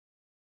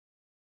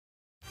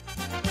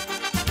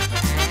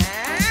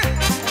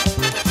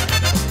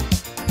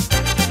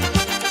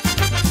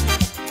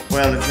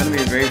Well, it's going to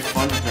be a very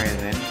fun prayer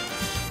then,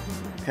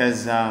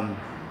 because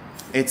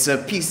it's a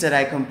piece that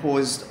I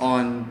composed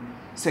on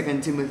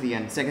 2 Timothy,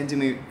 and 2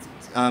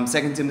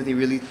 Timothy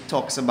really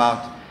talks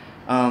about,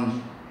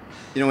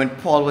 when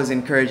Paul was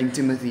encouraging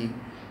Timothy,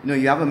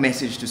 you have a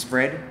message to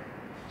spread,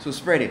 so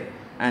spread it,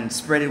 and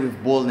spread it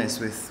with boldness,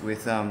 with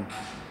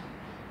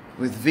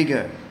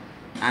vigor,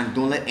 and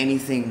don't let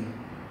anything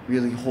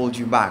really hold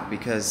you back,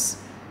 because,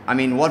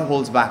 what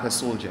holds back a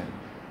soldier?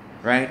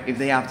 Right? If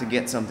they have to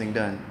get something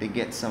done, they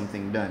get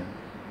something done.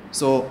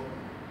 So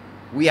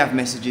we have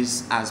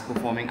messages as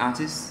performing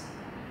artists,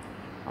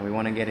 and we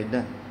want to get it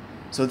done.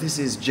 So this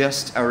is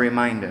just a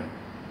reminder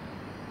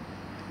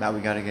that we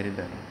got to get it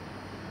done.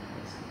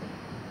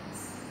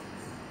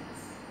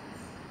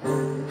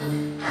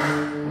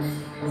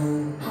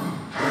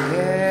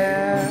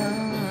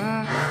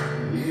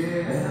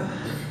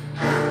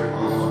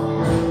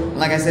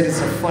 Like I said,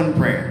 it's a fun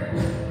prayer,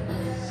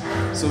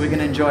 so we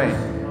can enjoy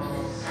it.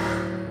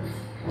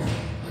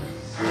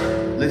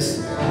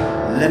 Listen,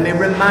 let me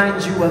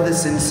remind you of the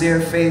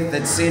sincere faith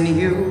that's in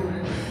you,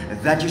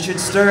 that you should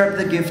stir up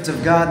the gift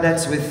of God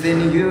that's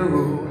within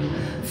you.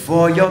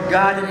 For your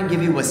God didn't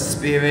give you a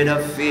spirit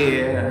of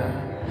fear,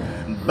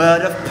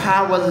 but of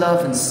power,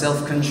 love, and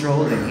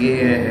self-control.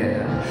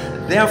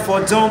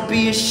 Therefore, don't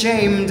be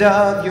ashamed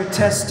of your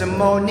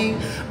testimony,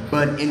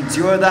 but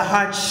endure the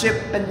hardship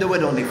and do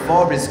it only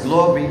for His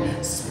glory.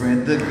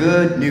 Spread the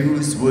good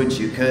news, would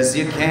you? Cause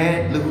you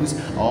can't lose.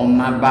 All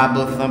my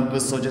Bible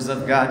thumpers, soldiers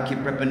of God, keep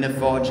repping it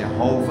for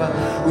Jehovah,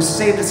 who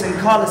saved us and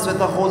called us with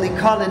a holy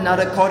calling, not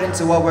according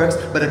to our works,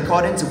 but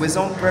according to His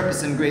own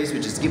purpose and grace,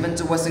 which is given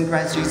to us in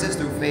Christ Jesus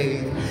through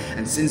faith.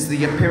 And since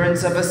the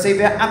appearance of a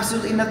Savior,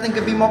 absolutely nothing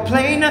could be more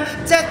plain.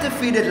 Death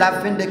defeated,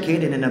 life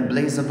vindicated, in a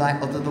blaze of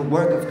light of the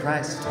work of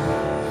Christ.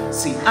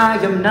 See, I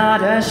am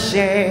not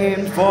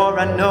ashamed, for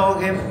I know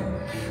Him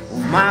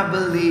whom I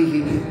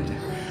believed,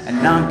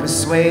 and I'm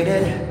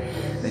persuaded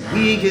that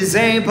He is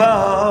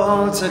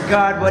able to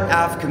guard what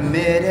I've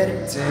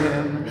committed to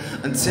Him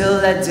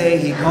until that day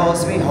He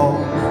calls me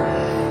home.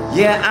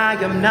 Yeah,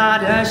 I am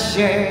not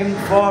ashamed,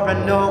 for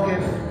I know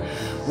Him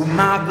whom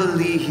I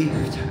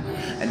believed,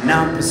 and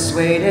I'm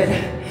persuaded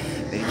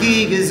that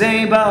He is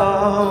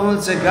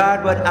able to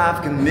guard what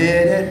I've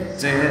committed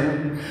to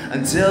Him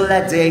until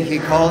that day He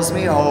calls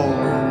me home.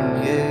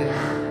 Yeah.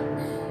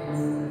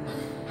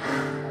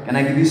 Can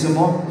I give you some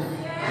more?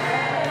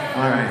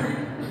 Alright.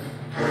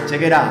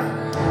 Check it out.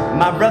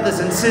 My brothers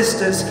and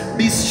sisters,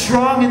 be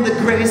strong in the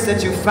grace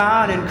that you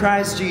found in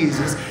Christ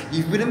Jesus.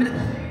 Wait a minute.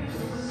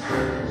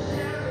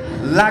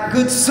 Like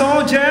good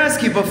soldiers,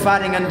 keep on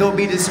fighting and don't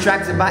be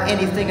distracted by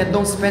anything, and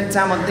don't spend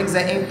time on things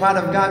that ain't part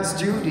of God's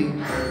duty.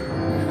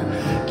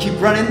 Keep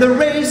running the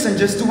race and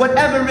just do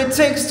whatever it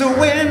takes to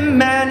win,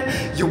 man.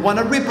 You want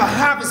to reap a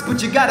harvest,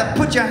 but you gotta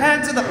put your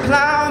hand to the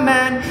plow,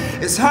 man.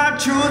 It's hard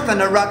truth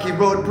and a rocky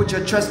road. Put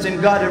your trust in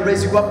God and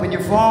raise you up when you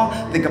fall.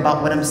 Think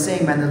about what I'm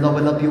saying, man. The Lord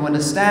will help you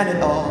understand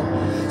it all.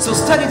 So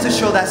study to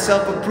show that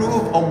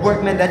self-approved, a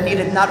workman that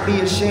needed not be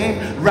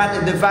ashamed,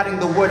 rightly dividing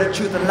the word of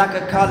truth. And like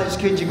a college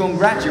kid, you're gonna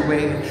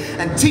graduate.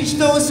 And teach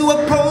those who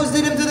oppose,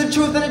 lead them to the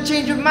truth and a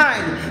change of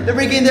mind. They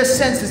regain their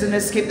senses and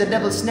escape the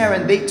devil's snare,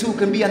 and they too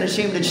can be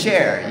unashamed and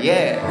share.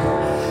 Yeah.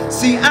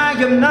 See, I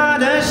am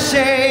not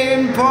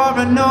ashamed, for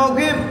I know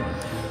Him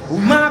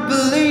whom I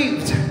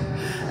believed,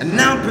 and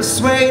I'm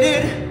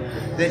persuaded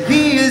that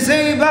He is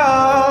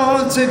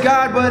able to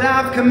guard what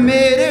I've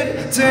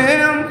committed to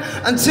Him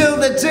until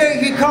the day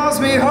He calls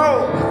me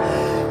home.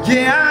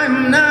 Yeah,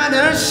 I'm not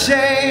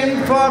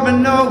ashamed, for I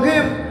know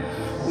Him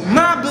whom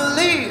I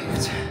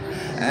believed,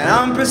 and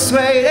I'm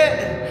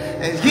persuaded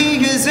and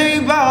He is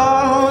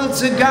able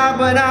to guard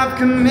what I've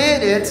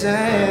committed to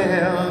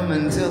Him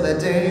until the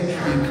day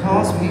He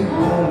calls me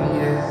home,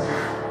 yeah.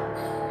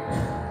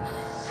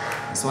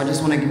 So I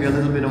just want to give you a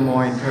little bit of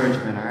more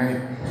encouragement,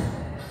 alright?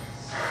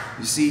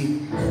 You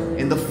see,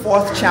 in the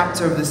 4th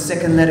chapter of the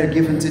 2nd letter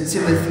given to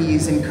Timothy, he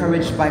is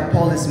encouraged by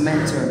Paul, his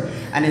mentor,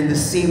 and in the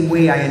same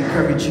way I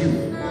encourage you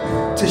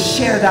to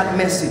share that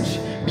message.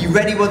 Be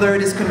ready whether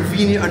it is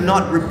convenient or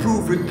not.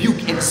 Reprove,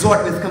 rebuke,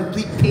 exhort with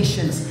complete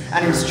patience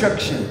and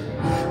instruction.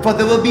 For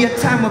there will be a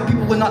time when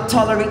people will not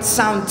tolerate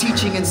sound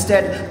teaching.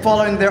 Instead,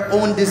 following their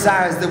own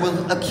desires, they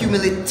will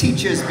accumulate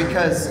teachers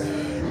because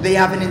they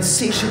have an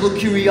insatiable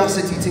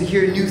curiosity to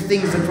hear new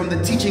things, and from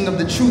the teaching of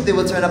the truth they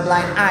will turn a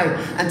blind eye,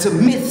 and to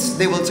myths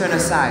they will turn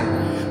aside.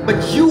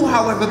 But you,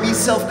 however, be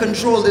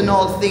self-controlled in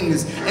all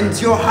things,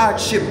 endure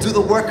hardship, do the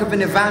work of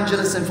an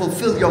evangelist, and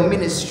fulfill your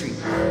ministry.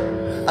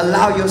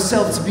 Allow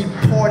yourself to be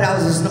poured out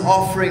as an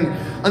offering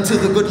until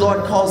the good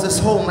Lord calls us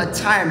home, a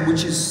time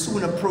which is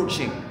soon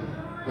approaching.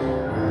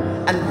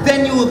 And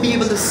then you will be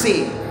able to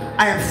say,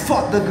 I have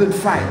fought the good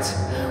fight,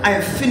 I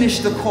have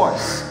finished the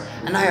course,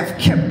 and I have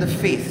kept the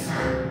faith.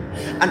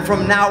 And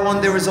from now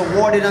on there is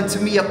awarded unto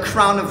me a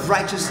crown of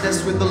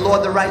righteousness, with the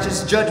Lord the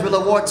righteous judge will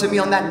award to me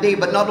on that day,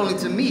 but not only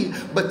to me,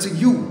 but to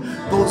you,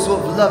 those who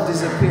have loved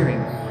His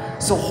appearing.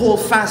 So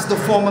hold fast the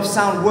form of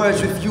sound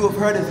words which you have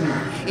heard of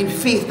me, in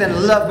faith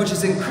and love which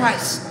is in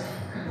Christ.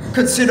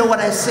 Consider what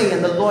I say,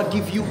 and the Lord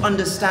give you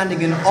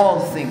understanding in all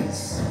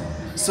things.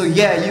 So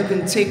yeah, you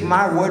can take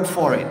my word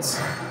for it,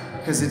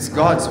 because it's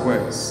God's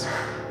words.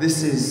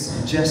 This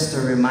is just a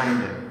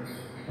reminder.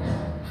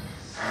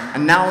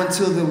 And now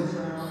until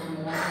the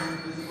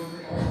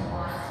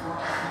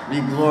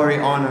be glory,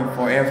 honor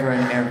forever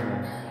and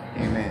ever.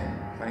 Amen.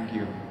 Thank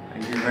you.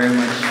 Thank you very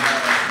much.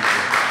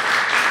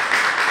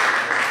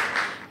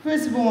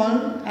 First of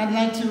all, I'd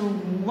like to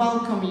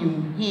welcome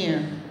you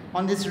here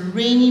on this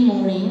rainy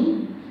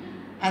morning.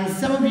 And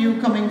some of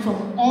you coming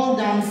from all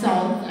down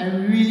south, I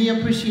really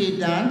appreciate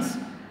that.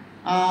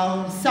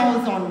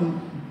 South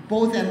on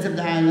both ends of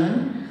the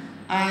island.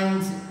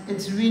 And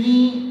it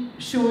really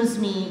shows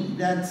me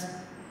that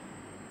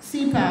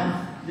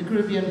CPAF, the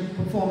Caribbean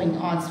Performing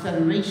Arts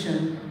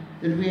Federation,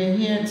 that we are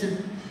here to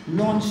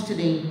launch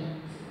today,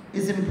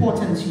 is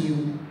important to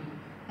you.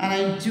 And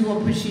I do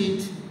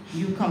appreciate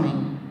you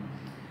coming.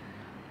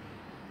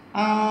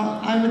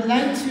 I would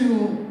like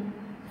to,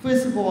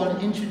 first of all,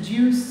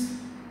 introduce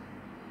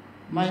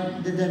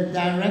the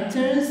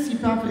directors.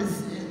 CPAF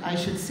is, I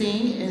should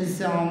say,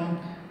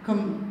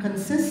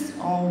 consists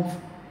of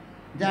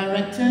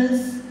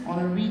directors on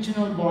a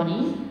regional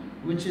body,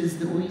 which is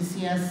the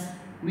OECS.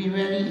 We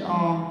really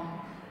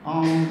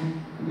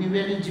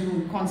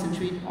do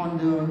concentrate on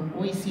the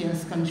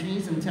OECS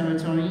countries and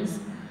territories.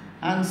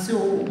 And so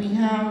we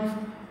have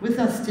with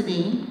us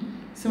today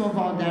some of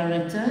our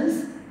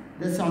directors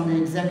that's on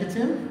the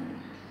executive.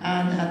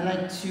 And I'd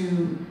like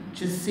to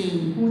just say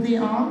who they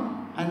are,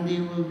 and they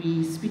will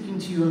be speaking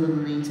to you a little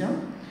later.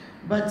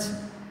 But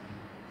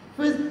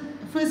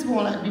first of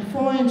all,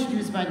 before I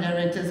introduce my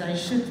directors, I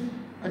should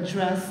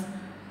address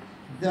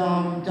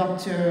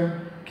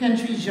Dr.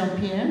 Kentry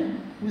Jean-Pierre,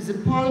 who is the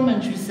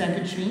Parliamentary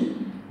Secretary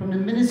from the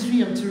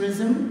Ministry of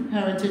Tourism,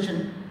 Heritage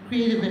and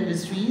Creative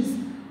Industries,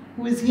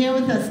 who is here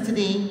with us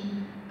today,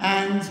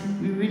 and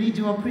we really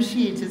do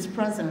appreciate his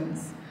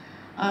presence.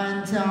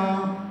 And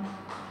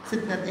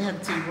sitting at the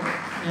head table,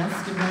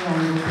 yes, give me a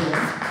round of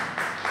applause.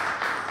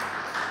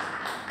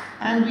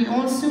 And we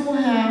also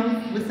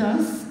have with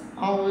us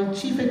our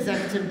Chief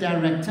Executive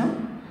Director,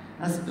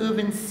 as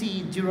Irvin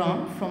C.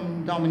 Durant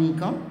from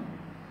Dominica.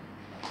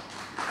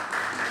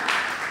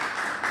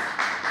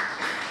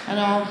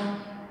 And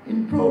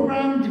in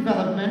program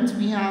development,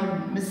 we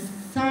have Ms.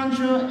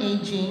 Sandra A.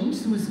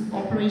 James, who is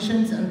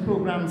Operations and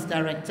Programs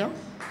Director.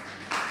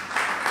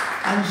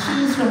 And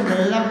she's from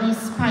the lovely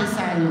Spice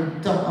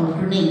Island of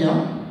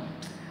Grenada.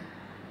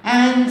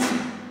 And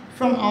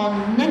from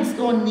our next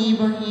door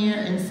neighbor here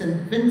in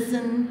St.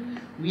 Vincent,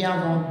 we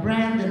have our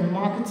Brand and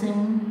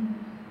Marketing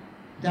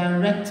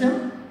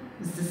Director,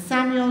 Mr.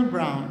 Samuel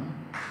Brown.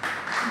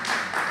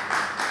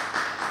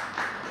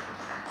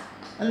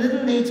 A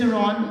little later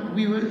on,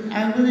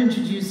 I will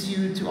introduce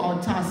you to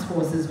our task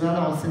force as well,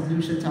 our St.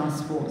 Lucia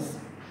task force.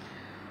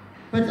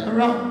 But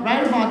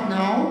right about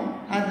now,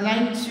 I'd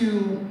like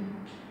to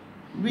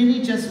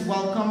really just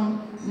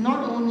welcome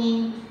not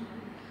only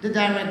the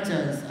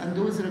directors and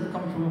those that have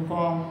come from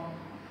afar,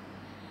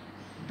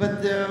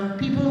 but the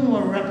people who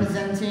are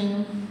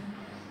representing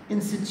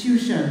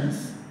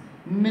institutions,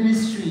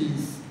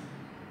 ministries,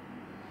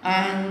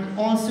 and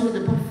also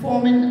the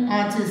performing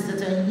artists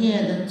that are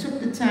here, that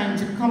took the time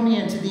to come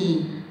here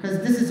today, because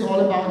this is all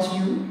about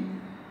you.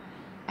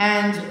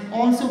 And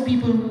also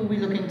people who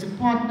we're looking to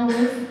partner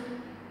with,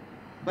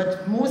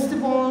 but most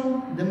of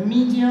all, the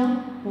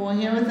media who are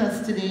here with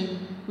us today,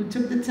 who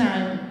took the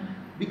time,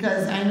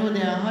 because I know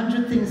there are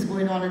 100 things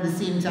going on at the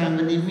same time,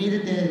 but they've made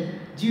it their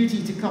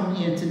duty to come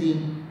here today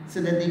so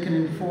that they can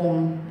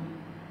inform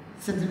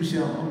St.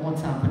 Lucia on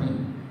what's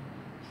happening.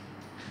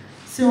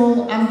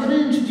 So I'm going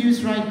to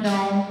introduce right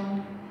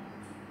now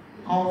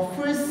our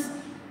first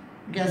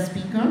guest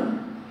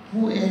speaker,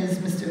 who is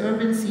Mr.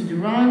 Irvin C.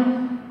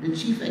 Durant, the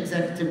Chief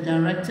Executive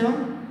Director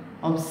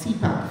of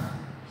CPAF.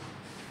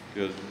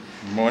 Good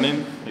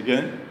morning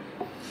again.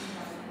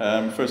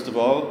 First of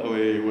all,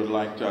 we would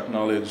like to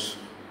acknowledge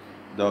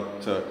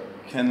Dr.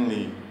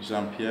 Kenley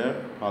Jean-Pierre,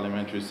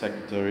 Parliamentary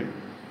Secretary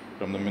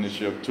from the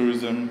Ministry of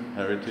Tourism,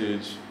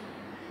 Heritage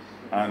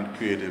and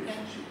Creative.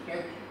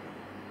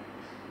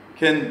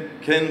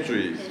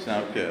 Kendry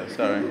Jean-Pierre,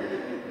 sorry.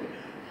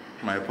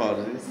 My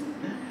apologies.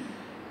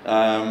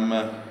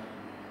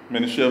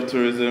 Ministry of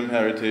Tourism,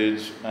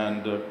 Heritage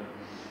and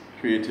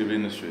Creative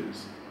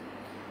Industries.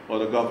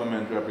 Other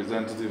government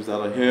representatives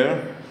that are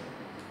here,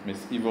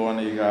 Ms. Yvonne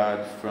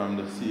Egard from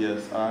the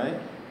CSI,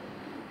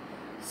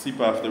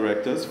 CPAF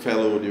directors,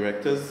 fellow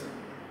directors,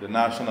 the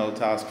National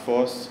Task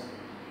Force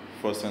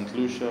for St.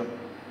 Lucia,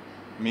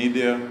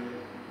 media,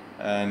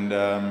 and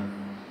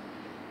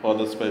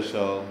other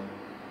special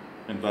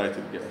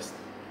invited guests.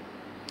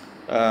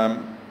 I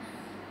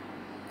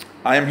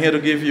am here to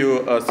give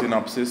you a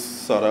synopsis,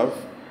 sort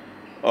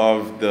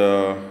of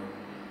the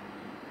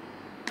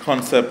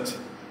concept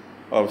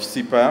of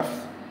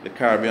CPAF, the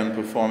Caribbean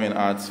Performing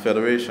Arts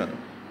Federation.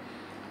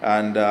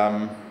 And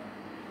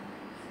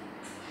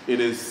it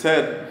is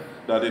said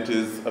that it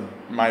is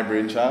my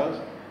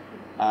brainchild,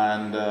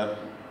 and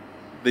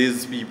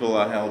these people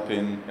are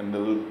helping in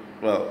the,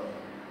 well,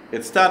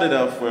 it started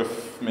off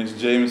with Miss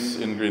James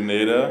in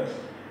Grenada,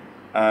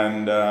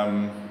 and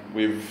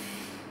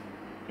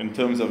in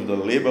terms of the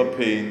labor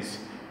pains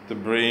to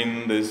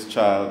bring this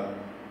child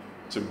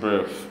to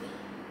birth.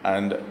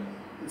 And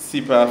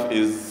CPAF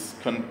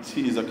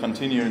is a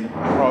continuing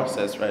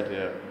process right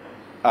here.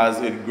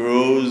 As it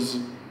grows,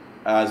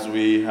 as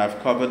we have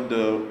covered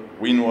the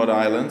Windward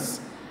Islands,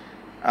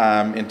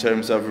 in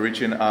terms of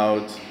reaching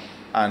out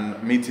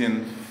and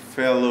meeting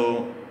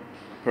fellow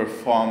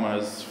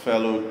performers,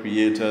 fellow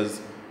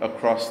creators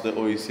across the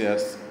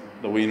OECS,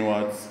 the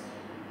Windwards,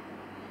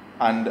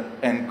 and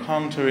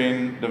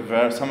encountering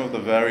some of the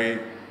very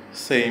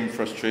same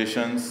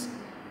frustrations,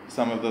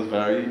 some of the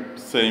very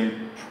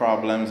same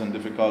problems and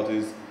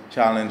difficulties,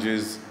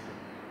 challenges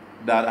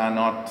that are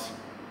not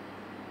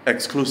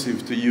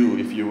exclusive to you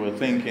if you were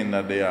thinking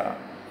that they are.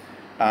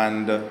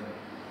 And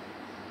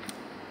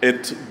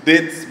it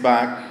dates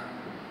back,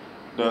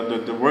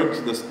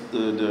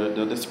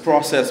 this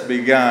process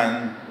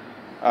began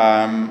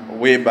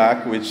way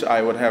back, which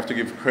I would have to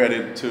give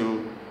credit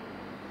to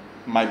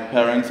my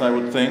parents, I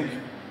would think,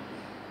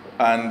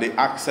 and the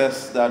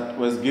access that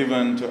was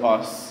given to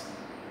us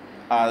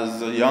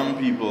as young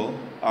people.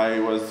 I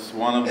was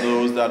one of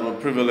those that were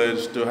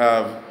privileged to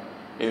have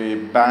a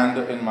band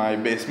in my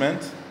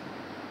basement.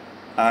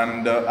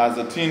 And as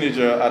a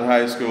teenager at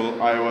high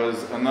school, I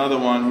was another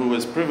one who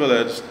was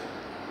privileged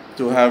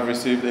to have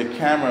received a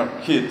camera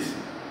kit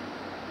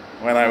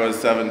when I was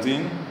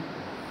 17,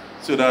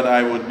 so that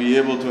I would be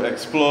able to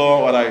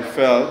explore what I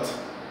felt,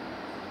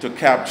 to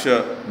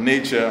capture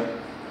nature,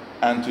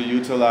 and to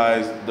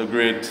utilize the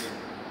great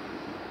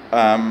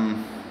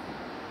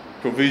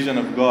provision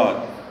of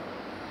God.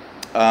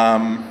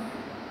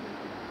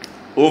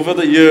 Over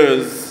the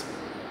years,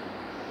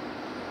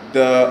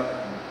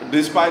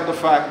 despite the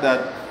fact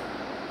that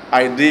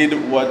I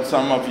did what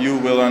some of you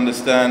will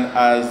understand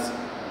as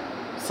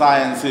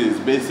sciences,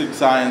 basic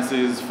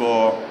sciences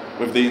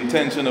with the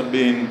intention of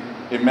being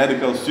a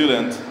medical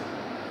student,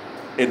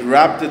 it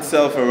wrapped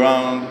itself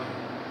around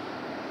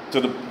to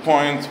the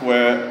point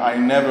where I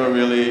never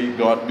really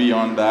got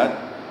beyond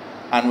that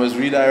and was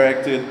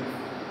redirected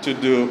to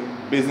do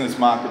business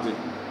marketing.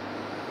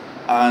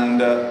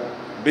 And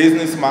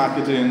business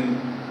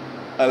marketing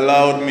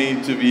allowed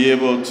me to be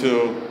able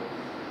to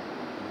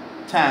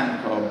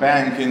tank or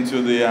bank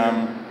into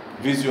the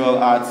visual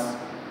arts,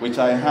 which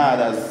I had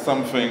as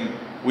something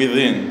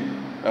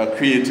within, a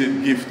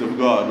creative gift of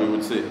God, we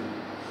would say.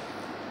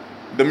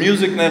 The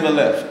music never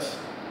left.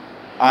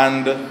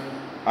 And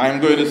I'm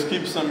going to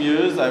skip some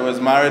years. I was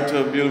married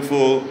to a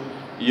beautiful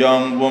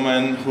young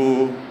woman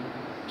who,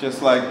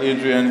 just like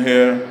Adrian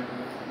here,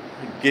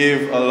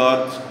 gave a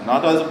lot,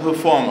 not as a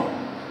performer.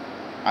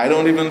 I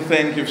don't even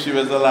think if she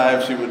was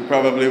alive, she would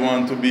probably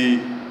want to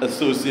be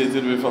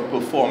associated with a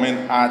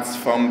performing arts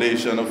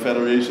foundation or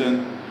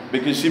federation,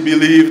 because she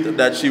believed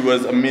that she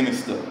was a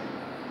minister.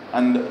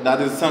 And that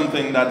is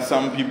something that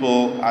some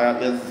people,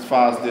 as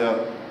far as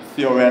their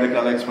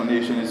theoretical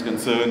explanation is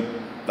concerned,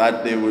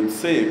 that they would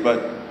say.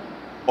 But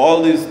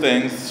all these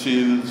things,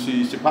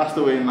 she passed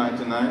away in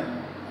 '99.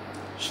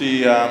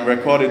 She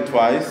recorded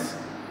twice,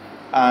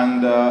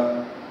 and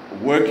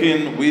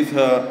working with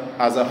her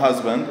as a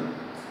husband,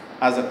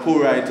 as a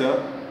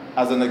co-writer,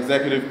 as an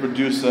executive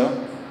producer,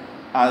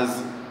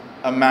 as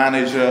a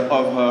manager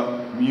of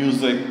her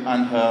music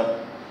and her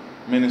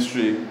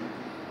ministry,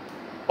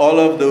 all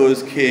of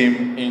those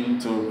came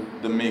into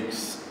the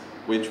mix,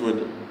 which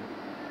would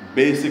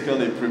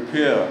basically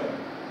prepare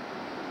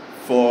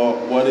for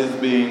what is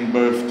being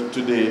birthed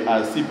today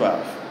as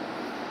CPAF.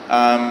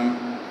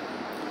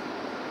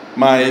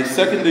 My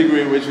second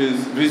degree, which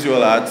is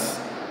visual arts,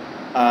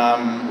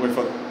 with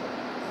a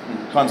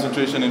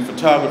concentration in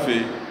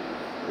photography,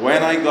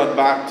 when I got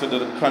back to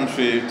the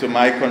country, to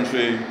my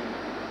country,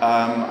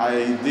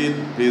 I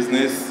did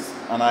business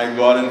and I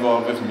got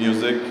involved with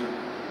music.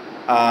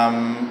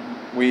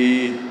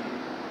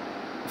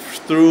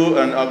 Through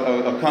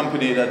a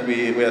company that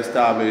we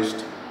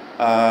established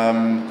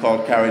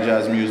called Carry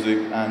Jazz Music,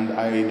 and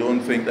I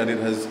don't think that it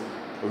has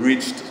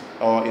reached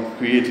or it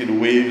created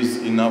waves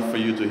enough for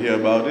you to hear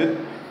about it.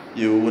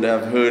 You would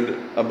have heard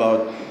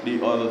about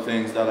the other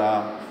things that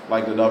are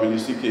like the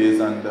WCKs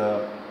and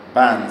the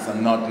bands,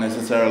 and not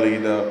necessarily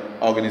the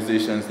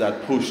organizations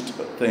that pushed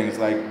things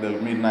like the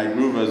Midnight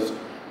Groovers,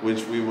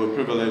 which we were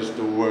privileged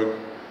to work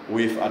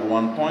with at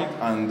one point,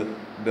 and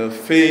the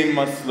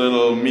famous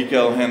little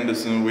Michael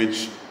Henderson,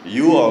 which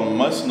you all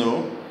must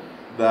know,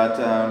 that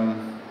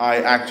I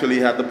actually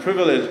had the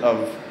privilege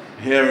of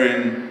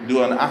hearing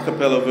do an a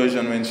cappella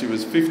version when she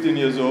was 15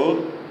 years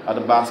old at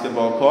a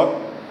basketball court.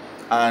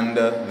 And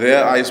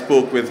there I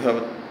spoke with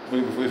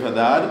her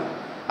dad,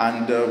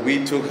 and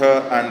we took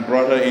her and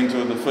brought her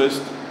into the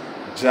first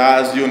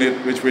jazz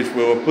unit which we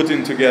were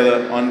putting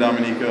together on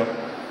Dominica,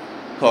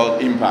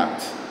 called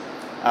Impact.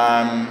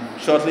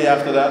 Shortly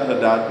after that,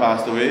 her dad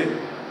passed away,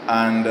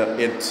 and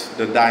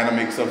the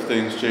dynamics of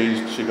things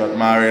changed. She got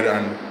married,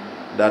 and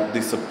that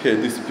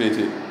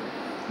dissipated.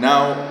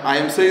 Now, I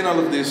am saying all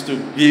of this to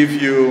give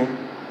you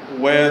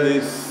where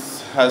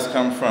this has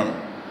come from.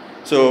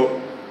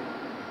 So,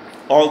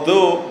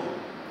 although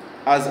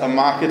as a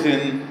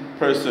marketing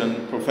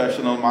person,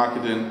 professional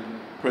marketing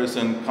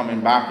person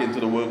coming back into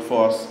the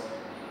workforce,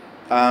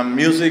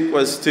 music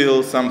was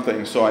still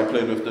something. So I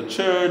played with the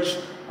church.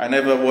 I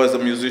never was a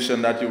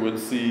musician that you would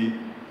see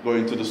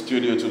going to the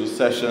studio to the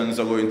sessions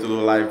or going to the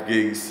live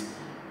gigs.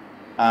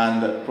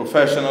 And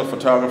professional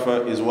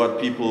photographer is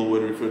what people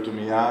would refer to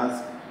me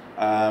as.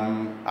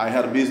 I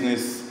had a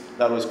business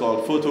that was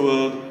called Photo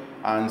World,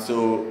 and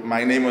so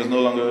my name was no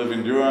longer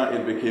Irving Dura.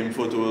 It became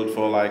Photo World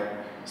for like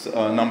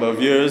a number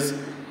of years.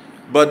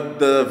 But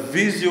the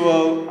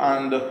visual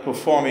and the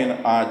performing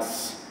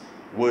arts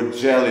were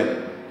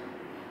gelling.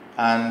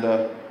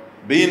 And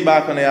being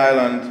back on the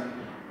island,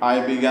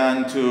 I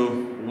began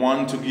to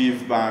want to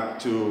give back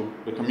to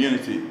the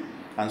community.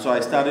 And so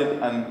I started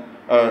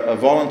a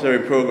voluntary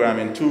program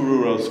in 2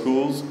 rural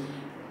schools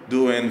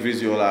doing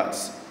visual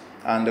arts.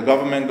 And the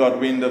government got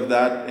wind of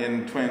that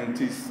in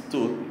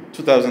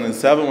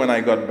 2007 when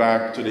I got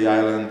back to the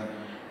island.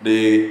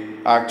 They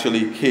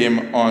actually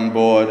came on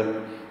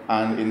board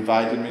and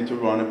invited me to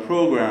run a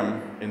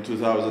program in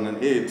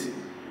 2008,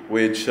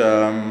 which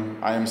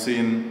I am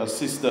seeing a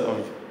sister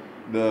of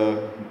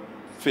the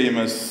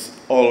famous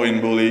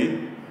Alwyn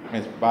Bully,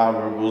 Miss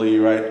Barbara Bully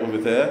right over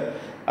there.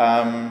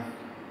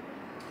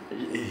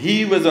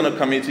 He was on a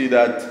committee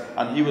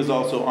and he was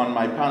also on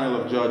my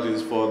panel of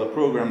judges for the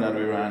program that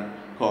we ran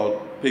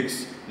called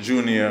Pix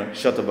Junior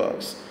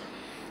Shutterbox.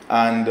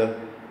 And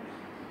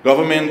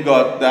government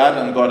got that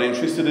and got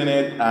interested in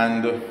it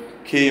and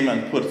came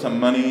and put some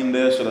money in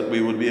there so that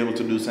we would be able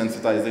to do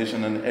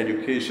sensitization and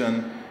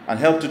education and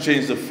help to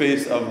change the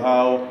face of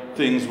how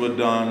things were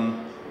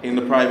done in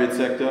the private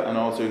sector and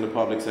also in the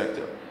public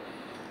sector.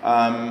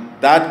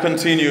 That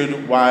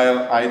continued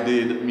while I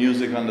did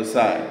music on the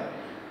side.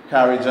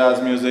 Carried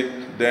jazz music,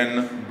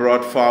 then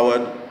brought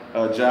forward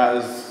a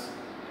jazz,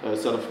 a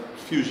sort of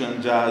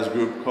fusion jazz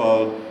group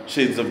called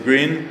Shades of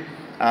Green,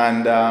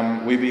 and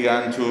we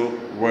began to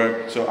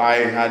work. So I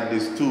had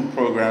these 2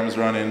 programs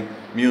running,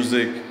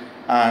 music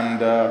and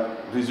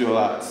visual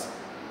arts.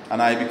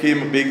 And I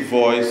became a big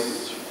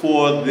voice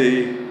for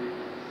the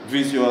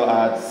visual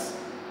arts,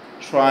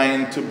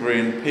 trying to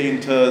bring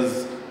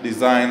painters,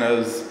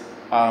 designers,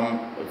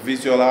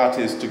 visual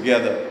artists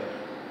together.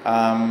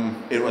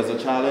 It was a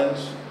challenge.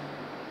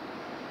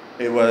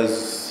 It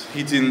was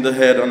hitting the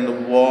head on the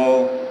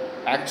wall.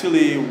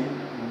 Actually,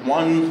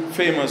 one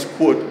famous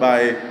quote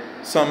by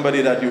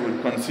somebody that you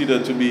would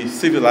consider to be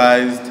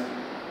civilized.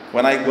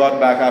 When I got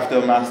back after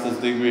a master's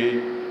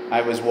degree,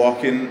 I was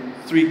walking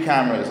 3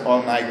 cameras,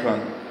 all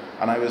Nikon,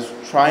 and I was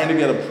trying to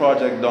get a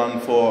project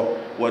done for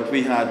what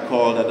we had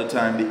called at the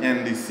time the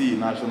NDC,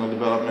 National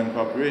Development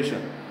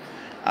Corporation.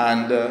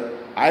 And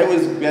I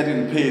was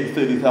getting paid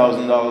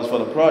 $30,000 for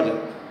the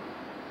project.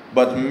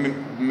 But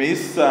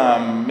Mrs.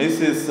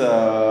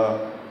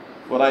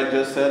 What I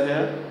just said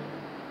here,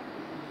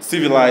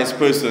 civilized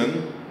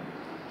person,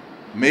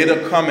 made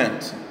a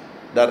comment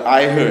that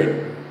I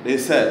heard. They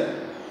said,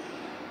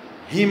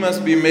 he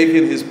must be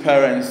making his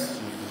parents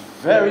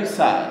very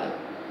sad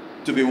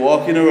to be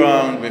walking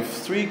around with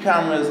 3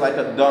 cameras like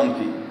a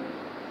donkey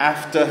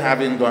after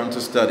having gone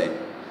to study.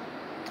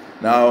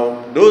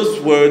 Now, those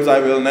words I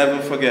will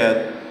never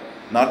forget.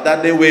 Not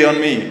that they weigh on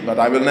me, but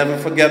I will never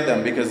forget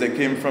them because they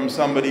came from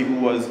somebody who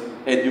was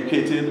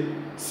educated,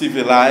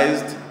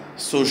 civilized,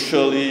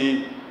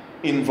 socially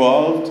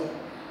involved.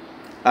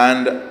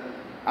 And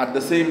at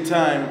the same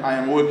time, I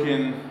am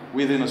working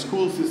within a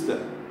school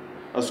system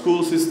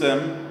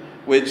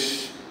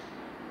which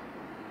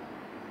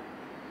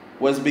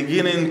was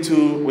beginning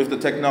to, with the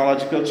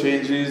technological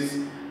changes,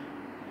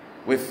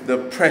 with the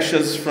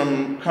pressures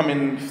from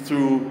coming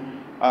through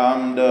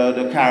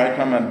the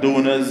CARICOM and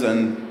donors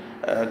and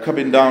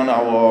coming down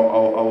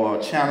our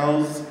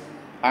channels,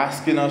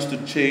 asking us to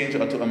change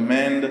or to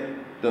amend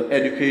the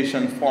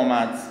education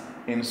formats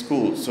in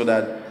schools so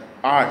that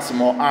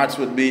more arts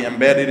would be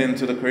embedded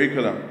into the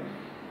curriculum.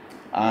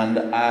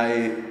 And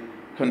I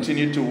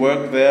continued to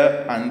work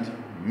there and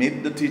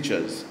meet the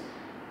teachers,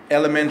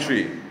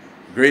 elementary,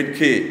 grade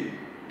K,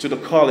 to the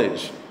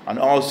college, and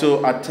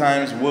also at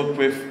times work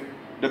with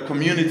the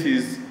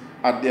communities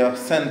at their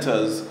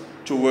centers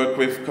to work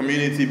with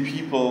community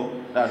people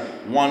that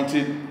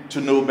wanted to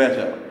know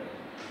better.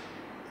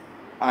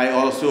 I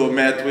also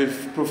met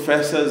with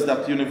professors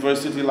at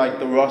university like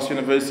the Ross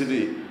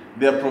University.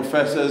 They're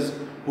professors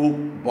who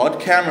bought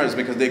cameras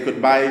because they could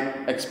buy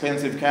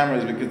expensive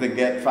cameras because they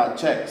get fat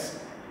checks.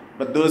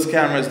 But those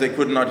cameras they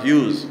could not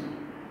use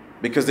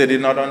because they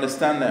did not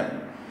understand them.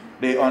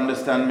 They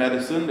understand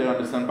medicine, they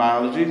understand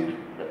biology,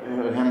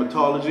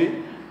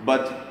 hematology,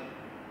 but a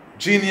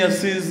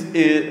genius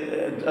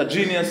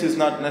is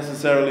not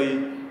necessarily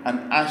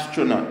an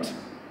astronaut.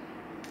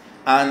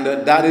 And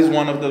that is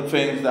one of the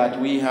things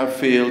that we have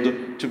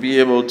failed to be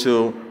able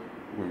to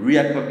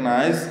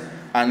recognize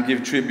and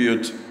give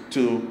tribute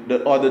to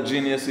the other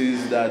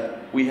geniuses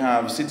that we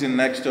have sitting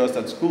next to us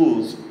at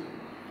schools.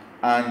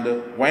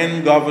 And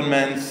when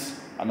governments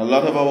and a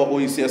lot of our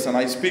OECS, and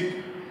I speak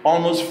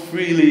almost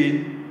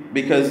freely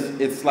because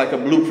it's like a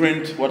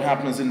blueprint. What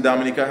happens in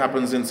Dominica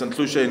happens in St.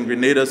 Lucia, in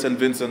Grenada, St.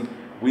 Vincent.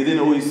 Within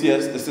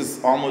OECS, this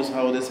is almost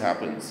how this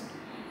happens.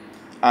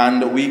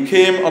 And we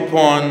came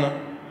upon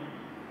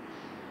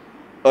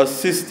a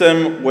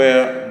system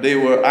where they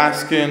were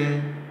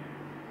asking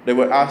the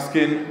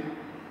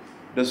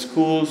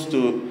schools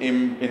to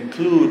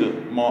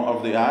include more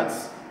of the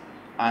arts,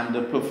 and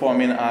the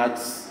performing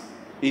arts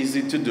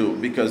easy to do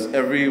because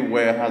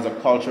everywhere has a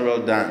cultural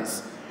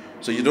dance.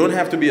 So you don't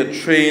have to be a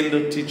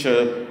trained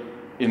teacher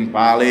in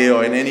ballet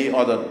or in any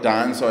other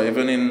dance or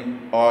even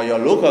in your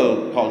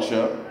local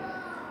culture.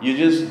 You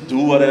just do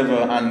whatever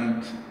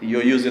and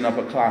you're using up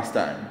a class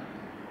time.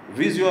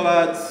 Visual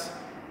arts,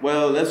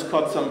 well, let's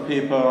cut some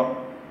paper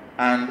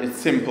and it's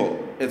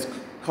simple. It's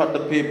cut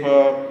the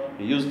paper,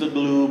 use the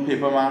glue,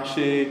 paper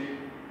mache,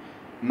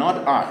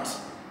 not art.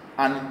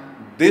 And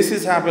this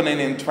is happening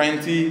in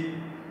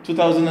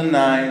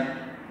 2009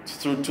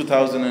 through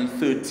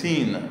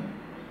 2013,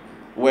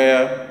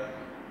 where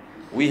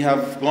we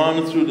have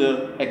gone through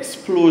the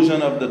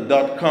explosion of the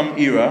dot-com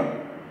era,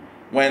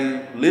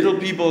 when little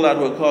people that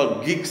were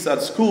called geeks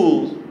at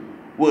school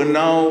were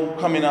now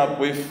coming up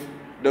with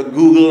the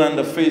Google and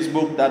the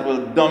Facebook that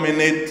will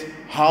dominate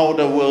how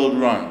the world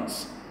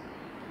runs.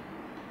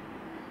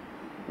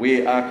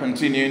 We are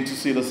continuing to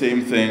see the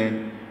same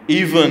thing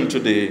even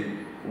today,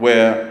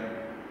 where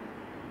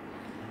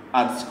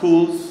at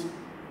schools,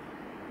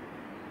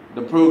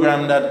 the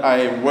program that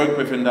I work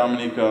with in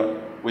Dominica,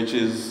 which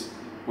was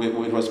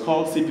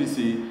called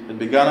CPC, it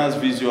began as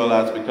visual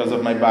arts because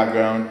of my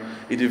background.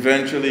 It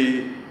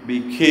eventually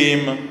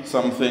became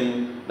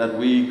something that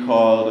we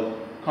called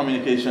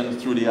communication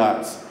through the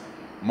arts.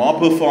 More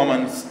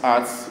performance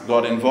arts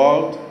got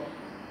involved,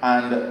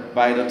 and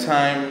by the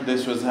time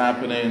this was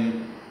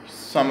happening,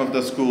 some of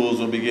the schools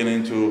were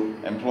beginning to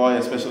employ,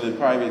 especially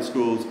private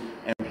schools,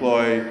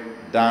 employ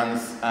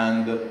dance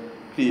and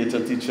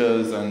theater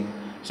teachers, and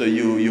so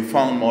you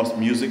found most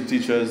music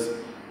teachers.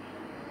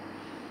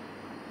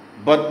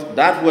 But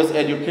that was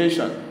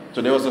education.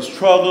 So there was a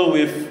struggle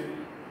with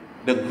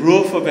the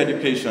growth of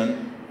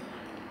education.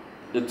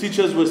 The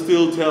teachers were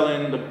still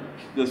telling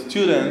the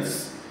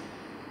students,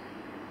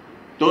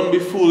 don't be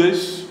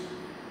foolish,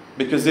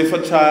 because if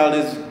a child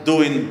is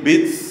doing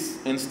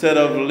bits instead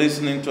of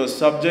listening to a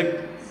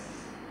subject,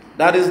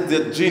 that is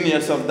the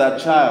genius of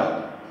that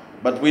child.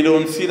 But we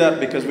don't see that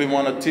because we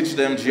want to teach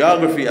them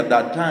geography at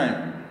that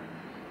time.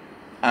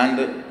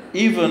 And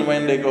even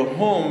when they go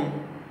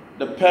home,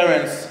 the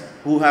parents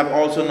who have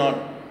also not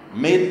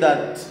made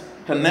that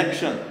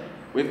connection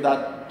with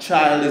that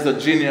child is a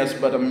genius,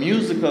 but a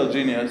musical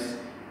genius,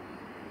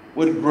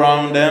 would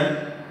ground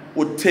them,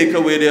 would take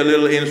away their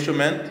little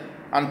instrument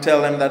and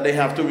tell them that they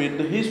have to read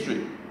the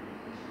history.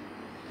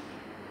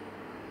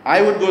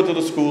 I would go to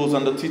the schools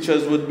and the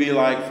teachers would be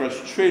like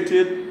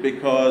frustrated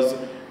because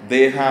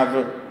they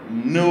have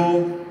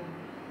no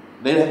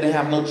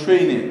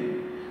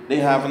training, they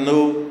have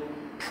no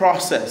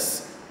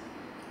process.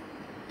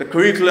 The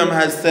curriculum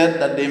has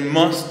said that they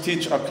must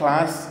teach a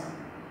class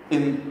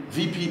in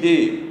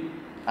VPA,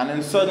 and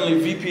then suddenly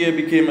VPA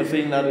became a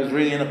thing that is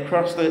ringing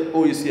across the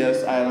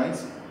OECS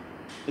islands.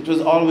 It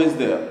was always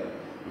there,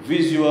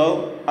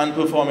 visual and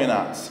performing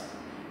arts.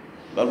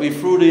 But we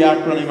threw the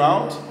acronym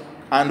out,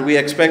 and we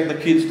expect the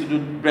kids to do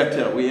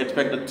better. We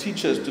expect the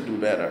teachers to do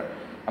better.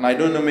 And I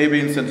don't know, maybe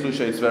in St.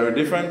 Lucia it's very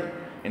different.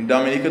 In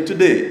Dominica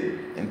today,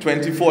 in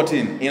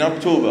 2014, in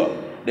October,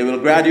 they will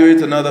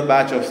graduate another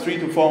batch of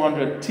 300 to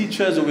 400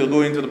 teachers who will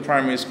go into the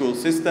primary school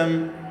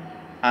system,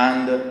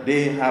 and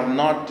they have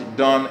not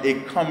done a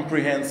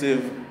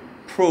comprehensive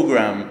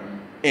program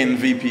in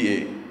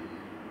VPA.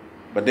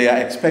 But they are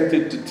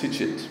expected to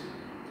teach it.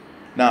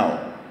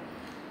 Now,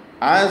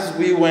 as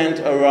we went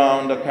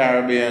around the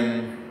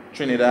Caribbean,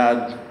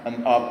 Trinidad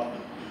and up,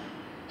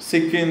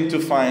 seeking to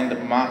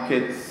find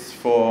markets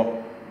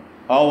for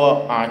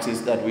our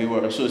artists that we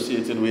were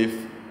associated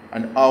with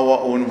and our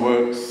own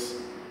works,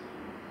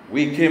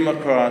 we came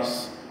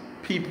across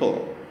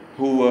people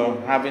who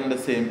were having the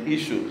same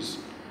issues.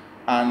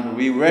 And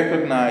we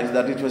recognized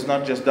that it was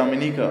not just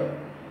Dominica.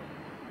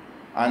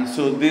 And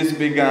so this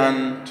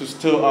began to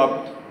stir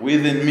up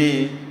within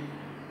me.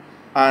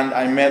 And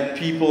I met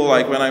people,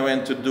 like when I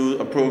went to do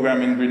a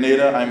program in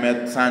Grenada, I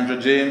met Sandra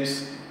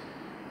James.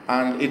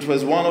 And it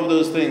was one of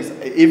those things.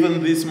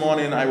 Even this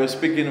morning, I was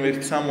speaking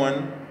with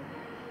someone,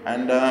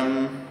 and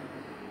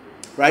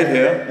right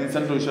here in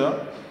St.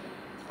 Lucia,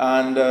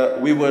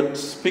 and we were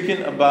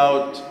speaking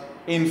about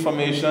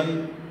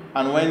information,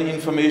 and when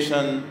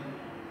information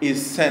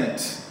is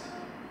sent,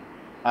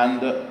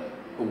 and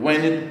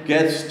when it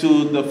gets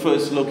to the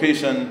first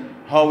location,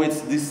 how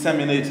it's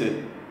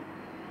disseminated.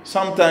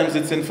 Sometimes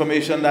it's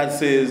information that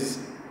says,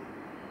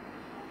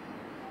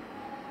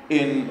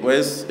 in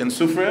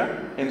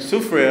Soufriere? In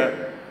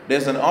Soufriere,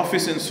 there's an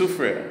office in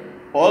Soufriere.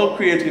 All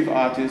creative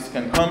artists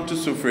can come to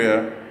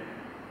Soufriere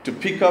to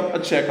pick up a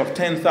check of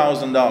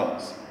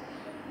 $10,000.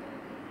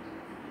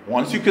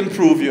 Once you can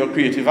prove you're a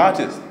creative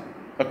artist,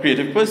 a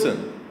creative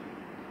person.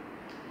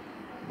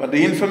 But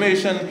the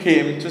information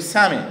came to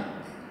Semi.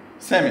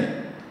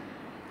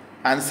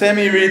 And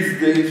Sammy reads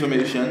the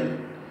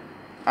information,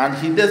 and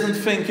he doesn't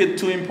think it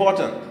too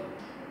important.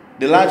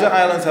 The larger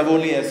islands have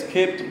only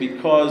escaped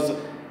because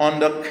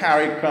under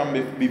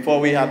CARICOM, before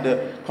we had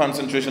the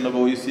concentration of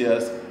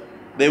OECS,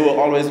 they were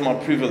always more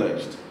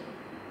privileged,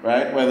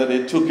 right? Whether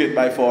they took it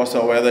by force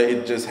or whether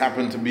it just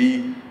happened to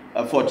be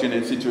a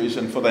fortunate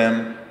situation for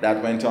them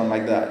that went on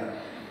like that.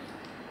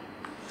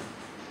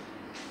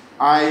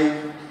 I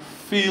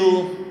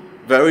feel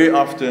very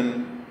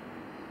often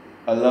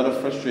a lot of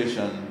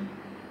frustration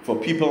for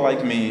people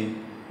like me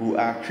who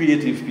are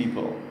creative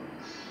people.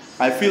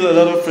 I feel a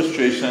lot of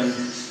frustration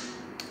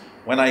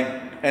when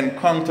I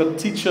encounter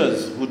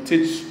teachers who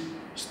teach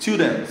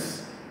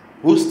students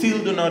who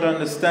still do not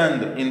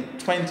understand in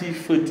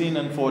 2013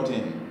 and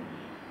 14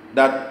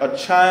 that a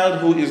child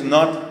who is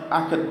not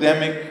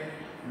academic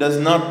does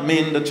not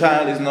mean the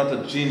child is not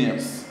a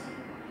genius,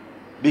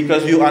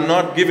 because you are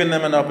not giving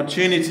them an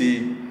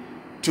opportunity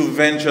to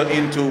venture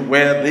into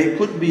where they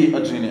could be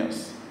a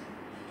genius.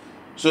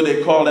 So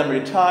they call them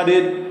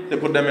retarded, they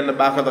put them in the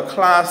back of the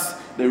class,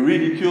 they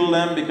ridicule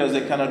them because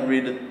they cannot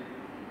read.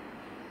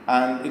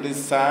 And it is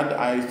sad.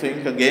 I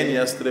think, again,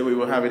 yesterday we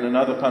were having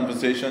another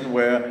conversation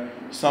where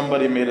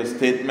somebody made a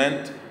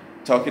statement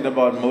talking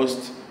about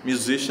most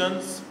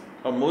musicians,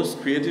 or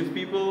most creative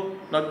people,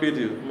 not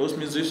creative, most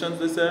musicians,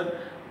 they said,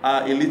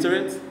 are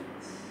illiterate.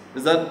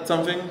 Is that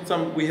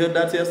something, we heard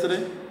that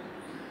yesterday?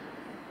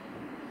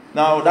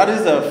 Now, that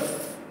is a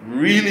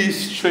really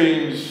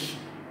strange,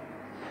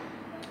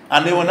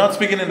 and they were not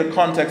speaking in the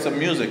context of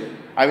music.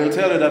 I will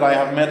tell you that I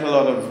have met a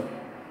lot of,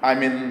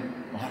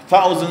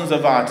 thousands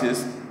of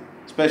artists,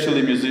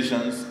 especially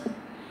musicians,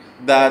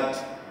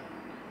 that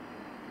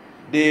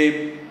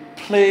they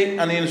play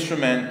an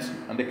instrument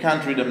and they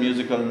can't read a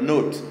musical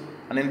note.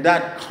 And in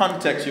that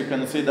context, you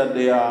can say that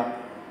they are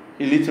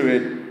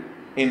illiterate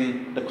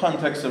in the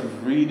context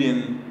of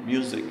reading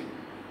music.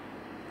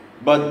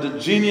 But the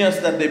genius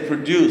that they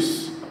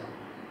produce,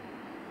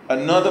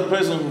 another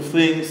person who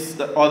thinks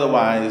that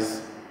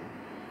otherwise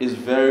is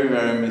very,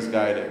 very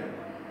misguided.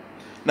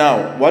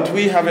 Now, what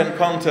we have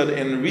encountered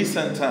in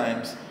recent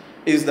times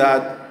is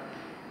that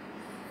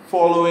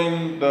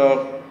following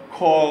the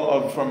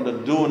call from the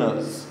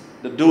donors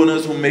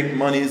who make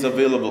monies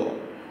available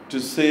to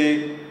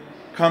say,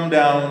 come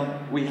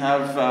down, we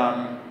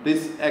have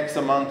this X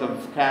amount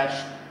of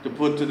cash to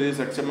put to this,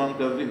 X amount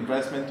of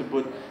investment to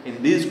put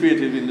in these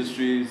creative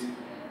industries,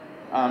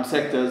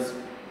 sectors.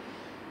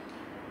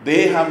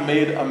 They have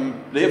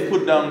they've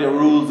put down their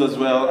rules as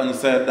well and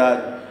said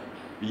that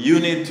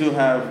you need to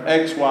have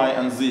X, Y,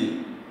 and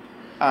Z.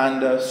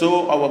 And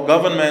so our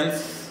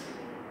governments,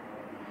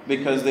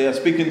 because they are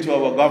speaking to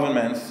our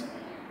governments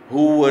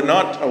who were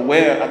not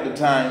aware at the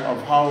time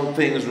of how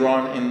things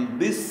run in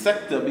this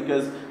sector,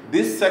 because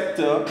this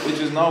sector, which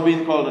is now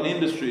being called an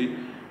industry,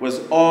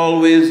 was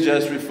always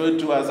just referred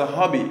to as a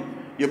hobby.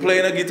 You're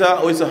playing a guitar,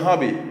 oh, it's a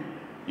hobby.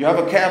 You have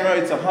a camera,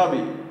 it's a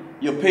hobby.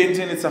 You're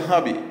painting, it's a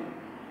hobby.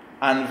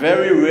 And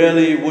very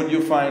rarely would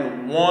you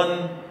find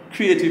one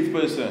creative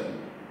person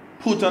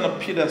put on a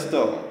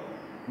pedestal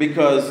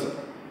because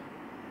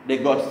they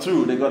got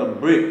through, they got a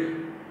break,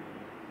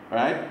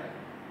 right?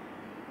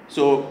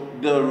 So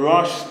the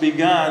rush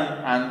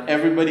began and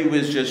everybody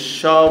was just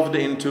shoved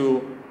into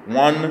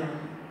one,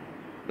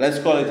 let's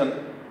call it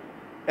an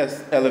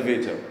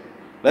elevator.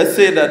 Let's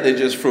say that they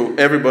just threw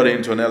everybody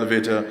into an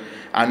elevator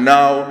and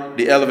now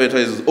the elevator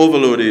is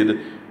overloaded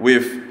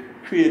with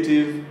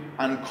creative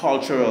and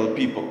cultural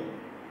people.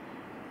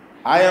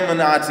 I am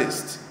an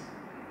artist.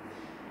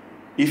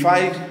 If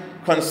I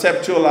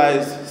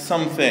conceptualize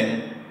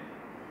something,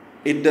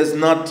 it does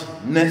not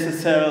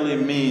necessarily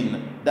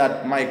mean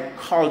that my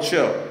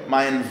culture,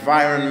 my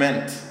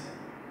environment,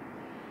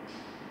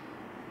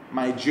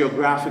 my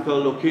geographical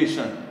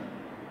location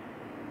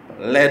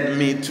led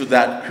me to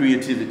that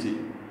creativity.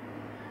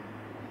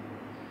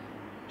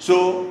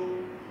 So,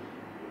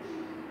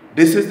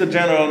 this is the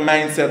general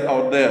mindset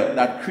out there,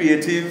 that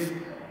creative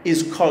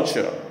is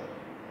culture.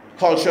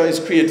 Culture is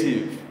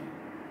creative.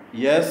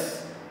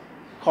 Yes,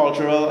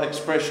 cultural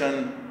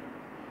expression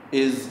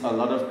is a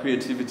lot of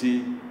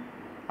creativity,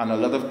 and a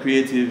lot of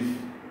creative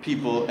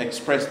people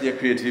express their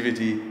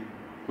creativity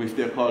with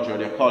their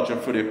culture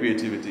for their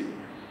creativity.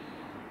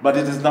 But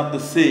it is not the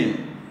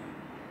same.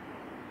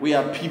 We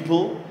are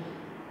people,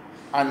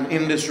 and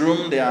in this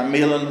room they are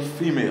male and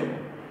female.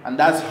 And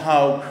that's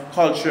how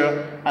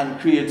culture and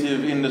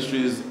creative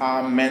industries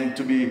are meant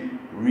to be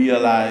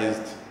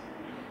realized.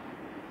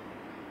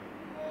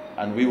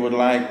 And we would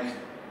like,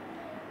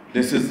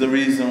 this is the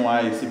reason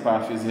why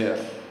PAF is here.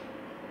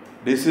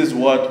 This is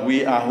what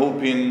we are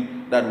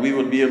hoping that we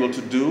would be able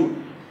to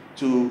do,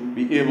 to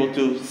be able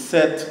to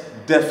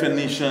set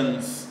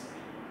definitions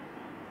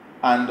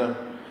and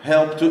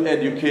help to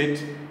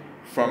educate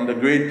from the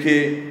grade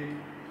K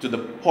to the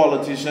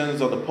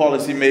politicians or the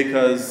policy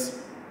makers,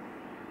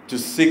 to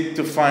seek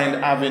to find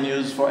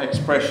avenues for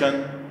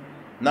expression,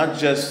 not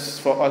just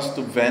for us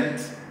to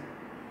vent.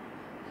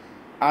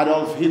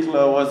 Adolf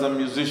Hitler was a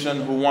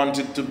musician who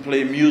wanted to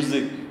play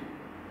music,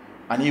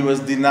 and he was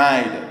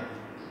denied.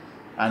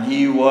 And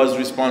he was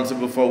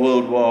responsible for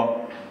World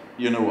War,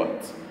 you know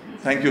what.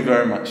 Thank you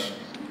very much.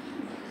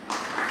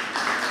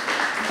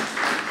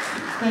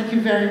 Thank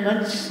you very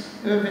much,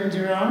 Irvin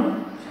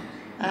Durand.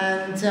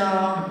 And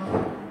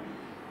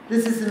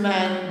this is the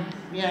man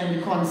behind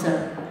the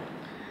concert.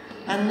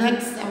 And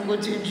next, I'm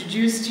going to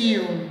introduce to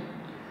you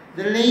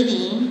the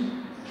lady,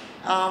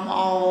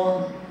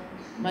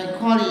 my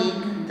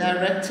colleague,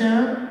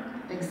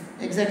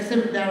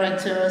 Executive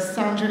Director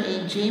Sandra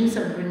A. James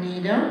of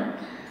Grenada.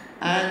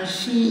 And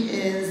she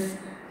is,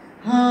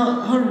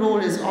 her role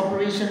is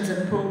operations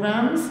and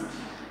programs.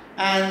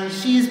 And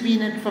she's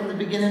been it from the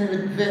beginning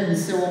with Vin,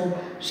 so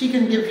she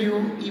can give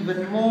you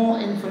even more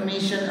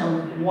information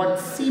of what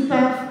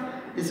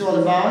CPAF is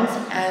all about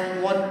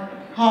and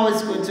how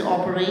it's going to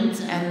operate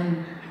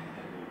and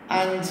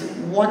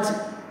what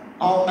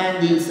our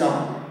mandates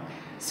are.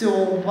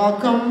 So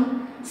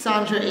welcome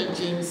Sandra A.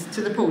 James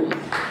to the podium.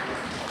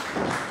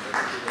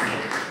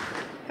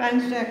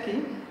 Thanks,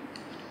 Jackie.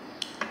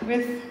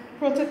 With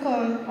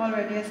protocol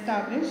already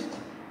established,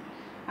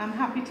 I'm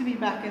happy to be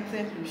back in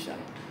St. Lucia.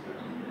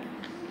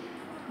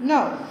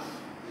 Now,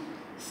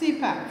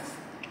 CPAFs.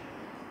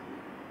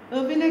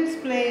 Irvin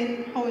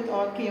explained how it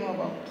all came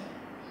about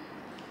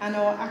and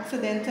our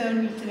accidental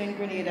meeting in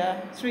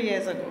Grenada 3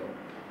 years ago.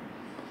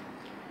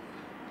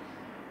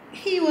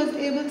 He was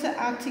able to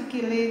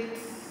articulate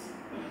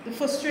the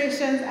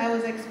frustrations I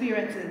was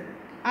experiencing.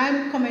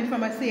 I'm coming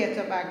from a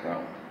theater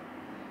background.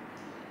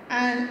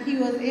 And he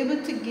was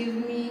able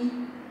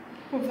to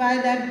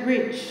provide that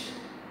bridge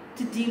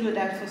to deal with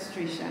that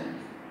frustration,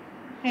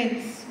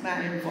 hence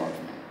my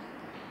involvement.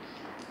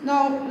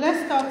 Now,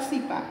 let's talk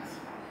CPAFs.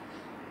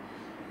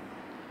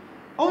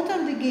 Out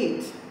of the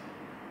gate,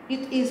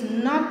 it is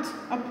not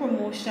a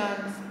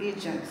promotions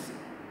agency.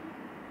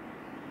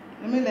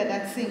 Let me let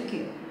that sink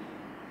in.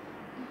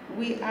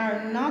 We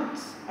are not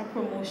a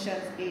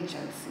promotions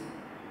agency.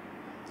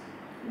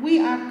 We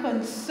are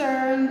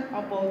concerned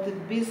about the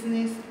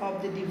business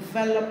of the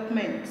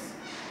development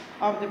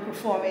of the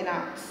performing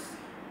arts,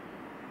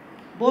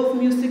 both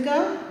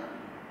musical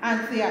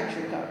and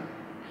theatrical,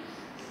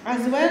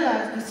 as well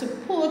as the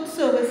support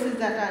services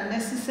that are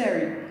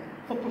necessary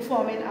for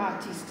performing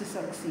artists to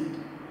succeed.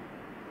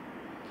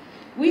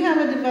 We have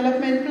a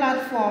development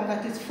platform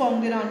that is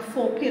founded on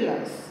 4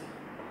 pillars,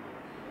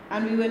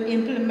 and we will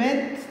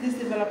implement this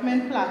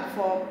development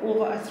platform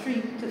over a 3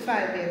 to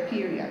 5 year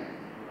period.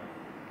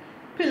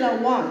 Pillar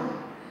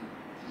 1,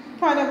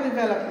 product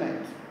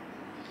development,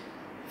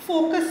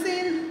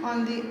 focusing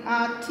on the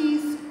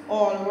artist's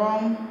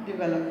all-round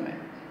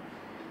development.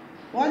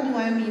 What do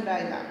I mean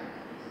by that?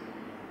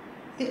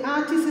 The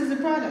artist is the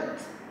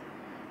product,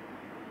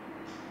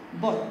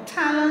 but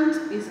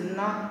talent is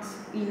not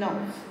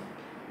enough.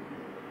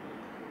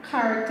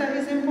 Character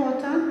is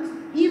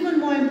important, even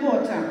more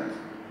important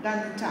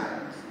than the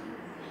talent.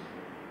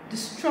 The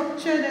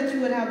structure that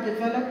you would have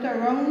developed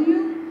around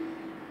you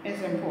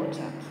is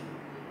important.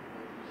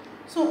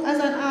 So as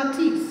an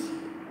artist,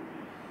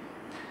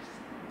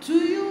 do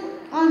you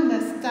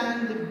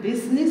understand the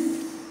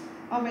business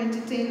of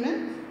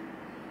entertainment?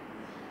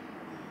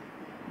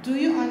 Do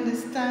you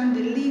understand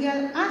the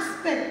legal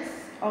aspects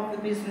of the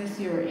business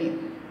you're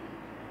in?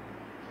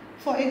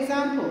 For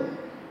example,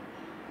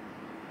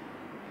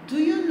 do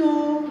you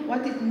know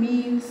what it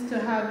means to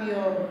have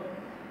your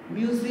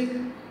music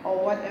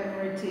or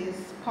whatever it is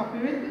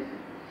copyrighted?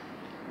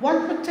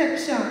 What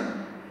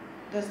protection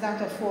does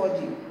that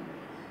afford you?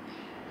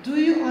 Do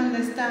you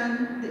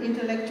understand the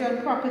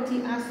intellectual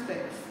property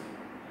aspects?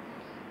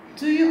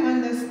 Do you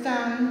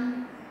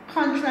understand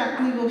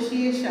contract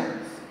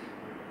negotiations?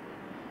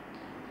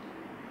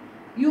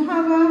 You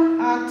have an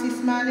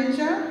artist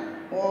manager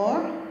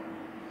or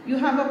you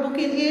have a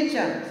booking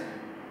agent.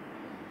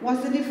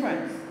 What's the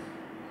difference?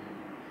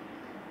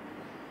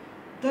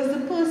 Does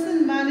the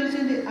person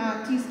managing the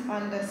artist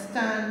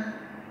understand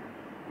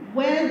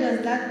where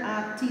does that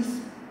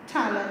artist's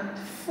talent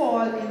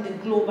fall in the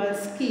global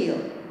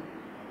scale?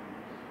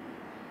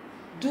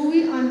 Do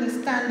we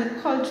understand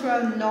the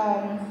cultural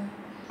norm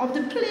of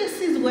the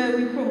places where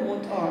we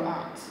promote our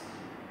art?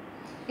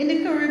 In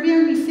the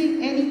Caribbean, we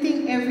sing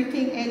anything,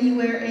 everything,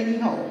 anywhere,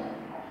 anyhow.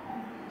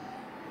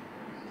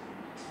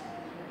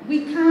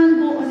 We can't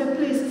go other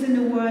places in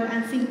the world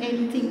and sing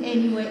anything,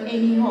 anywhere,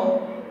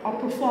 anyhow, or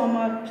perform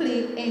or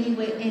play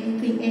anywhere,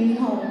 anything,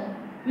 anyhow.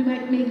 We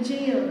might make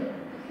jail.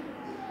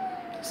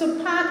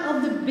 So part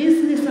of the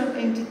business of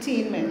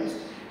entertainment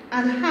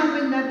and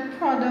having that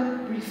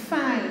product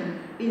refined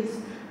is,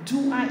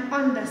 do I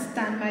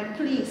understand my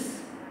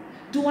place?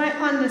 Do I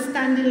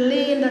understand the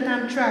lane that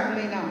I'm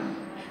traveling on?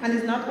 And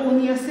it's not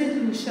only a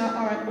St. Lucia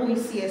or an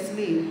OECS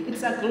lane,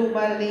 it's a global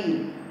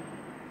lane.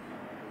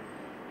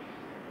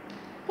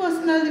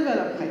 Personal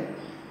development.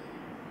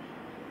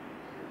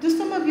 Do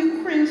some of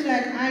you cringe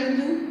like I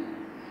do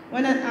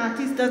when an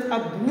artist does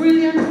a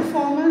brilliant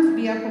performance,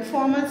 be a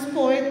performance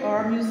poet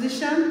or a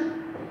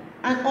musician,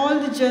 and all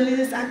the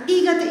journalists are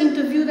eager to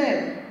interview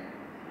them?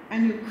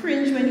 And you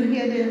cringe when you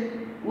hear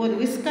the word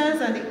whiskers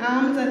and the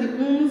arms and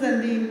the ums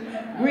and the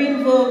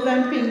green verbs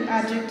and pink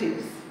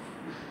adjectives.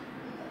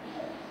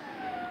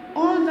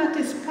 all that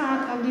is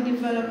part of the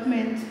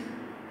development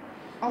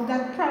of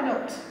that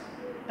product,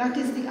 that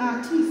is the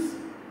artist.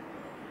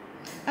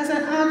 As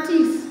an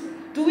artist,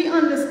 do we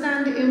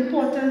understand the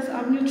importance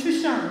of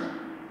nutrition?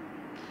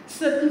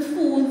 Certain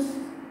foods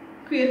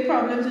create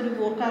problems with the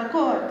vocal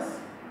cords.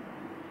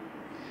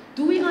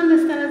 Do we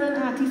understand as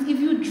an artist, if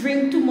you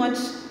drink too much,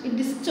 it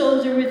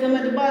disturbs the rhythm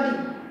of the body?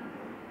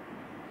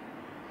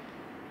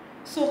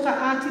 Soca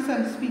artists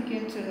I'm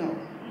speaking to now.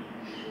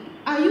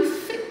 Are you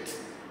fit?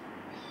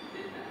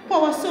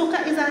 Power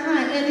soca is a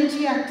high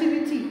energy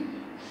activity.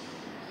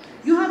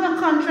 You have a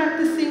contract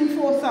to sing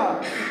 4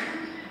 songs.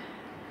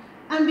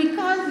 And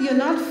because you're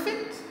not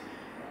fit,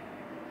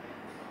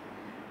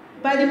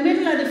 by the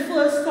middle of the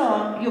first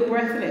song, you're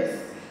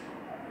breathless.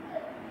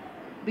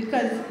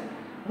 Because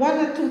one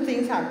or two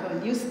things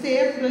happen. You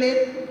stay up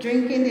late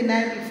drinking the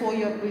night before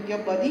with your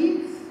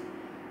buddies.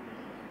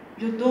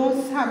 You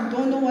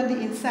don't know what the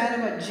inside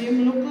of a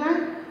gym look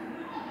like.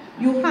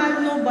 You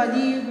have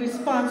nobody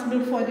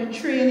responsible for the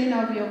training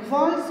of your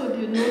voice, so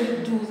you know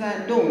the do's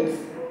and don'ts.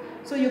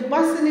 So you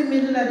bust in the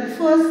middle of the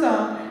first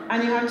song,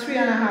 and you have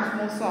 3.5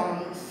 more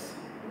songs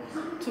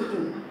to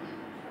do.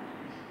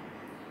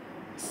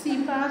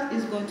 PAF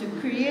is going to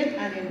create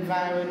an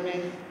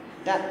environment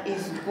that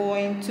is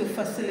going to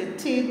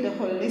facilitate the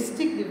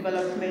holistic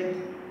development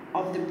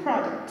of the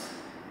product,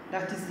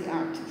 that is the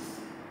artist.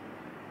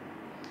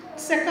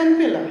 Second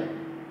pillar,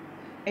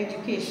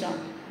 education.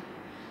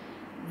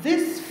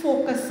 This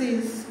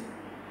focuses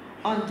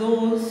on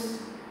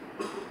those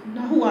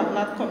who have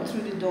not come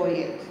through the door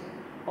yet,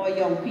 or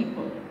young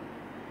people.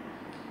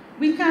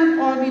 We can't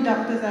all be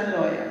doctors and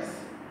lawyers.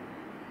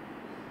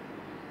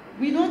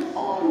 We don't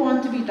all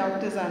want to be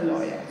doctors and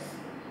lawyers.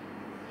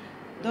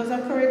 Does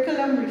our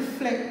curriculum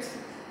reflect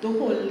the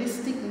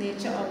holistic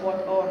nature of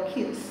what our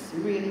kids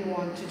really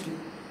want to do?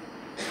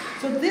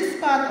 So this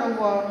part of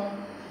our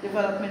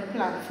development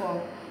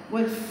platform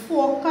will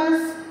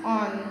focus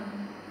on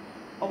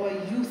our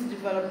youth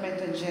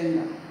development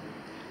agenda,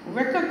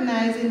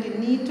 recognizing the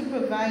need to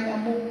provide a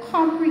more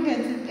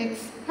comprehensive,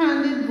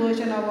 expanded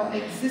version of our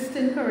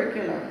existing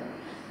curriculum,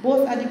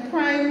 both at the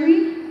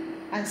primary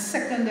and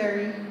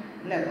secondary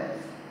levels.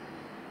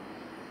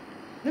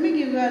 Let me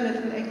give you a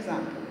little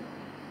example.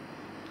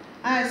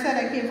 I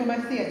said I came from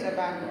a theater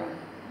background,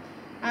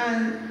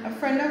 and a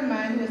friend of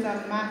mine who is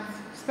a math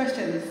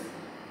specialist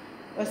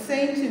was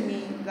saying to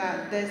me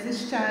that there's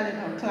this child in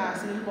her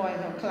class, a little boy in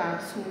her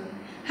class, who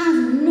has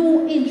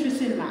no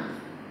interest in math.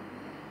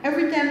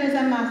 Every time there's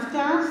a math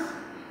class,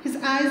 his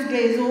eyes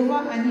glaze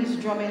over and he's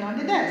drumming on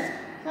the desk.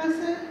 So I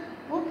said,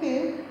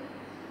 okay,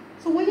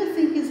 so where do you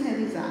think his head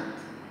is at?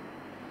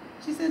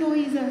 She said, oh,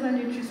 he's has an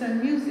interest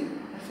in music.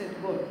 I said,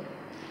 good.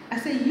 I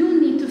said,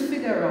 you need to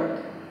figure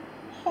out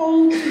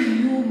how do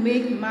you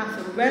make math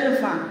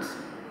relevant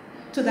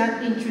to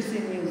that interest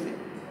in music.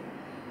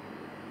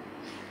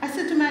 I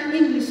said to my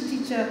English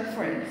teacher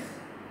friends,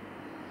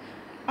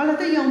 all of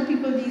the young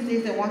people these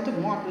days, they want to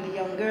model, the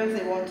young girls,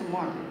 they want to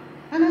model.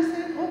 And I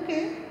said,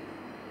 okay,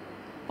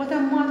 but a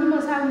model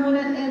must have more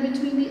than air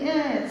between the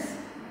ears.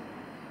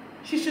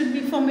 She should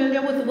be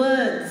familiar with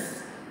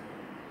words.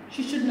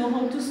 She should know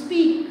how to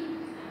speak.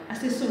 I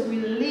said, so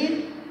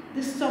relate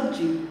the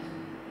subject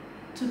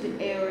to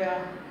the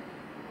area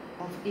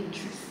of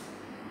interest.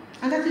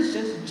 And that is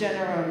just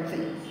general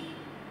things.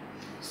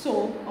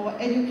 So our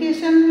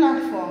education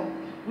platform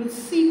will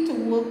seek to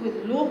work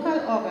with local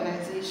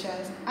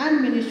organizations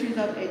and ministries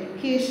of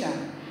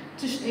education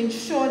to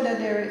ensure that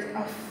there is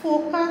a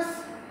focus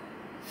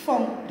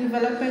from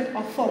development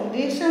of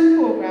foundation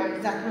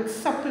programs that will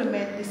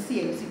supplement the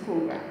CXC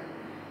program.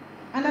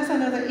 And that's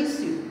another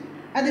issue.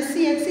 At the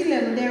CXC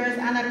level, there is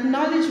an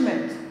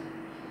acknowledgement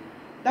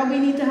that we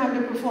need to have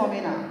the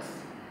performing arts.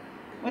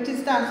 But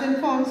it starts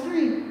in Form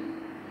 3.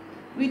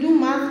 We do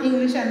math,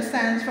 English, and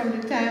science from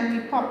the time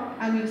we pop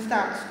and we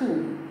start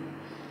school.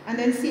 And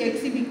then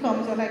CXC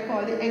becomes what I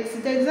call the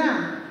exit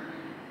exam.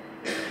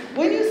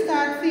 When you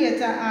start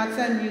theater, arts,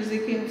 and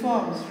music in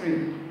Form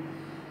 3,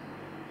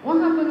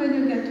 what happens when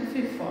you get to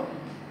 5th form?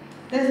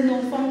 There's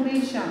no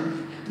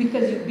foundation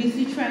because you're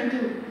busy trying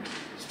to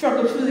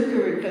struggle through the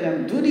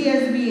curriculum, do the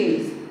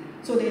SBAs.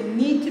 So there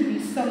need to be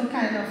some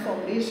kind of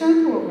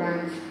foundation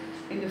programs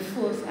in the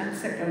 1st and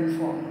 2nd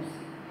forms.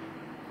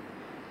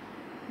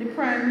 The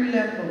primary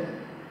level,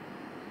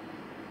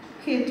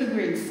 K to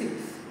grade 6,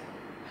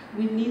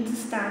 we need to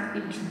start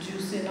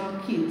introducing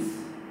our kids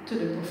to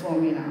the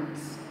performing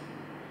arts.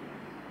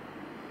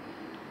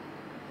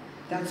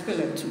 That's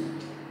pillar 2.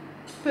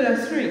 Pillar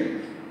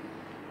 3,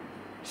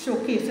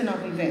 showcasing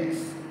of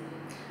events.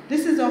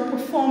 This is our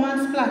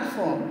performance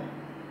platform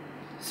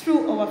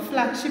through our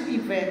flagship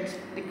event,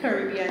 the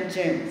Caribbean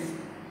Gems,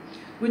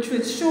 which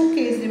will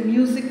showcase the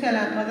musical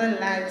and other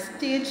live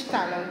stage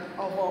talent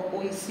of our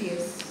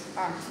OECS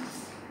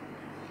artists.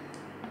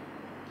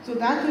 So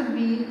that will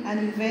be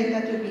an event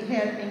that will be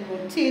held in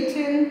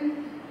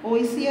rotating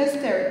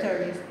OECS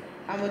territories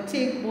and will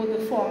take both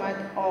the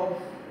format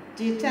of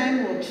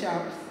daytime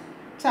workshops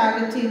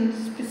targeting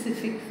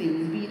specific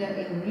things, be that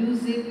in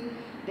music,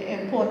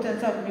 the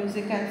importance of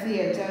music and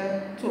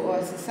theatre to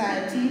our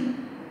society,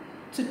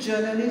 to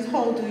journalists,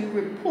 how do you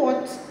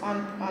report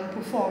on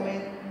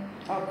performing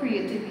or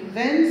creative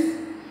events,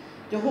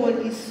 the whole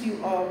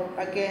issue of,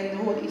 again,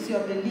 the whole issue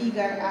of the legal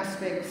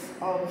aspects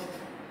of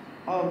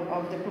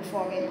the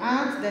performing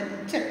arts, then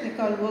the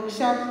technical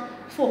workshop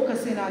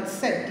focusing on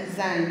set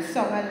design,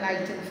 sound and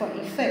lighting for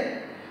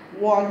effect,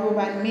 wardrobe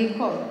and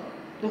makeup,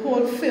 the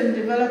whole film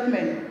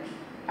development.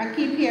 I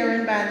keep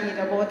hearing bandying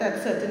about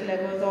at certain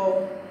levels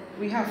of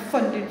we have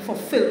funding for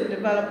film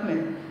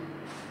development.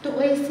 The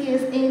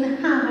OACS ain't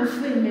have a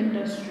film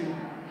industry.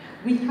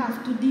 We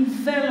have to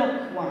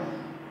develop one.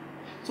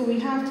 So we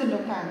have to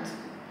look at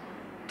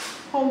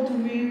how do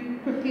we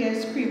prepare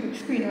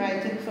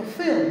screenwriting for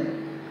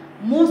film.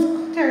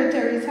 Most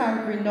territories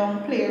have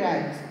renowned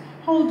playwrights.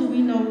 How do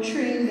we now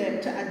train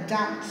them to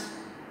adapt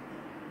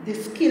the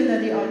skill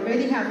that they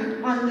already have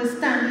in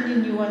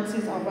understanding the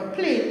nuances of a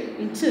play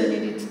and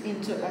turning it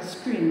into a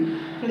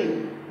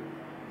screenplay?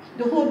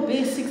 The whole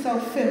basics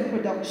of film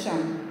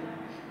production,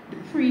 the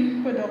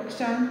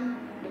pre-production,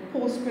 the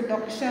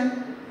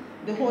post-production,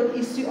 the whole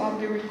issue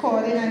of the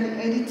recording and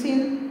the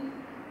editing,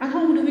 and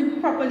how do we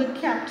properly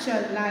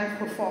capture live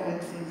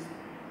performances.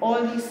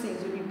 All these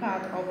things will be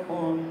part of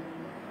our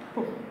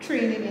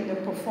training in the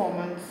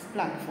performance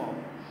platform.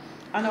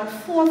 And our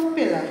fourth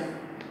pillar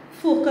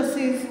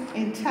focuses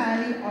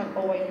entirely on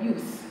our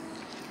youth.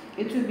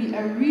 It will be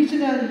a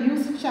regional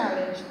youth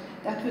challenge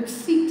that would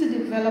seek to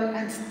develop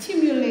and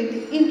stimulate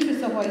the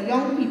interest of our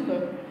young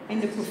people in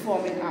the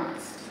performing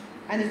arts.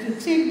 And it will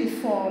take the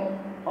form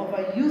of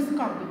a youth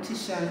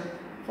competition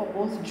for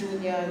both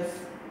juniors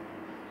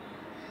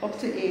up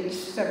to age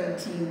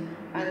 17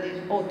 and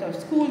the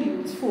out-of-school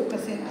youths,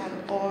 focusing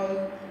on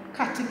all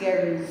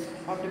categories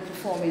of the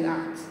performing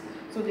arts.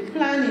 So the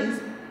plan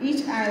is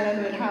each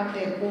island will have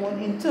their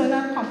own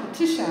internal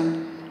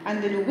competition,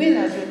 and the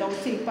winners will now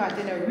take part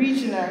in a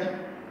regional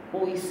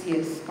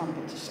OECS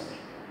competition.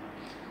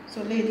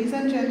 So ladies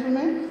and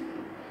gentlemen,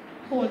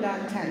 hold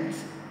on tight.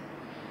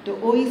 The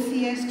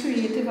OECS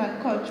creative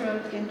and cultural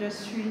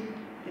industry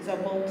is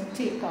about to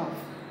take off.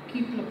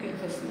 Keep looking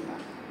for SEPA.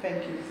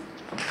 Thank you.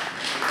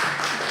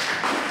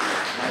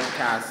 My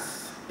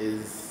task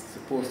is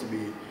supposed to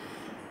be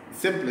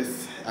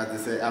simplest, as they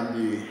say. I'm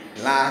the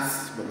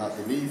last but not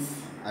the least,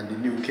 and the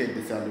new kid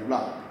that's on the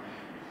block.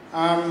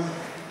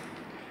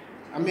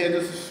 I'm here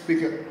to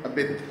speak a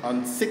bit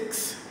on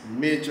 6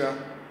 major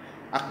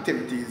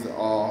activities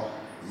or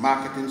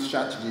marketing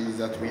strategies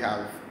that we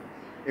have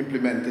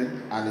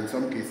implemented, and in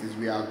some cases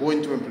we are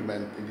going to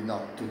implement in the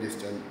not too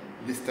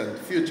distant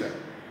future.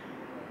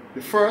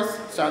 The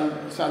first,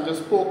 Sandra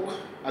spoke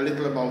a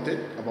little about it,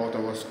 about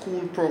our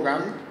school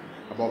program,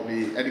 about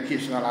the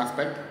educational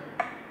aspect.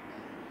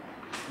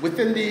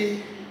 Within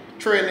the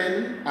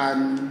training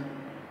and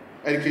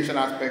education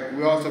aspect,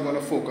 we're also going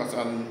to focus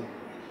on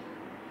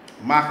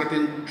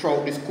marketing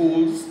throughout the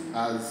schools,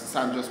 as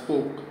Sandra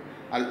spoke.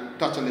 I'll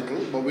touch a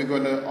little, but we're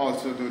going to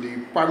also do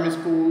the primary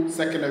school,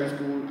 secondary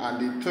school,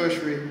 and the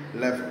tertiary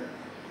level.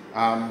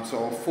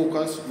 So our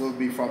focus will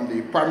be from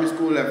the primary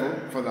school level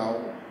for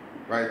now,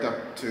 right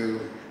up to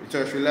the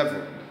tertiary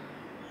level.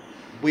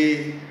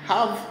 We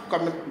have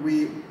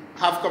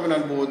coming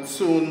on board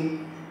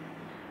soon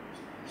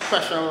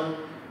special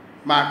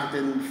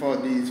marketing for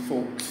these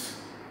folks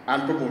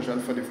and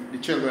promotion for the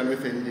children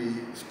within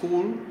the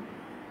school,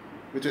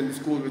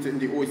 within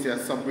the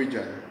OECS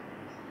sub-region.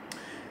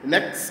 The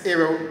next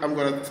area I'm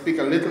going to speak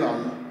a little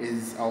on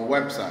is our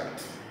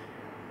website.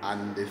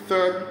 And the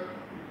third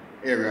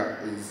area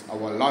is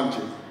our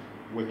launches,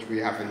 which we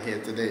have in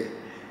here today.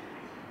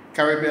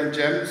 Caribbean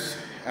Gems,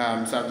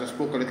 Sandra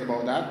spoke a little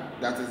about that.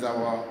 That's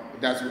our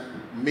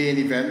main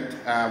event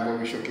where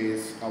we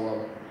showcase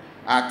our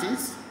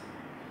artists.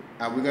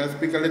 We're going to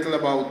speak a little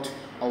about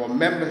our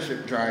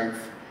membership drive,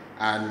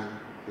 and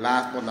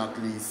last but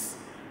not least,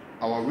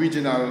 our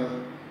regional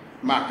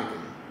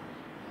marketing.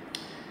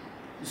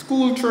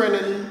 School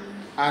training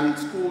and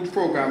school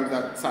programs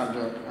that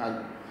Sandra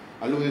had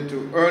alluded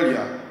to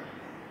earlier,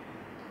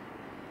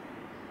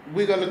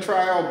 we're going to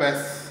try our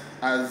best,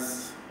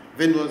 as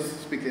Vin was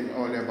speaking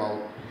earlier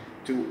about,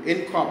 to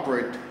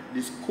incorporate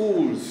the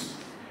schools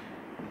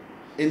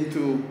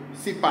into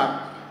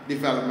CPAP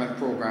development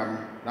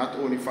program, not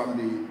only from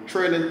the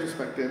training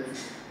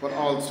perspective, but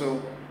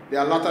also there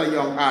are a lot of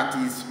young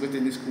artists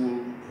within the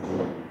school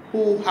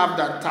who have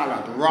that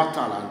talent, raw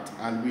talent,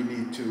 and we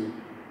need to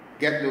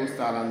get those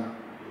talent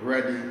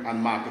ready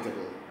and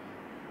marketable.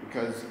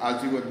 Because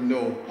as you would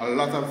know, a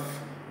lot of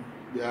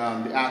the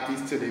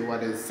artists today,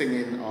 whether it's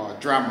singing or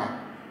drama,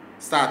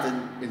 started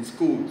in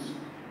schools.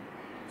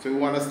 So we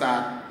want to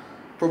start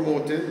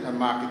promoting and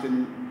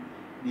marketing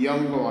the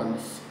younger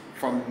ones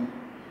from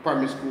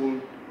primary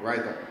school right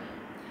up.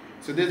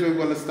 So this we're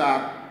going to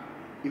start.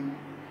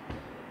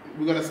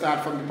 We're going to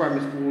start from the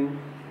primary school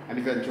and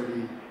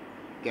eventually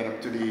get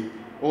up to the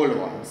older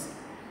ones.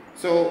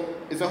 So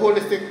it's a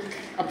holistic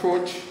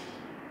approach,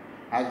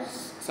 as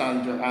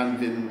Sandra and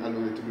Vin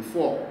alluded to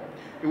before.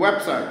 The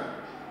website.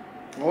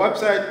 Our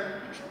website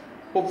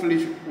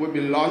hopefully will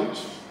be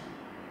launched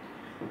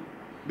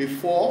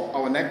before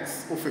our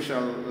next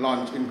official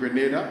launch in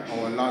Grenada.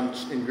 Our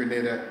launch in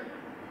Grenada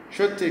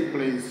should take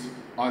place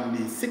on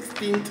the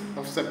 16th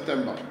of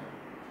September.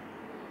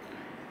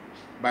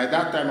 By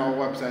that time, our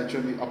website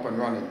should be up and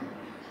running.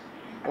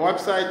 Our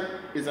website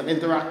is an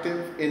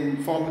interactive,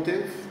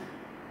 informative,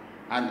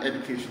 and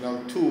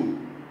educational tool.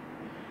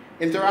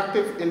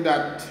 Interactive in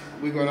that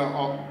we're going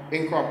to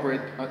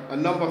incorporate a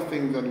number of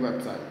things on the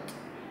website.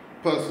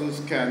 Persons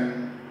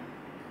can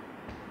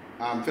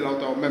fill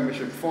out our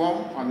membership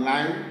form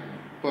online.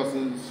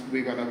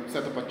 We're going to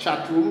set up a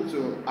chat room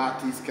so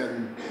artists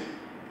can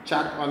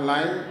chat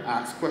online,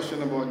 ask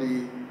questions about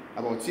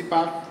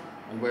CPAF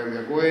and where we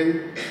are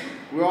going.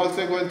 We're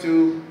also going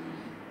to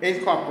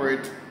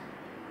incorporate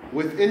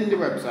within the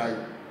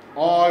website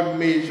all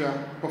major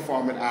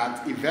performing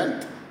arts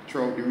events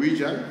throughout the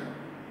region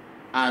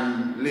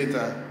and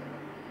later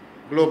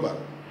global.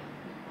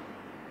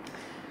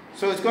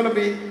 So it's going to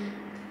be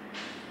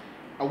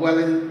a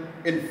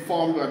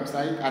well-informed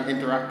website, an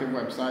interactive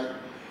website.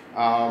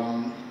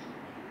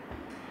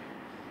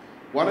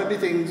 One of the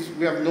things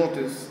we have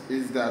noticed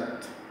is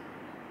that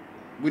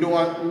we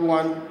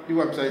want the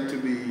website to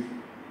be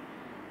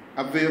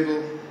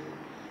available,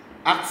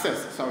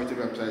 access to the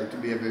website to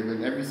be available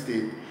in every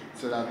state,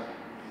 so that,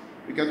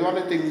 because one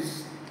of the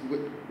things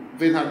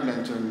Vin had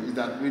mentioned is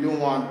that we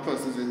don't want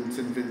persons in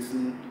St.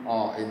 Vincent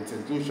or in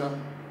St. Lucia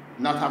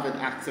not having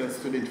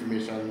access to the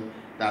information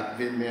that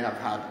Vin may have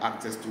had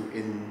access to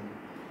in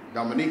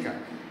Dominica.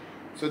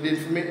 So the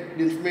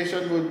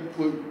information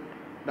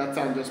that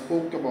Sandra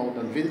spoke about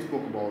and Vin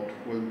spoke about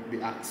will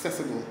be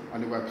accessible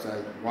on the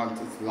website once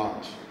it's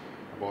launched,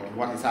 about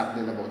what is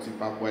happening about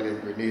CPAF, whether in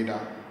Grenada,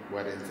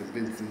 whether in St.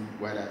 Vincent,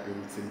 whether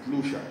in St.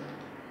 Lucia.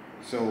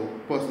 So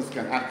persons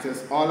can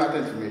access all that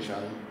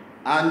information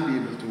and be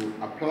able to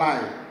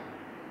apply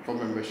for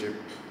membership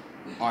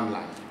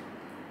online.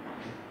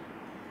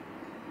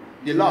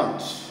 The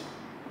launch.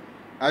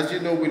 As you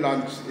know, we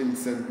launched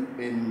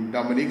in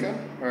Dominica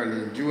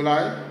early in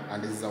July,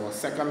 and this is our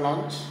second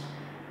launch.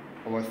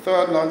 Our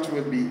third launch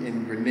will be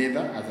in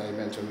Grenada, as I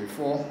mentioned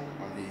before,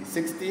 on the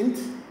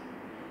 16th.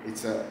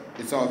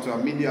 It's also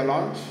a media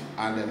launch,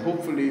 and then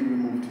hopefully we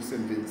move to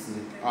St.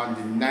 Vincent on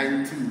the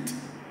 19th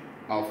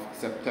of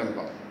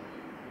September.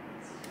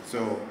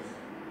 So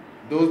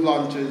those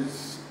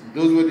launches,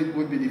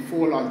 would be the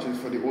 4 launches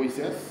for the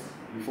OECS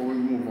before we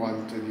move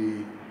on to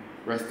the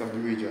rest of the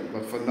region.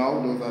 But for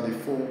now, those are the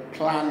 4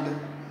 planned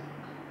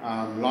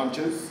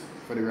launches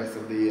for the rest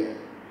of the year.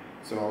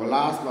 So our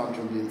last launch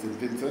will be in St.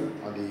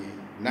 Vincent on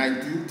the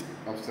 19th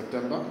of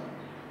September,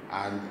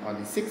 and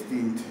on the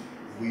 16th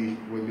we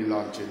will be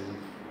launching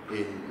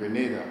in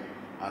Grenada.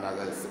 And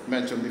as I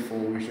mentioned before,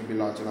 we should be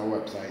launching our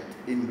website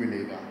in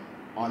Grenada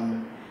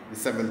on the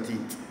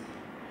 17th.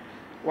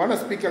 I want to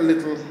speak a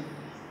little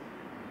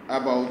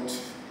about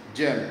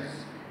GEMS.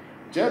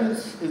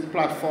 GEMS is a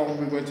platform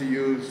we're going to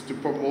use to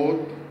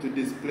promote, to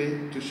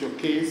display, to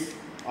showcase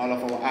all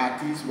of our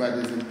artists,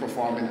 whether it's in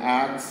performing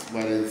arts,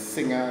 whether it's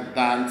singer,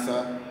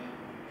 dancer,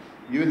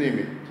 you name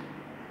it.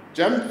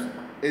 GEMS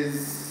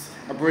is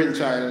a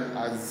brainchild,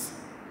 as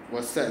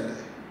was said,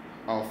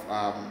 of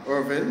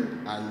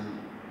Irvin and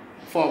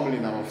formerly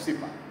now of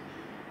SIPA.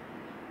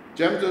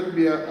 GEMS will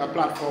be a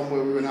platform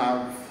where we will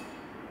have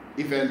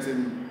events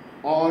in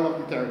all of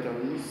the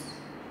territories.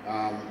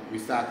 We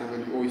started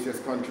with the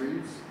OECS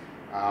countries.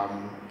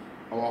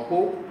 Our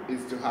hope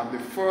is to have the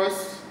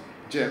first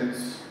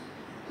GEMS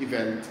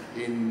event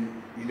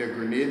in either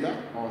Grenada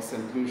or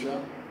St.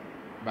 Lucia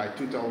by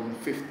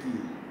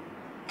 2015.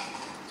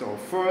 So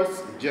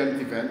first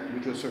GEMS event,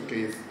 which will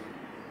showcase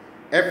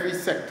every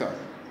sector.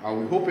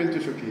 We're hoping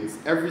to showcase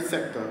every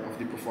sector of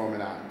the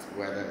performing arts,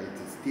 whether it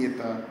is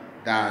theater,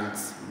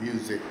 dance,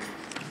 music.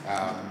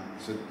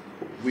 So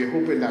we're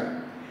hoping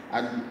that,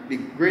 and the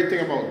great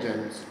thing about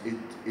GEMS,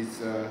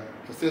 it's a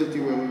facility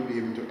where we'll be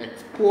able to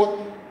export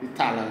the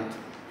talent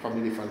from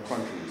the different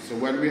countries. So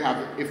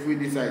if we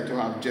decide to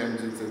have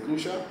GEMS in St.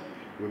 Lucia,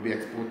 we'll be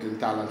exporting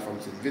talent from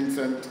St.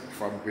 Vincent,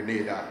 from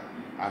Grenada,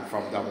 and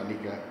from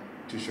Dominica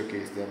to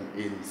showcase them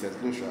in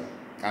St. Lucia,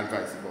 and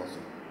vice versa.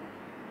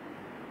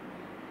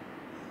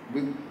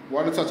 We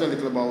want to touch a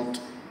little about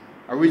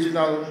a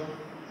regional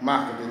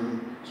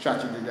marketing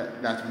strategy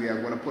that we are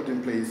going to put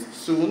in place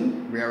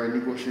soon. We are in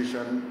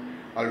negotiation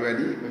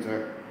already with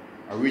a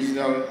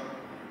regional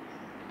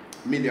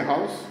media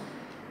house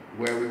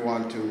where we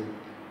want to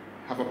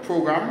have a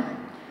program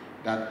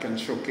that can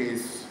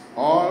showcase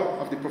all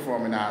of the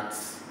performing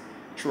arts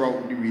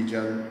throughout the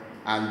region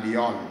and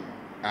beyond.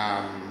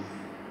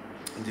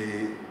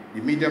 The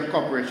media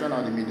corporation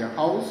or the media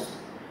house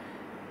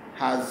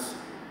has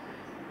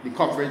the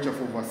coverage of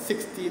over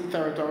 16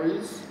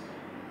 territories.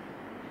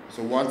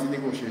 So once the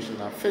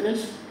negotiations are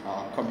finished,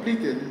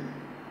 completed,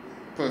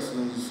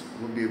 persons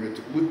will be able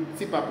to,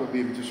 CPAP will be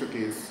able to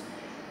showcase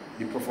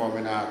the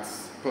performing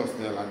arts,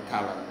 personnel and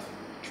talent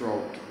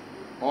throughout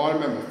all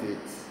member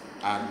states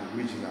and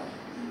regional.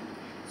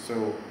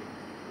 So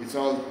it's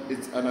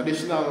an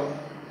additional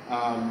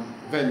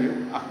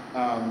venue,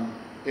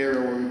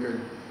 area where we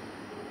could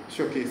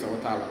showcase our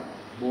talent,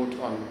 both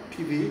on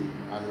TV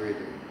and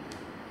radio.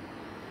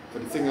 For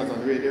the singers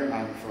on radio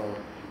and for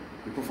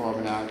the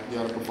performing art, the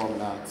other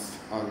performing arts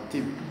on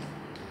TV.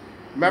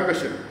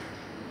 Membership.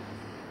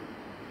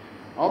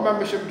 Our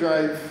membership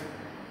drive,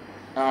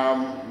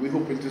 we're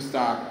hoping to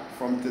start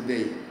from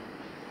today.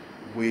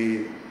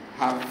 We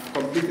have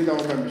completed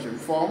our membership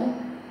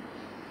form,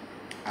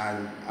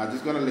 and I'm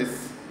just going to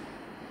list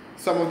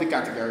some of the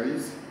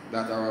categories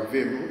that are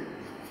available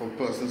for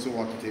persons who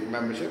want to take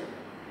membership.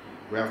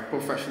 We have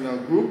professional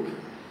group,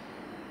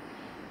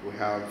 we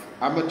have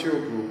amateur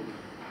group,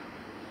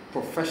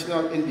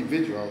 professional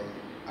individual,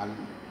 and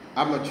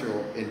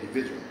amateur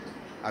individual.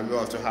 And we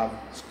also have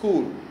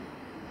school.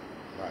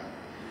 Right.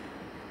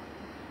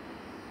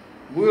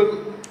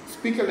 We'll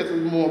speak a little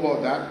more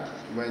about that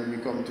when we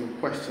come to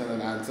question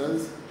and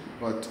answers,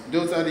 but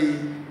those are the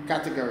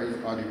categories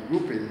or the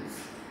groupings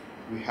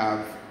we have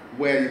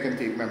where you can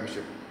take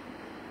membership.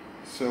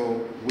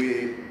 So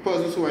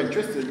persons who are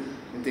interested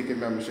in taking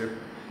membership,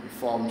 the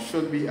form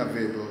should be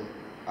available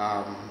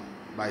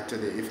by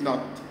today. If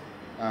not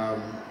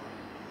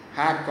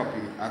hard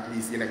copy, at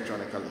least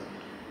electronically.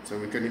 So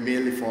we can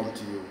email the form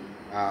to you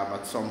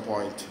at some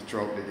point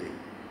throughout the day,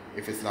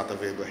 if it's not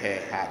available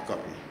here, hard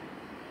copy.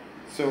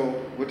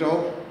 So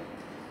without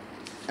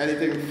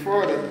anything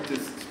further to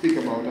speak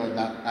about on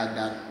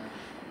that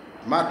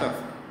matter,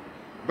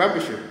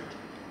 membership,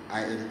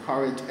 I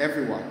encourage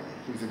everyone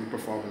who's in the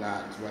performing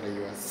arts, whether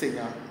you're a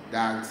singer,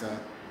 dancer,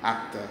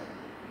 actor,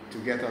 to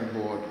get on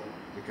board,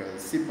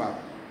 because CPAF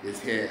is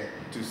here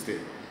to stay.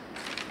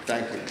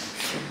 Thank you.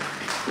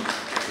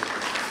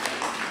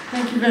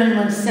 Thank you very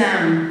much,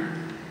 Sam.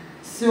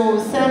 So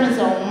Sam is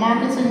our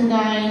marketing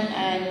guy,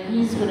 and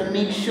he's going to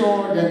make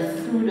sure that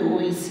through the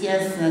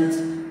OECS that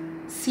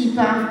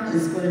CPAF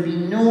is going to be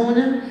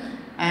known,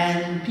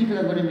 and people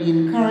are going to be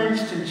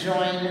encouraged to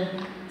join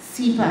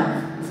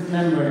CPAF as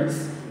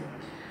members.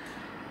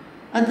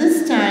 At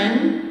this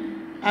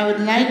time, I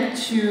would like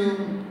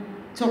to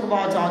talk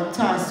about our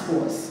task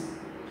force.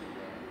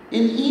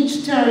 In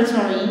each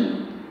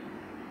territory,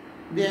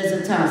 there's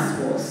a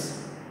task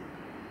force.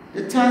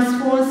 The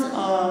task force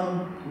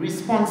are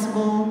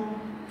responsible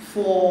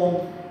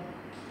for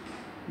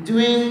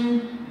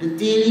doing the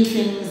daily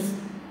things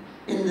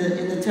in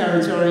the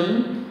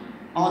territory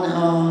on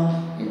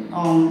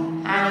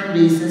an island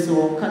basis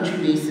or country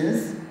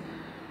basis,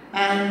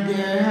 and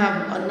they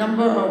have a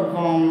number of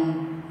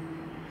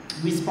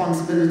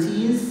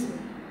responsibilities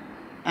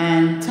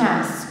and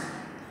tasks.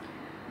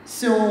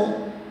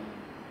 So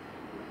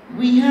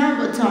we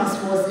have a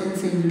task force in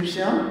St.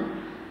 Lucia.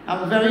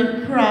 I'm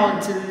very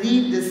proud to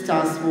lead this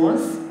task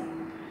force.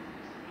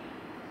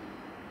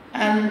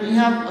 And we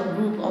have a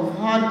group of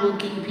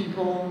hardworking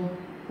people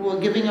who are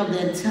giving up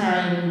their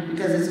time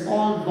because it's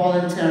all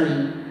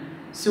voluntary.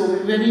 So we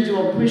really do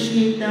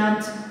appreciate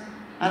that.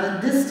 And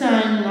at this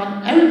time,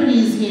 not everybody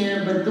is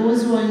here, but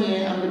those who are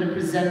here, I'm going to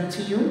present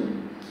to you.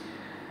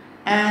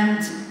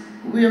 And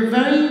we are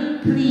very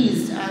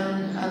pleased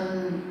and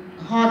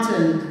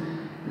heartened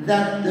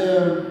that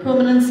the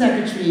Permanent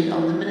Secretary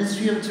of the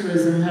Ministry of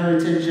Tourism,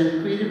 Heritage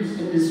and Creative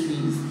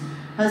Industries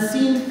has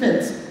seen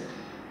fit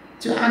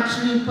to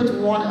actually put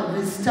one of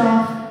his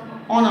staff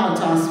on our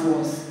task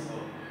force.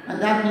 And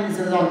that means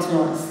a lot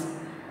to us.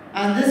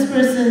 And this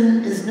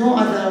person is no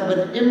other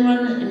but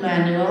Imran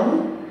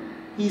Emmanuel.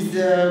 He's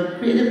the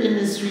Creative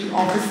Industry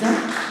Officer.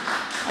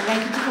 I'd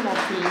like you to come up,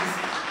 please.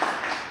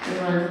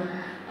 Imran.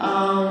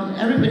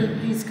 Everybody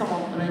please come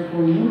up when I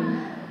call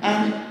you.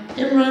 And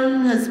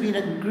Imran has been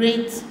a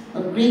great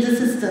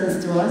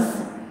assistance to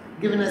us,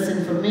 giving us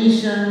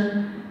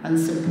information and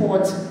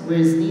support where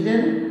it's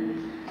needed.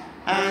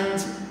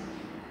 And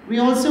we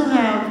also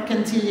have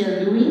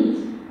Cantilia Louis,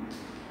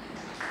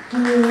 who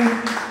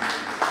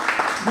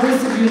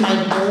most of you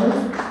might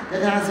know,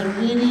 that has a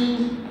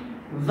really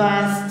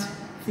vast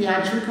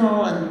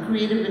theatrical and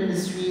creative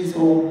industries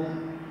or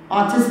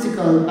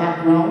artistical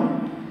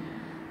background.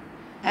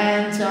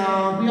 And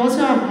we also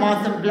have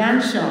Martha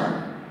Blanchard.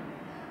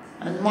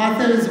 And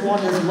Martha is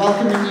one that's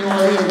welcoming you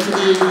all here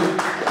today,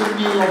 giving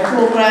you your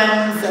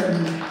programs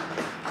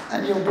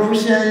and your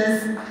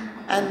brochures.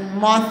 And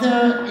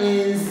Martha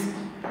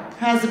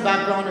has a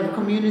background of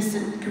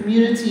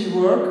community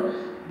work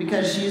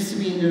because she used to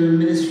be in the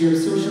Ministry of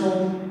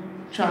Social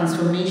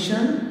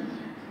Transformation.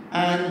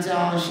 And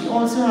she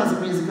also has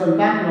a musical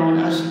background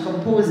as she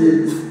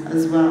composes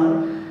as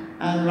well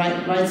and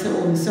writes her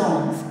own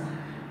songs.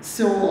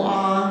 So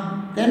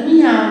then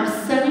we have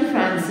Semi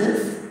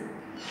Francis.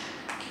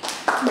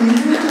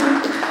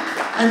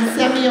 And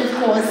Semi, of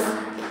course,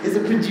 is a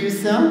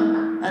producer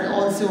and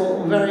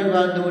also a very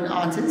well-known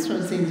artist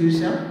from St.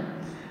 Lucia.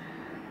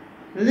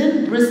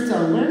 Lynn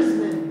Bristol, where is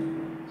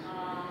Lynn?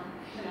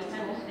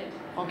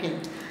 Okay.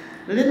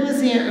 Lynn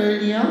was here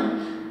earlier,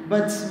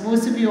 but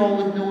most of you all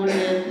would know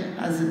Lynn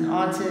as an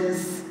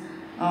artist,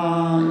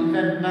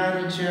 event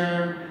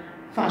manager,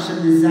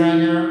 fashion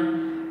designer,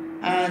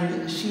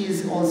 and she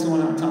is also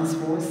on our task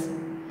force.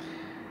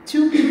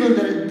 Two people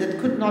that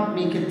could not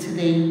make it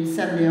today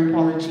send their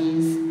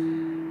apologies.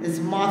 is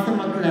Martha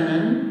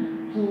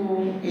McLennan,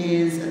 who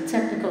is a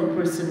technical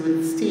person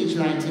with stage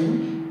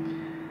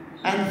lighting,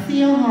 and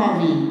Thea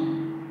Harvey,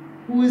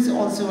 who is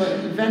also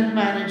an event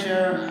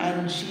manager,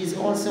 and she's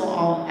also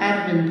our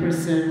admin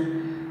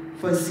person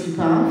for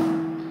CPAF.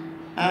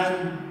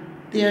 And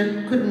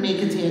they couldn't make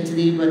it here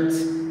today, but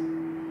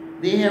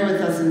they're here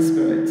with us in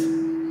spirit.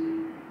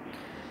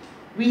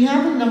 We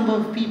have a number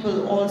of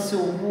people also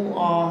who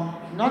are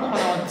not on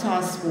our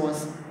task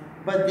force,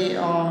 but they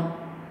are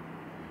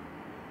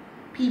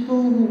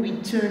people who we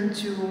turn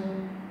to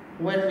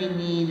when we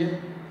need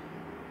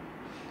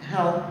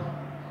help.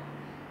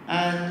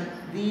 And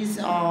these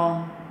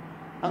are,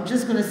 I'm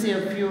just going to say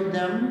a few of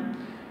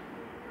them.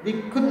 They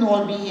couldn't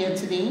all be here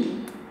today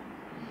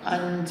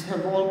and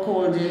have all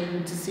called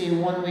in to say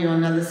one way or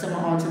another. Some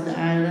are out of the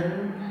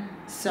island,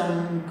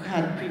 some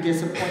had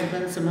previous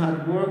appointments, some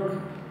had work.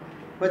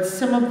 But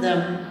some of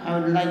them I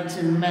would like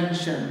to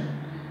mention.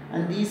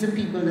 And these are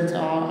people that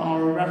are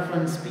our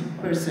reference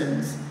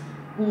persons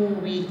who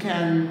we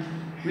can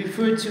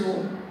refer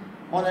to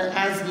on an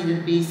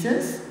as-needed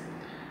basis.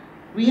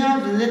 We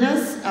have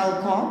Linus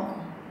Alcock,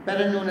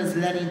 better known as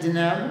Lenny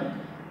Deneb,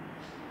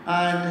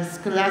 and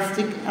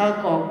Scholastic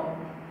Alcock,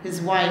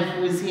 his wife,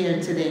 who is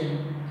here today.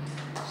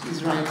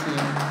 She's right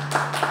here.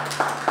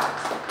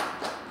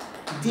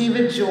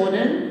 David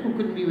Jordan, who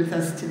couldn't be with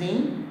us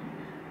today.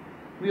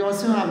 We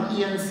also have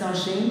Ian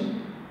Sachet,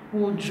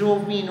 who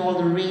drove me in all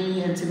the rain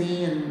here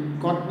today and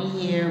got me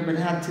here but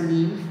had to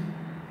leave.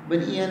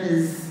 But Ian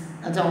is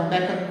at our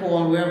beck and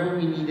call wherever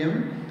we need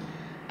him.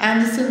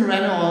 Anderson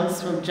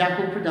Reynolds from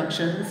Jacko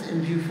Productions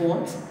in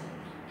Beaufort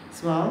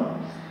as well.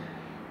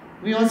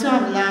 We also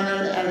have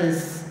Lionel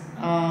Ellis,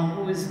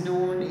 who is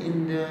known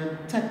in the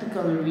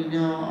technical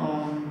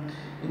arena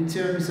in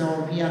terms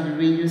of, he had a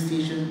radio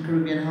station,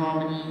 Caribbean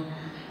Harmony,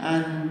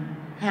 and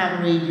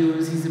Ham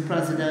Radios. He's the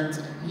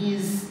president.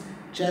 He's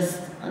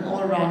just an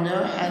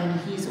all-rounder, and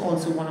he's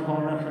also one of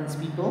our reference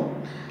people.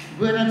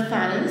 Bernard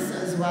Fannis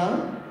as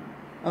well,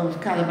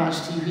 of Calabash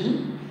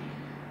TV.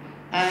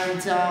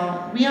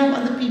 And we have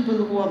other people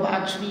who have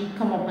actually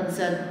come up and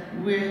said,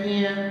 we're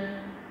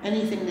here,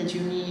 anything that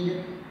you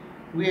need,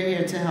 we're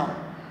here to help.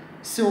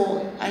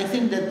 So I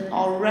think that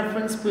our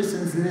reference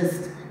persons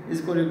list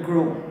is going to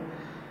grow.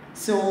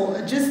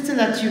 So just to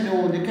let you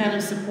know the kind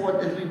of support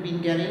that we've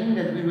been getting,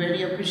 that we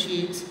really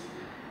appreciate.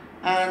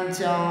 And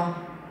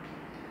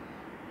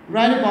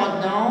right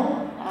about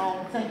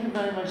now, thank you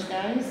very much,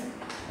 guys.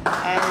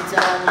 And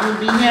you'll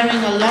be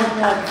hearing a lot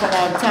more from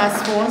our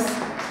task force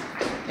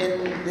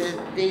in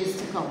the days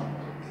to come.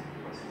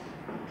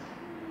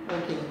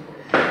 Okay.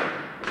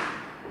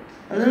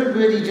 A little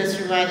birdie just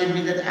reminded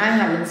me that I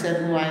haven't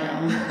said who I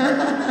am.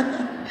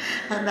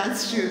 And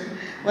that's true.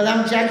 Well,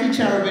 I'm Jackie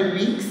Cherubin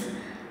Weeks,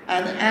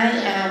 and I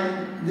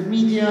am the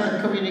Media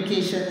and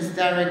Communications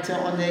Director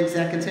on the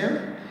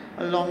Executive,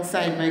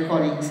 alongside my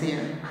colleagues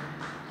here.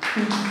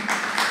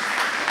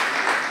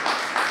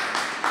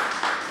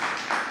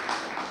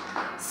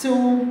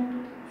 So,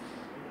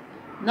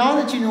 now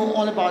that you know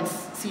all about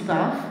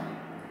CPAF,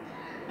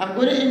 I'm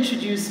going to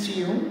introduce to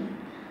you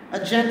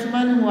a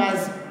gentleman who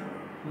has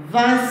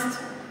vast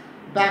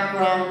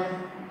background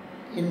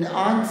in the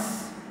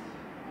arts,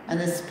 and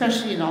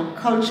especially in our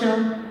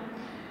culture,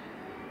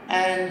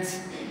 and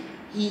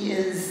he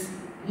is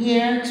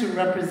here to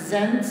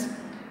represent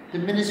the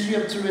Ministry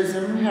of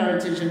Tourism,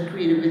 Heritage and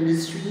Creative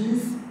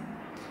Industries,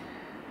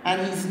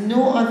 and he's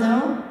no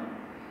other.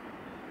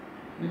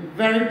 We're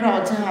very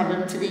proud to have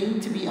him today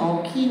to be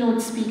our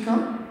keynote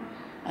speaker,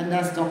 and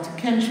that's Dr.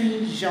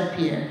 Kentry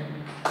Jean-Pierre.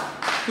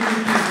 Could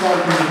you please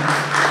welcome him?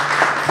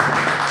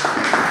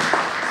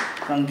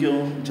 Thank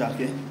you,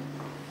 Jackie.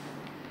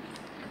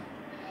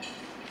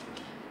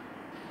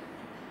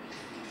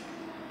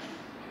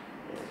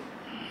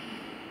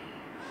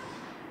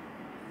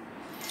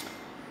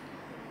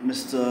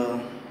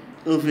 Mr.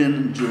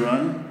 Irvin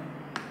Duran,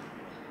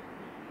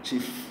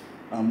 Chief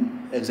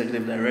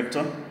Executive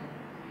Director,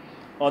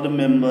 other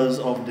members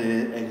of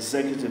the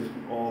executive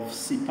of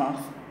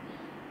CPAF.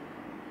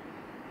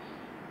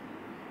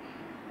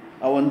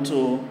 I want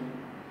to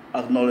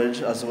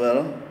acknowledge as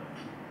well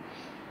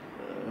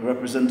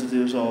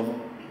representatives of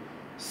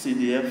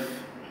CDF,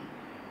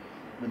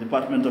 the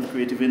Department of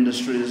Creative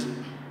Industries,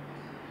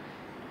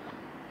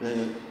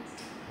 the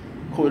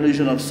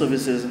Coalition of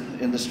Services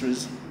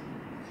Industries,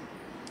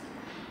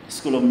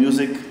 School of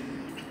Music,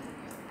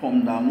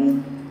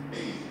 POMDAMU,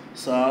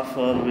 SAF,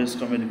 Louis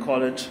Community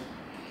College,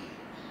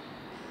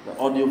 the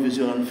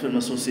Audiovisual and Film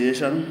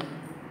Association,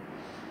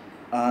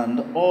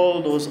 and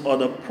all those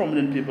other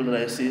prominent people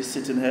that I see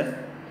sitting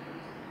here.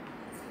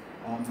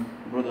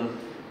 Brother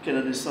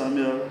Kennedy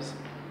Samuels,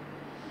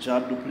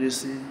 Jab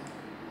Duplessis,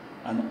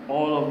 and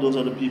all of those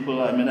other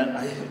people. I mean,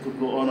 I could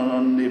go on and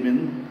on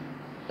naming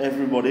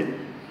everybody.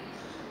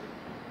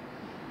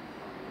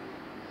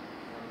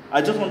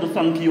 I just want to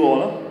thank you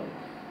all,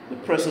 the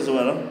press as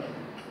well,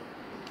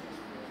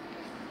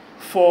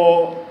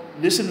 for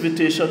this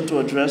invitation to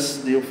address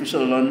the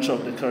official launch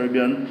of the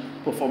Caribbean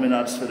Performing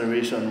Arts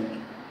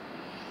Federation.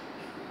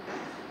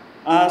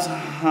 As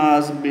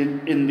has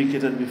been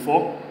indicated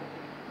before,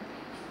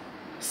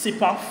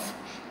 PAF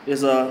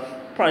is a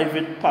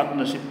private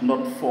partnership,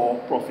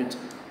 not-for-profit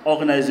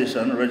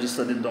organization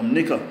registered in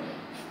Dominica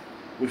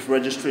with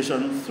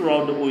registration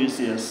throughout the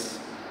OECS,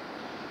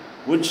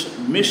 which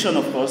mission,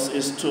 of course,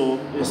 is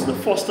the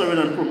fostering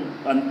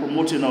and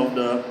promoting of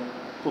the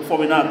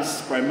performing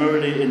arts,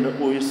 primarily in the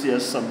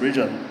OECS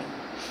sub-region.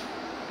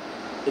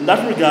 In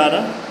that regard,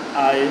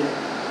 I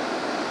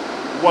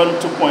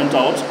want to point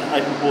out,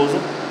 I propose,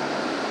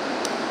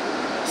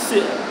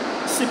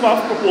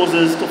 PAF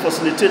proposes to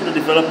facilitate the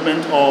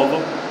development of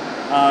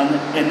an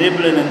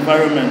enabling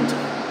environment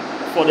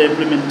for the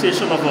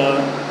implementation of a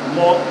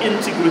more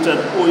integrated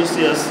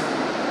OECS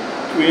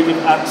creative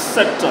arts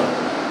sector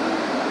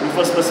with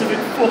a specific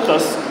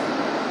focus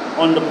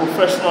on the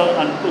professional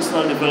and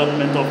personal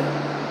development of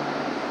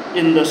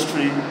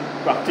industry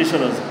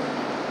practitioners.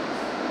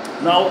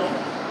 Now,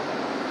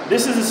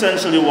 this is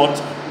essentially what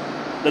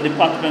the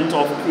Department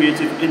of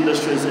Creative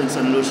Industries in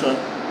St. Lucia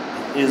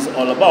is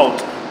all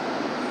about.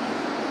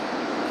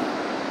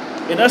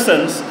 In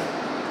essence,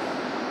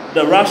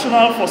 the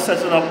rationale for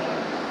setting up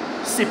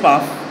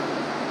PAF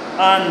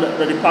and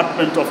the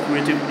Department of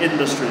Creative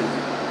Industry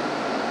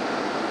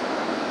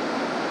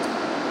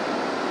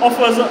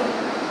offers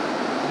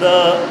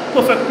the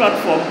perfect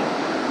platform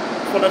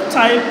for the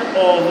type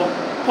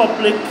of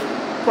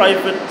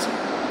public-private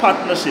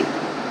partnership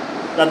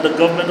that the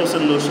government of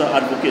St. Lucia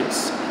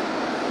advocates.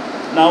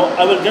 Now,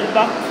 I will get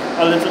back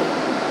a little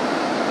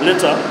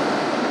later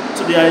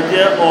to the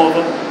idea of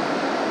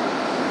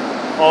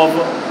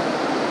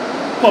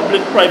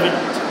public-private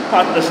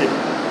partnership.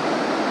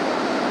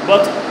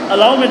 But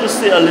allow me to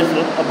say a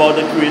little about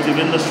the creative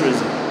industries.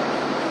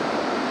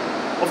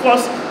 Of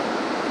course,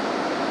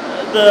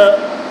 the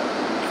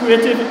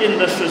creative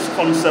industries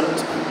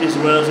concept is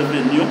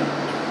relatively new,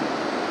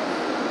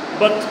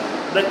 but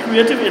the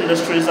creative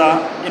industries are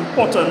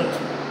important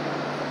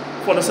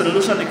for the St.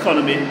 Lucian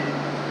economy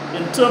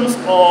in terms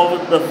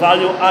of the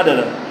value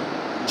added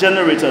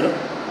generated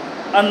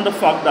and the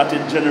fact that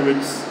it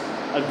generates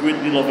a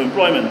great deal of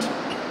employment.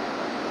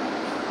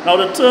 Now,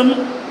 the term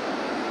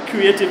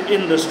creative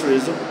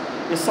industries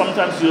is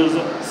sometimes used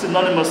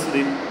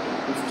synonymously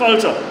with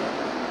culture.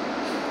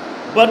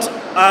 But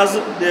as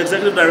the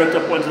executive director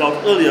pointed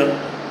out earlier,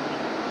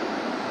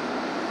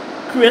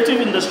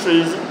 creative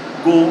industries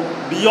go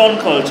beyond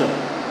culture.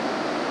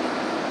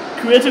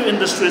 Creative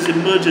industries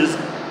emerges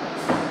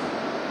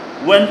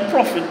when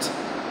profit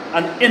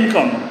and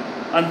income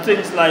and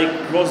things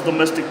like gross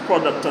domestic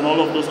product and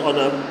all of those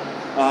other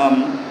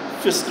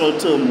fiscal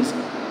terms,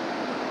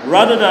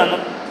 rather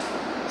than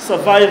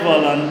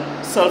survival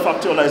and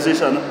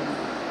self-actualization,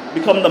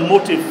 become the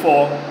motive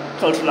for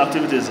cultural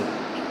activities.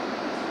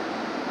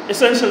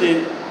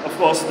 Essentially, of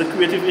course, the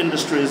creative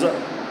industries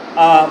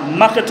are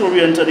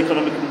market-oriented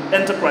economic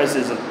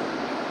enterprises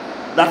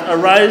that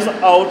arise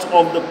out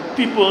of the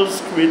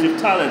people's creative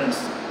talents.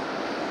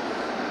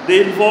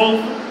 They involve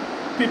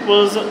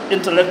people's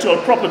intellectual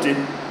property,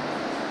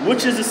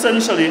 which is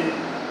essentially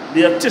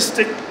the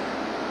artistic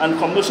and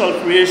commercial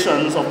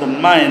creations of the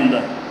mind,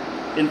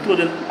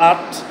 including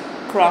art,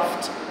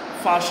 craft,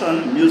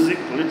 fashion, music,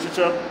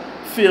 literature,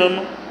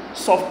 film,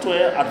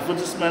 software,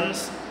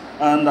 advertisements,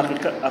 and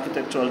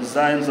architectural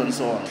designs, and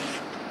so on.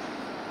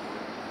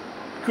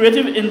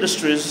 Creative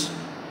industries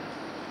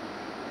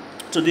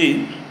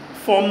today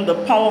form the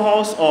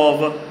powerhouse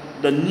of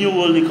the new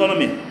world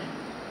economy.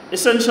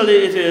 Essentially,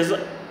 it is,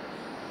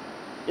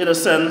 in a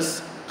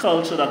sense,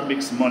 culture that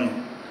makes money.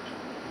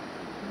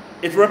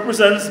 It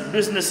represents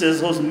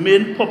businesses whose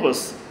main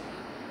purpose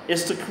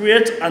is to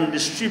create and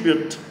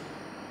distribute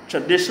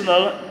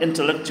traditional,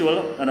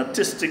 intellectual, and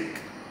artistic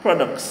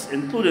products,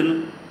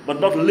 including, but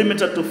not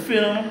limited to,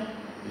 film,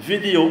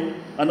 video,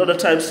 and other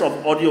types of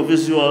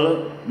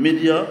audiovisual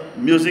media,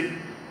 music,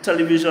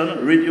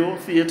 television, radio,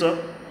 theater,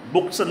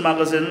 books and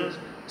magazines,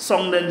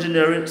 sound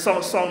engineering,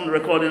 sound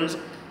recordings,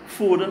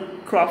 food,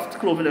 craft,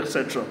 clothing,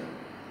 etc.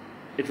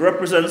 It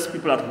represents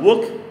people at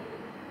work,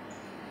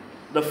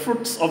 the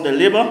fruits of their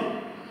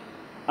labor,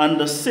 and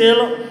the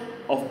sale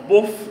of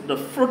both the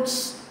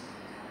fruits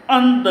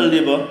and the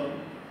labor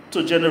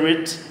to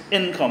generate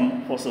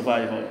income for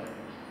survival.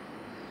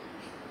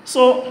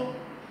 So,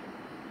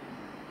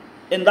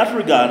 in that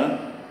regard,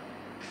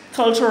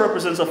 culture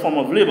represents a form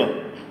of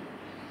labor.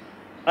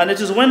 And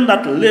it is when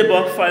that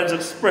labor finds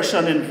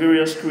expression in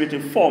various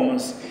creative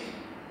forms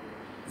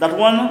that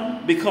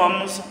one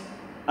becomes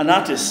an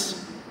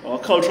artist or a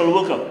cultural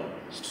worker,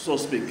 so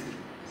to speak.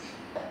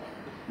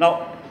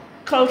 Now,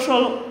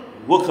 cultural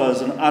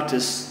workers and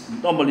artists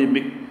normally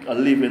make a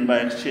living by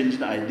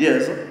exchanging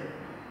ideas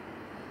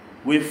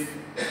with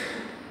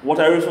what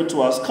I refer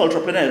to as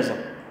culturepreneurs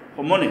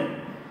for money.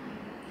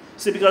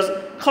 See, because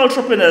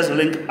culturepreneurs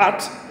link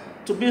art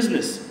to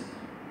business.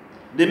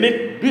 They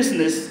make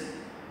business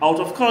out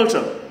of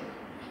culture.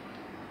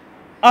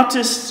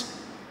 Artists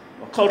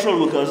or cultural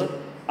workers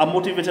are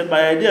motivated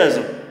by ideas.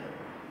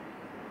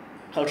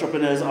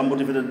 Culturepreneurs are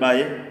motivated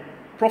by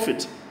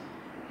profit.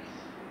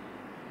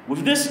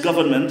 With this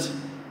government,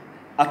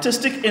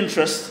 artistic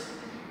interests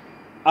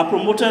are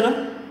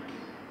promoted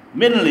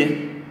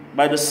mainly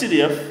by the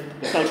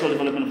CDF, the Cultural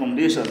Development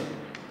Foundation,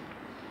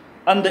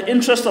 and the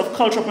interest of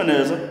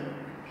culturepreneurs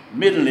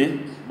mainly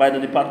by the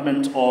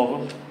Department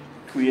of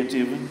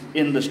Creative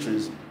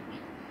Industries.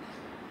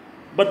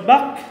 But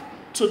back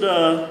to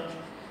the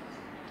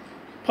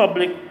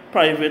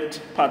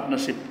public-private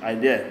partnership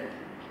idea.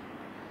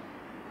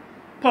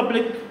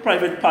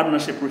 Public-private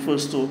partnership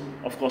refers to,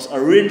 of course,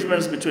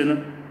 arrangements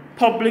between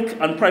public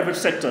and private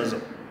sectors,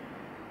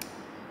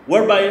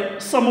 whereby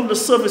some of the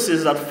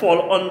services that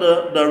fall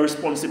under the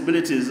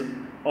responsibilities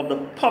of the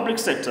public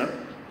sector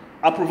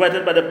are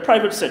provided by the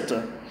private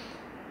sector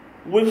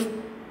with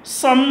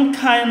some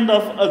kind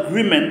of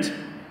agreement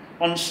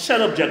on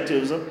shared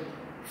objectives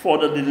for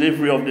the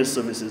delivery of these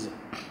services.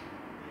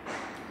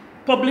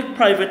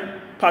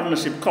 Public-private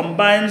partnership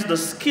combines the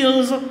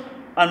skills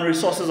and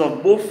resources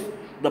of both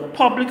the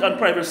public and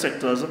private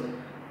sectors,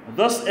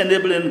 thus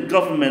enabling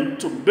government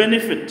to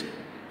benefit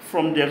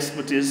from the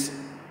expertise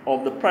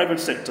of the private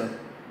sector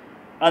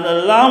and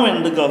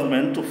allowing the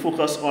government to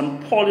focus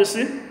on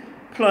policy,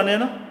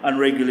 planning, and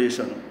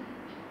regulation.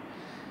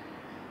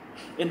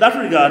 In that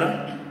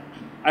regard,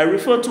 I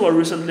refer to a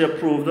recently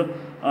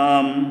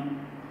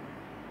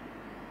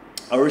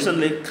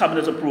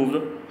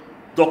cabinet-approved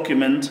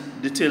document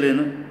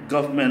detailing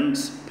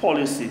government's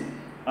policy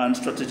and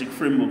strategic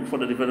framework for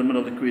the development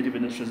of the creative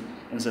industries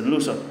in St.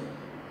 Lucia.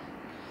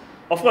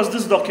 Of course,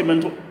 this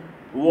document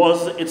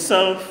was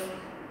itself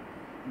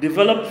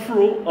developed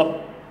through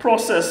a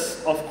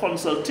process of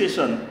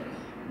consultation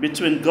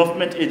between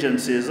government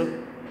agencies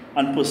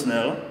and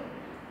personnel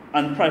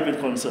and private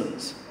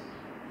concerns.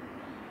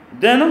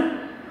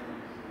 Then,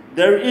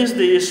 there is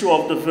the issue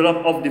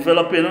of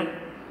developing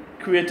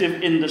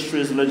creative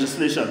industries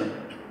legislation.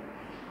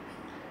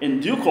 In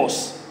due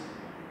course,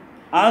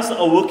 as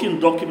a working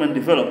document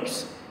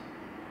develops,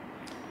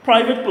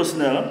 private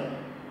personnel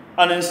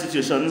and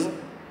institutions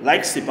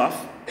like CPAF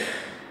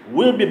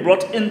will be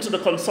brought into the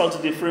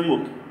consultative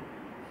framework.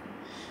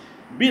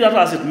 Be that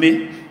as it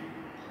may,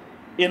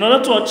 in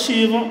order to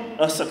achieve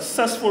a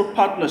successful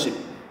partnership,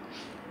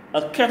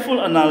 a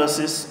careful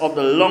analysis of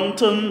the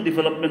long-term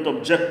development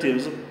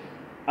objectives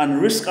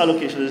and risk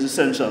allocation is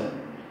essential.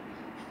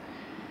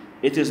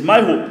 It is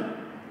my hope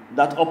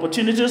that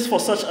opportunities for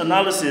such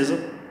analysis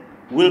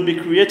will be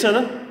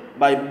created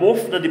by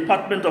both the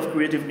Department of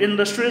Creative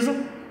Industries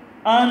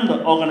and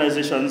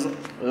organizations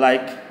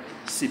like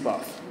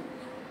CPAF.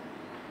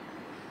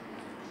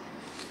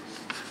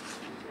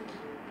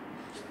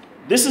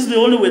 This is the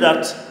only way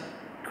that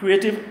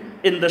creative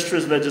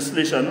industries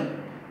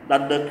legislation,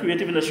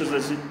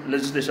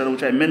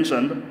 which I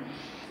mentioned,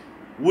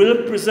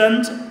 will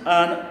present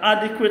an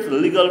adequate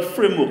legal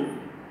framework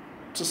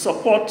to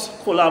support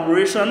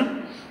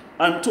collaboration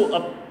and to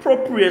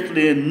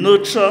appropriately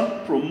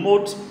nurture,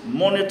 promote,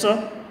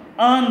 monitor,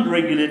 and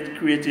regulate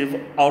creative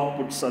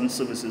outputs and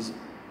services.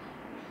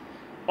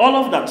 All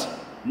of that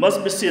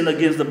must be seen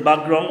against the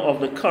background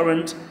of the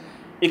current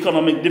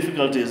economic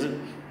difficulties,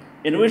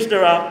 in which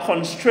there are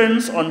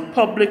constraints on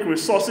public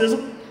resources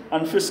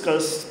and fiscal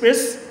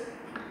space,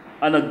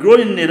 and a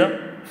growing need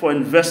for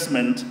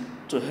investment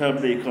to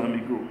help the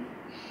economy grow.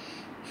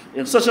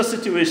 In such a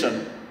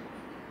situation,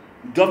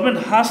 government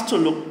has to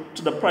look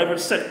to the private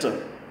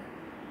sector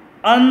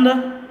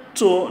and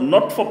to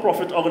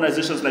not-for-profit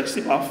organizations like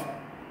CPAF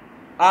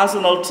as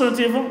an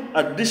alternative,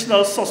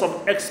 additional source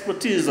of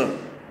expertise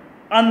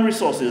and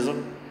resources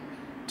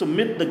to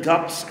meet the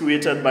gaps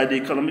created by the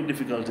economic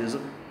difficulties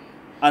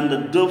and the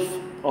dearth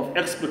of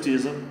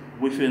expertise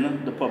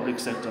within the public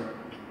sector.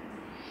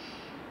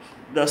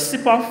 The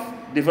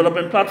CPAF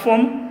development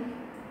platform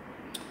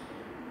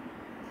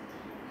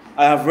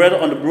I have read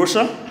on the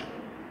brochure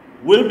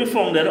will be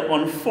founded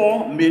on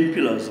 4 main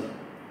pillars: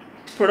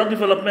 product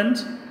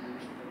development,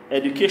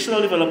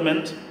 educational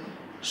development,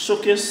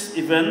 showcase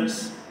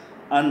events,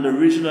 and the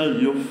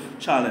regional youth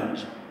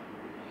challenge.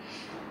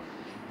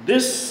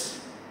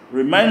 This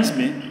reminds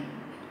me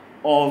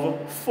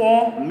of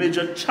 4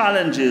 major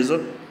challenges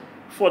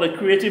for the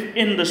creative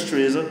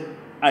industries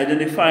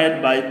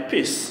identified by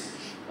PACE.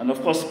 And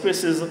of course,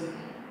 PACE is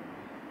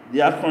the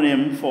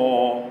acronym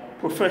for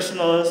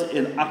Professionals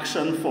in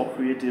Action for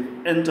Creative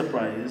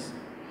Enterprise,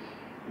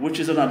 which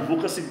is an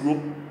advocacy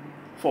group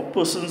for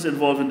persons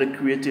involved in the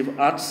creative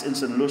arts in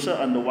St. Lucia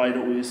and the wider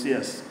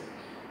OACS.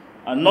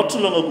 And not too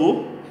long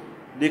ago,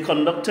 they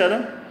conducted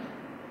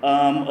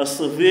a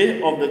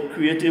survey of the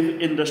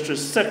creative industry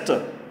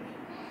sector,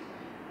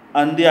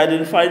 and they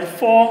identified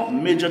 4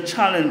 major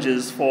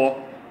challenges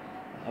for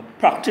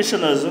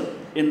practitioners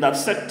in that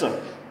sector.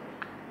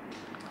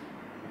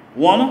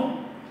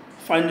 1,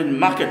 finding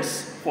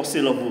markets for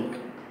sale of work.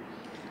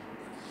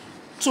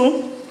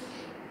 2,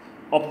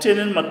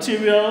 obtaining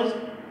materials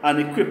and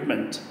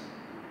equipment.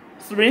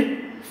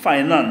 3,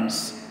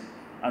 finance.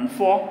 And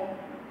 4,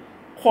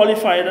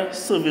 qualified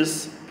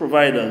service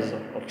providers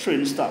or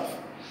trained staff.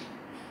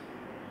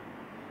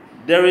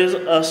 There is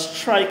a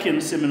striking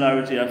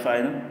similarity, I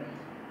find,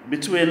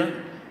 between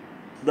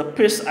the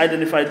PACE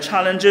identified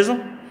challenges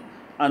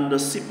and the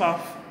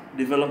CPAF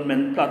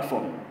development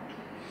platform.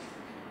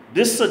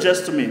 This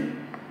suggests to me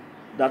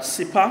that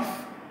CPAF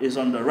is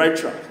on the right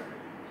track.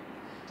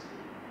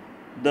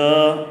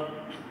 The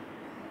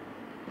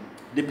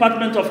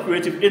Department of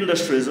Creative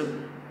Industries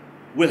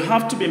will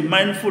have to be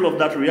mindful of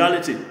that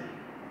reality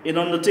in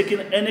undertaking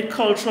any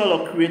cultural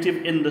or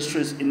creative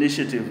industries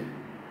initiative.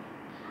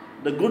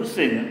 The good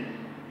thing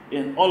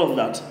in all of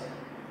that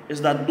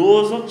is that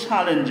those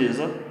challenges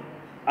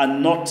are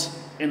not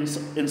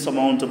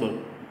insurmountable.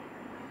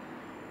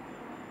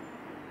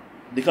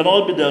 They can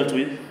all be dealt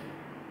with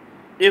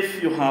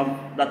if you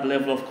have that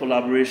level of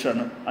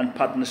collaboration and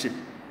partnership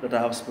that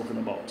I have spoken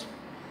about.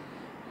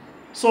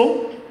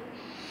 So,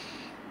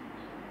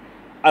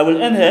 I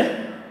will end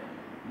here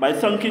by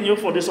thanking you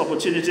for this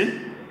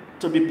opportunity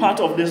to be part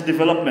of this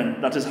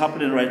development that is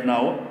happening right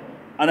now,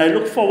 and I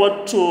look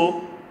forward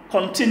to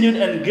continued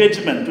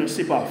engagement with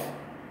CPAF.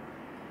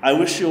 I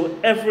wish you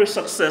every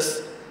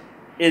success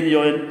in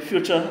your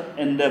future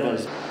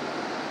endeavors.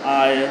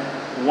 I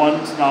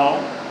want now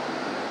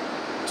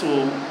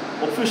to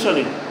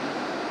officially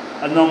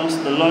announce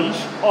the launch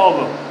of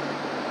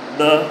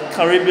the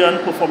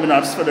Caribbean Performing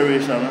Arts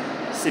Federation,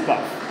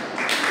 CPAF.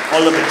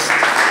 All the best.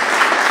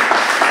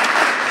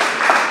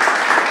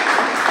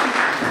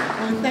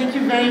 Well, thank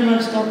you very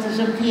much, Dr.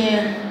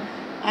 Jean-Pierre.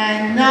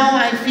 And now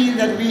I feel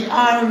that we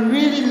are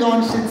really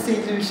launched in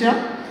St. Lucia,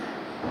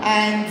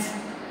 and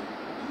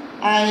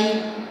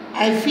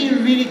I feel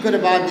really good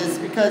about this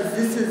because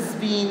this has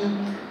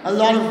been a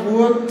lot of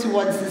work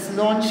towards this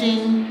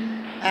launching,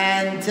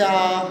 and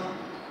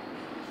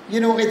you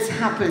know, it's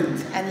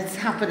happened and it's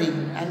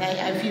happening, and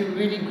I feel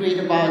really great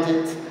about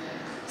it.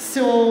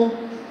 So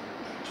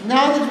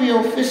now that we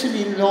are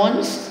officially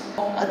launched,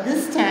 at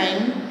this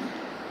time,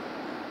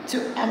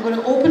 I'm going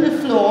to open the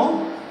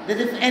floor that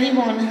if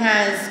anyone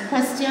has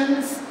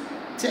questions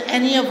to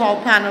any of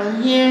our panel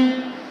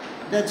here,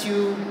 that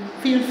you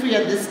feel free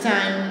at this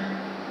time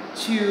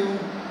to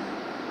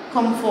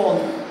come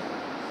forth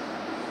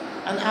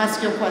and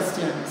ask your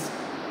questions.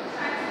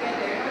 Trying to get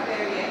there, not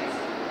there yet.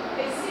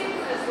 It seems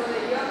as though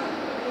the young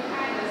people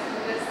behind us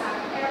will just have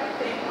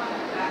everything on the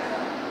platter,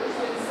 which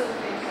will still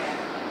take care.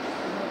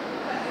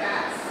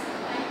 Congrats.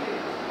 Thank you.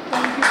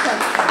 Thank you,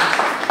 Patsy.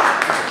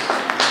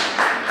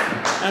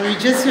 And we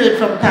just heard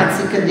from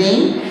Patsy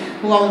Kadane,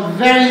 who I'm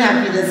very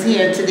happy is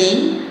here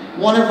today,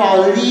 one of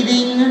our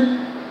leading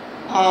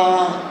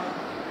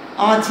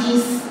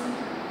artists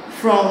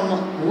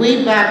from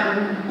way back,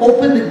 who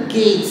opened the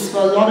gates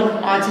for a lot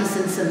of artists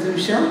in St.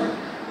 Lucia,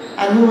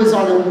 and who was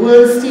on the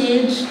world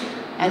stage.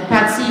 And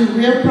Patsy,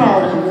 we're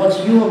proud of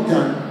what you have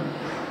done.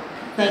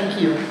 Thank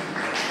you. I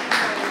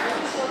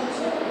just want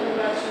to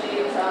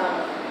congratulate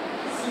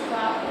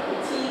CPAF and the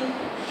team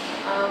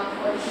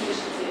for this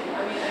initiative. I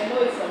mean, I know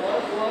it's a lot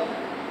of work.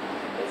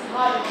 It's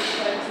hard work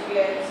trying to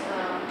get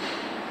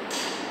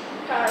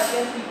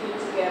Caribbean people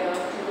together,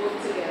 to work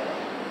together.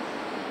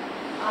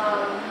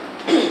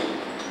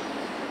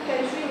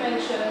 Kendry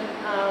mentioned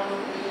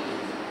the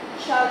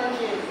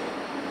challenges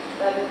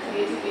that the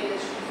creative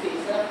industry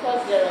faces. And of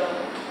course, there are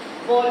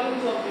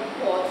volumes of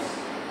reports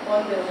on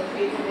the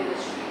creative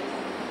industry.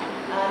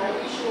 And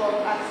the issue of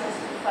access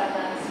to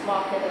finance,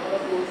 market, and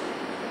all those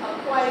are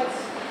quite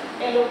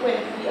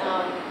eloquently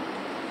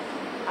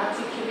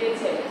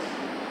articulated.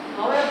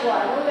 However,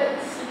 I want to let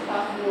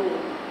CPAF know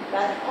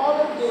that all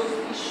of those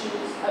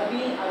issues are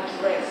being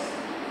addressed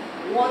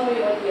one way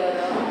or the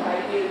other by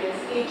various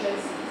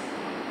agencies.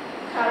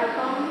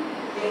 CARICOM,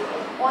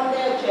 on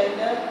their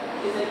agenda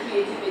is the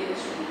creative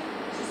industry.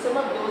 So some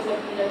of those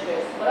have been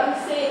addressed. What I'm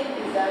saying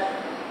is that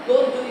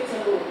don't do it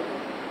alone.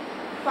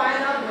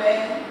 Find out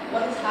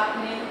what is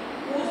happening,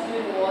 who's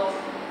doing what,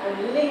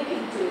 and link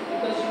it to it,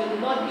 because you will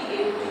not be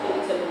able to do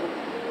it alone.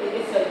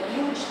 It is a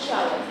huge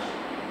challenge.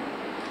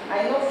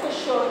 I know for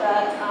sure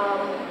that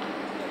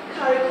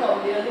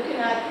CARICOM, they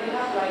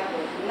have like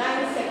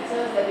 9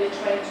 sectors that they're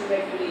trying to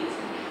regulate,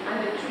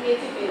 and the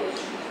creative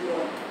industry is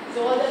one.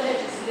 So all the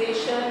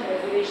legislation,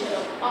 regulation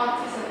of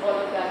artists and all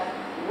of that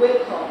will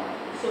come.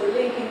 So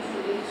link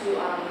into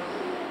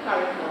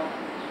CARICOM.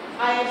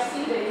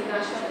 IFC, the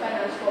International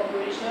Finance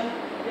Corporation,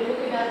 they're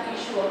looking at the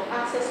issue of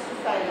access to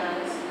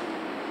finance,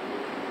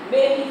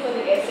 mainly for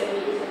the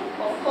SMEs.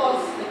 Of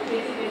course, the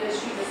creative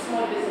industry, the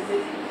small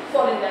businesses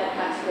fall in that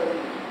category.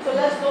 So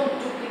let's don't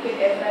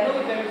duplicate effort. I know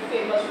we're very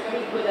famous, we're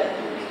very good at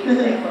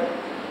duplicating effort.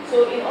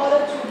 So in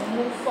order to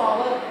move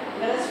forward,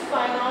 let us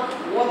find out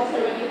what is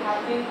already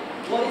happening,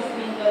 what is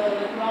being done on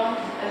the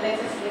ground, and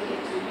let us link it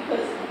to it.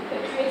 Because the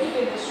creative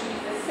industry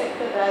is the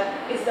sector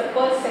that is the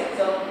birth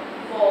sector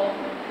for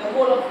the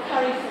whole of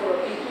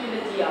CARIFORUM,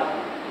 including the DR.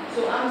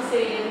 So I'm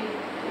saying,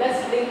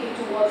 let's link it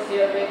towards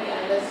there already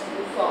and let's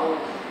move forward.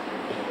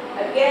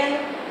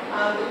 Again,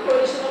 the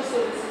Coalition of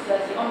Services,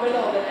 that's the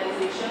umbrella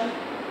organization,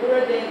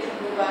 we're there to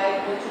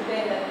provide or to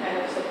lend that kind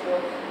of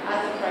support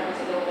as a private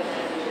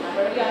organization. I've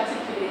already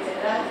articulated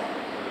that.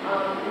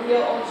 We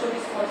are also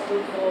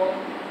responsible for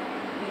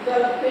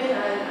developing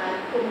and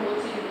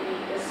promoting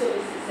the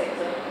services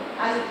sector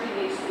as it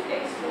relates to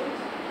export.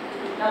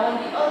 Now,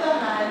 on the other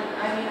hand,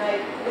 I mean, I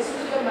listen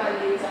to your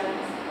mandate, and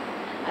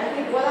I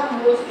think what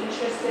I'm most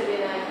interested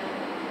in, and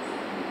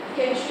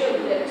Ken Shi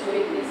alluded to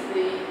it, is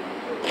the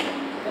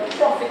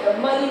profit,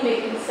 the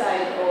money-making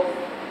side of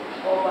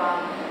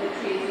the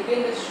creative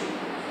industry.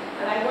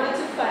 And I wanted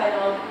to find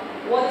out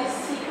what is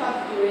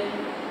CPAF doing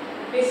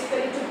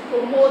basically to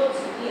promote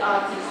the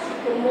artists, to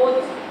promote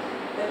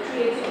the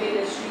creative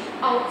industry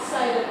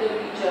outside of the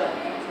region.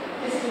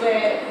 This is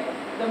where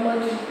the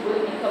money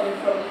will be coming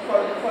from, the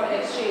foreign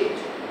exchange,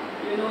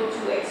 you know,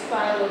 to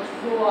expand or to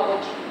grow our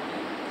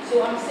GDP.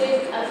 So I'm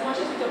saying, as much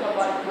as we talk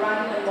about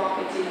branding and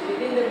marketing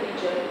within the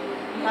region,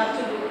 we have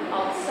to look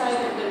outside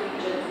of the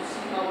region to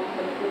see how we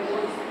can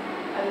promote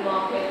and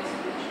market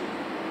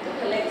the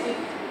collective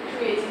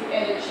creative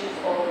energies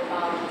of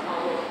our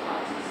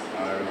artists. I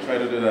will try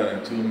to do that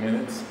in 2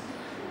 minutes.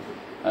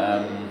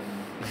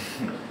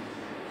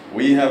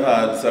 We have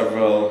had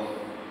several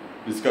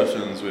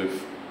discussions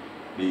with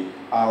the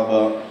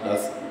ALBA,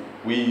 that's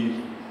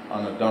we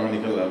on a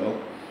Dominican level,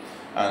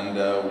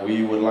 and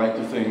we would like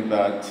to think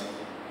that,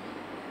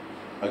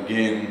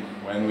 again,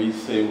 when we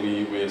say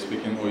we're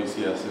speaking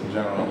OECS in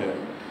general here.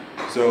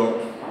 So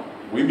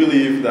we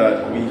believe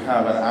that we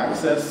have an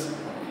access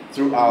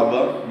through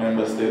ALBA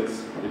member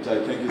states, which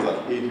I think is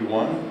at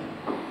 81.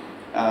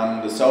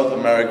 The South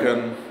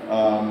American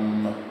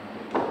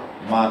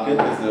market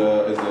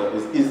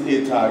is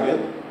a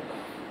target,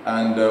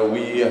 and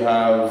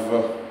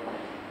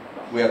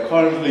we are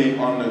currently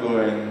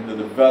undergoing the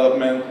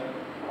development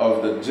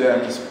of the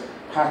GEMS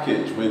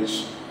package,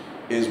 which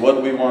is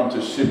what we want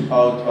to ship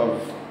out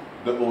of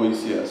the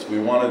OECS. We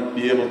want to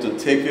be able to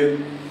take it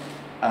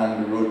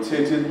and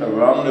rotate it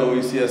around the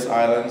OECS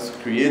islands,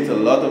 create a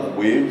lot of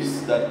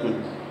waves that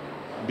could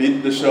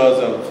beat the shores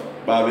of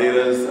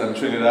Barbados and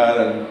Trinidad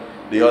and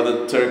the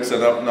other Turks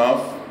and up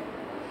north.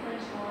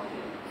 French market.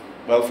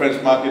 Well,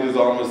 French market is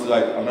almost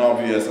like an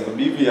obvious, and the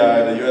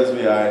BVI, the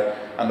USVI,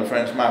 and the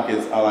French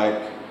markets are like,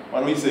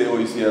 when we say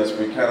OECS,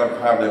 we kind of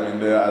have them in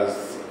there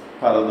as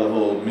part of the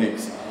whole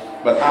mix.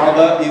 But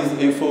ALBA is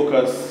a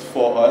focus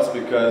for us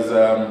because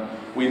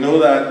we know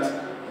that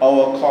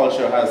our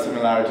culture has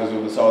similarities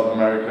with the South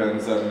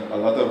Americans, and a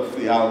lot of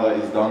the ALBA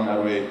is done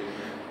that way.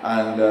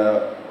 And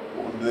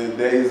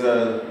there's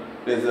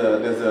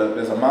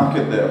a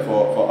market there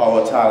for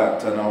our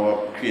talent and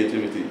our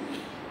creativity.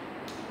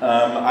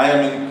 I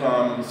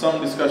am in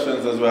some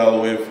discussions as well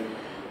with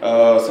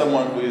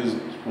someone who is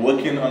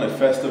working on a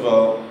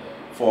festival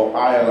for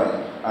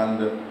Ireland,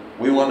 and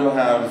we want to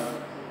have,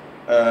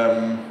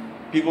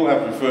 people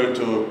have referred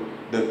to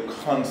the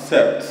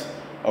concept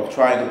of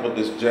trying to put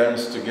these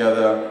gems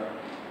together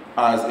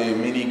as a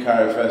mini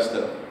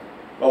Carifesta,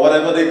 but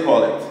whatever they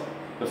call it.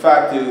 The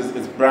fact is,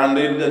 it's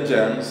branded the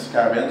gems,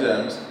 Caribbean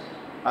gems,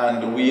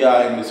 and we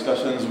are in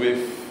discussions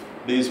with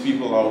these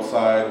people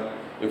outside.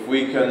 If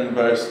we can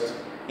burst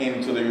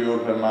into the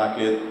European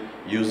market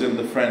using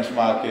the French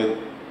market,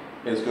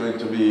 it's going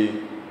to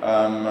be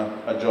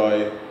a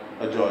joy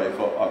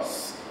for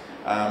us.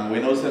 We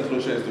know St.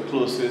 Lucia is the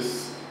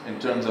closest in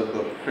terms of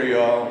the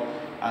Creole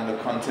and the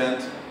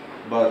content,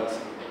 but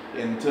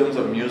in terms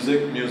of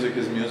music, music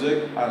is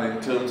music, and in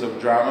terms of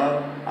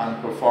drama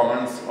and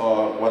performance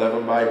or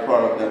whatever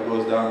byproduct that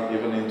goes down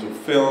even into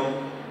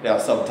film, there are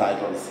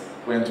subtitles.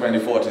 We're in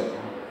 2014.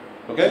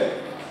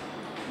 Okay?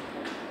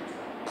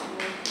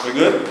 We're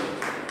good?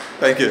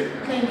 Thank you.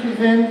 Thank you,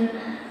 Vin.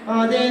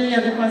 Are there any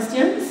other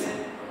questions?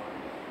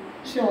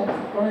 Sure,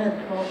 go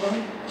ahead,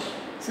 Barbara.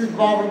 This is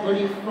Barbara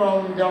Bully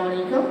from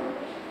Dominica.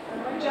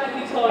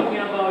 Jackie told me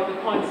about the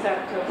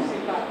concept of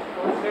CPAF.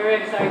 It was very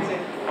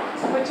exciting,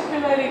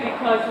 particularly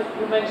because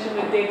you mentioned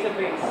the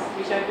database,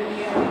 which I didn't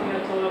hear anything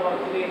at all about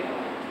today.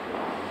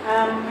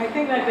 I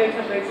think that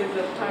database is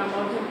of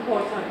paramount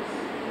importance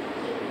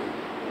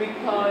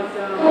because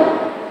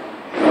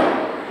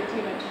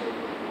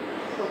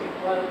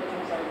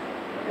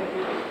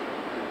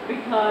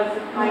because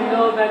I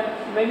know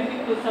that many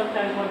people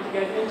sometimes want to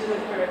get into the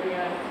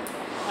Caribbean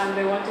and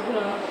they want to put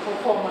on a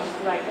performance.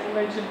 Like I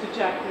mentioned to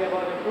Jackie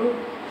about a group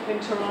in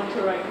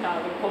Toronto right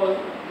now, they're called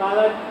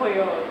Ballad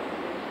Creole,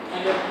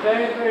 and they're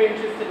very, very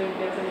interested in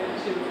getting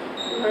into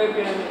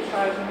Caribbean as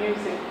far as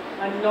music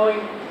and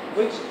knowing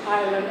which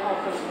island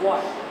offers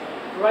what.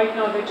 Right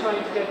now they're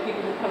trying to get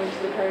people to come into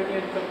the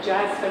Caribbean for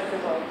jazz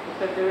festivals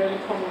because they really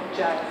promote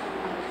jazz.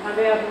 And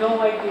they have no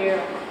idea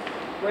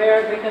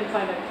where they can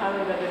find a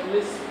calendar that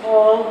lists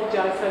all the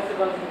jazz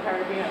festivals in the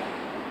Caribbean.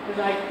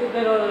 Because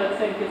they don't know that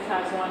St. Kitts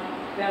has one.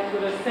 They have to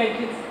go to St.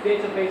 Kitts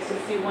database to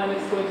see when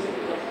it's going to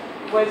be.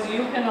 Whereas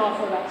you can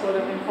offer that sort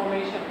of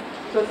information.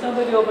 So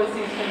somebody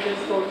overseas can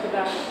just go to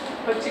that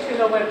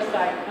particular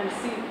website and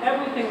see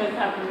everything that's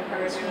happened in the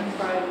Caribbean as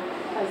far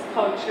as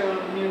culture,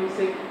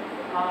 music,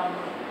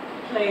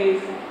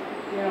 plays,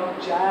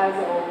 jazz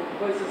or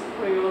versus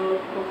Creole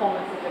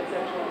performances,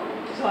 etc.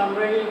 So I'm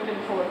really looking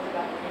forward to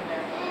that in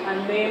there.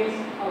 And names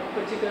of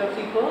particular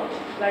people,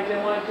 like they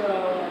want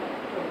a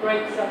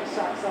great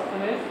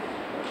saxophonist.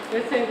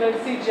 Let's say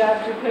let's see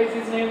Jazz replace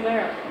his name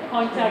there.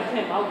 Contact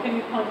him. How can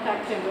you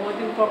contact him? They want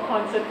him for a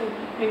concert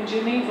in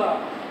Geneva.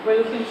 we're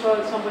looking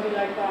for somebody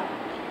like that.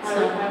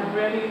 I'm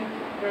really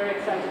very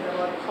excited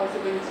about the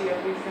possibility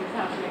of these things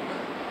happening.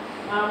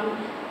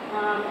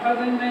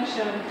 Irvin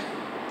mentioned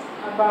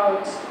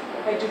about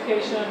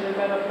education and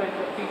development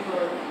of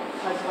people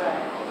as well.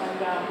 And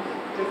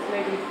this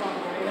lady from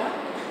Marina,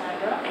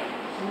 Sandra,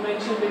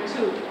 mentioned it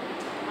too.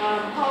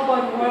 How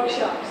about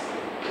workshops?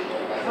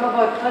 How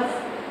about us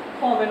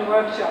forming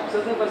workshops?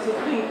 Those of us who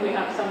think we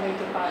have something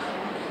to pass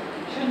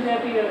on. Shouldn't there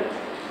be a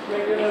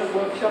regular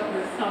workshop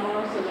this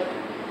summer so that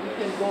we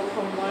can go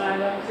from one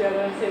island to the other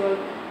and say, well,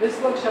 this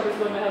workshop is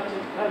going to help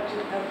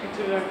you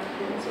to learn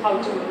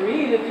how to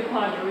read if you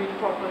can't read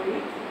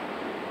properly,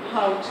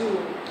 how to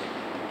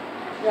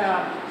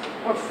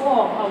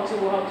perform, how to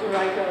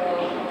write a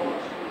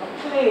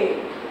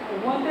play.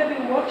 Won't there be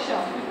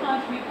workshops?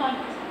 We can't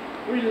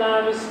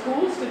rely on the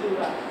schools to do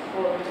that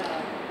all the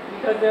time,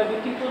 because there will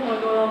be people who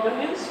are no longer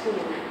in school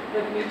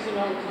that need to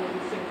know how to do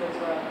these things as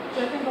well.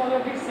 So I think all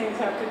of these things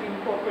have to be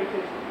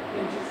incorporated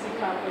into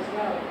CPAF as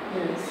well.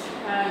 Yes.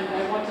 And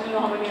I wanted to know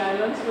how many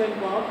islands were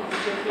involved. Is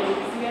it just the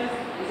ACS?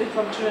 Is it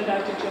from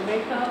Trinidad to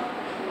Jamaica?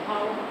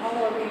 How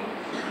are we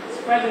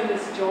spreading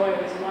this joy,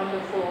 this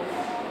wonderful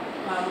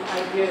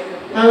idea?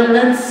 I will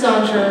let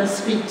Sandra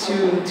speak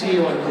to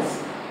you on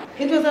this.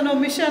 It was an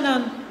omission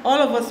on all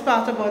of us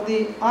part about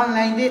the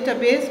online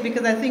database,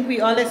 because I think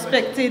we all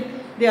expected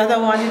the other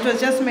one. It was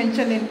just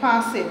mentioned in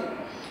passing.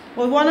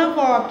 Well, one of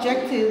our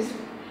objectives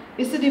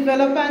is to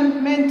develop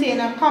and maintain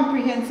a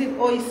comprehensive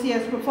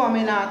OECS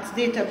performing arts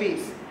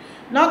database.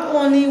 Not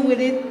only will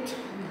it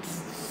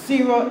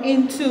zero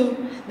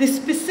into the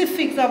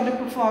specifics of the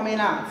performing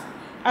arts,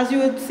 as you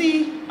would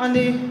see on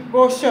the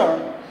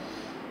brochure,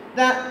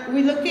 that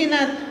we're looking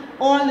at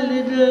all the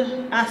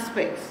little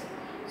aspects.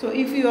 So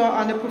if you are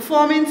on the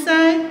performing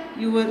side,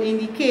 you will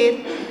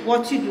indicate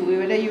what you do,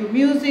 whether you're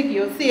music,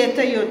 you're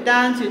theater, you're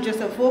dance, you're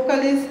just a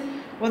vocalist,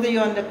 whether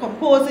you're on the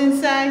composing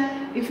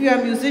side. If you're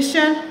a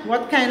musician,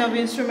 what kind of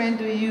instrument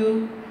do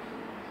you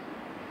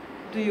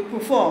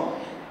perform?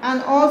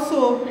 And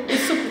also the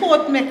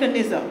support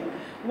mechanism.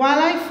 While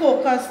I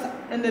focused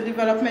in the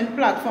development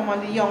platform on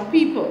the young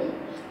people,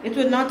 it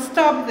would not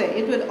stop there.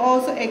 It would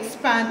also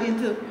expand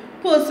into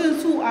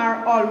persons who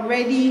are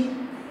already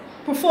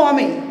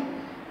performing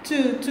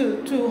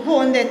to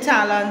hone their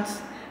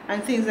talents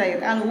and things like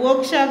that. And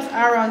workshops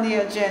are on the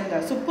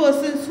agenda. So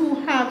persons who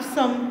have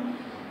some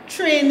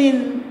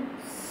training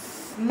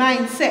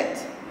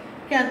mindset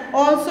can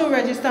also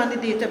register on the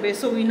database,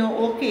 so we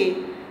know, okay,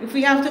 if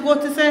we have to go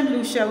to St.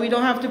 Lucia, we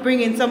don't have to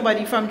bring in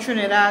somebody from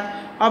Trinidad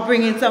or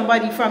bring in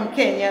somebody from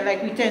Kenya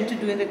like we tend to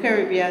do in the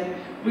Caribbean.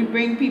 We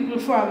bring people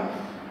from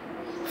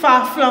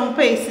far-flung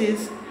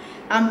places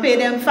and pay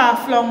them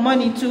far-flung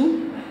money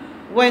too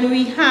when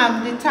we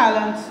have the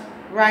talents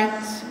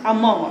right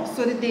among us.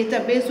 So the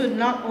database would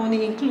not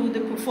only include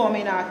the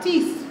performing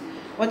artists,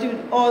 but it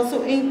would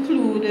also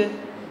include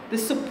the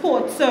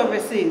support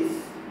services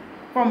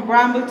from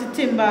Bramble to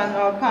Timber and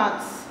all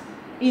parts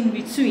in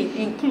between,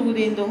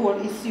 including the whole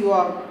issue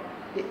of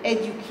the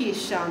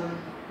education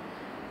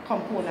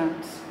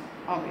component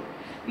of it.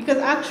 Because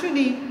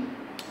actually,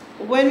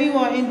 when we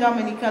were in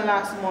Dominica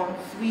last month,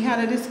 we had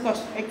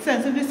a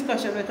extensive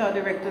discussion with our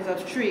director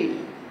of trade.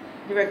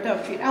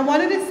 And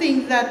one of the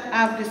things that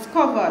I've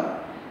discovered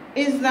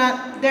is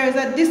that there is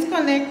a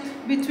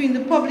disconnect between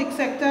the public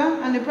sector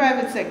and the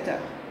private sector.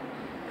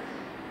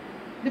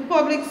 The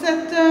public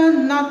sector,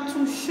 not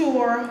too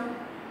sure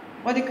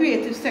what the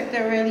creative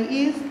sector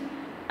really is.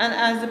 And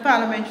as the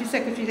parliamentary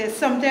secretary said,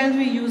 sometimes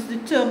we use the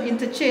term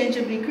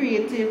interchangeably,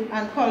 creative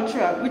and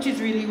cultural, which is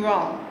really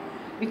wrong.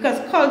 Because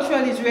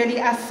cultural is really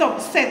a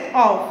subset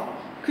of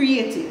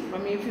creative. I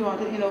mean, if you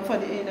want to, for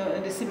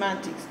the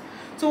semantics.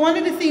 So one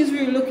of the things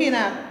we were looking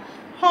at,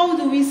 how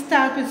do we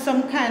start with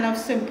some kind of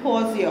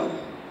symposium?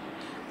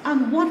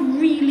 And what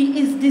really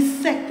is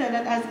this sector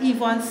that, as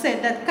Yvonne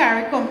said, that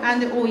CARICOM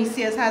and the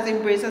OECS has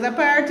embraced as a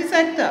priority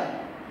sector?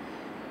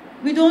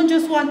 We don't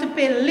just want to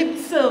pay lip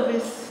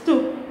service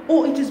to,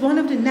 oh, it is one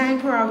of the 9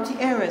 priority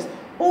areas.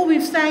 Oh,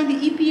 we've signed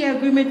the EPA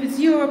agreement with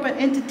Europe and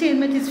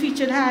entertainment is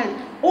featured highly.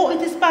 Oh,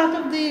 it is part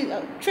of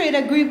the trade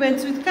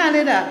agreements with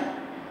Canada.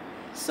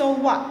 So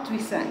what we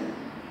sign?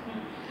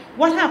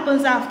 What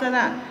happens after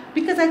that?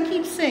 Because I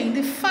keep saying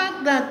the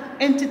fact that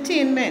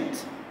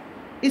entertainment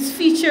is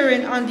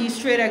featuring on these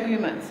trade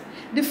agreements,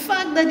 the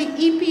fact that the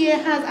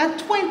EPA has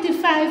a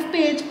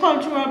 25-page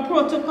cultural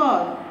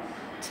protocol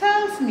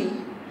tells me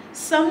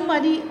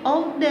somebody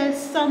out there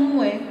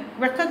somewhere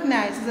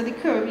recognizes that the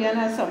Caribbean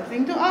has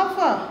something to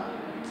offer.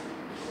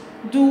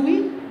 Do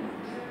we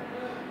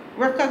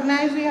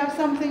recognize we have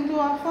something to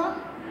offer?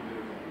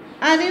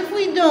 And if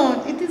we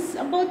don't, it is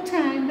about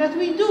time that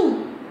we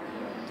do.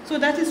 So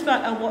that is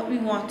part of what we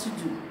want to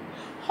do.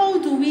 How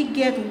do we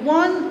get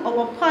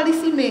our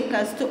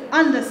policymakers to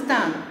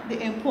understand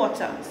the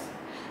importance?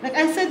 Like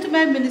I said to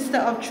my Minister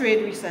of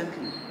Trade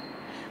recently,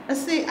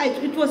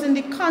 it was in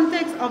the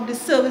context of the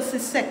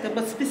services sector,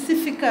 but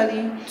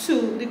specifically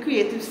to the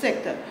creative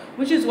sector,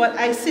 which is what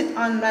I sit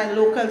on my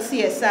local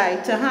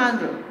CSI to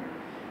handle.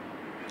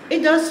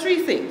 It does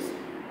 3 things.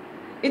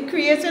 It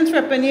creates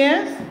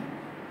entrepreneurs,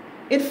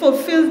 it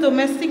fulfills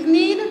domestic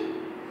need,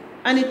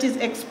 and it is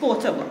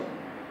exportable.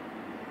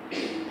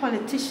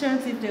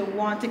 Politicians, if they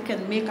want, it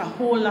can make a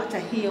whole lot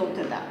of hay out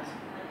of that.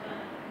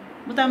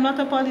 But I'm not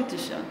a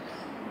politician.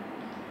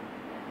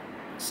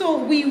 So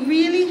we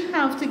really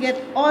have to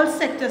get all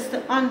sectors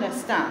to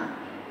understand,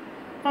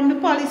 from the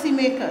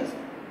policymakers,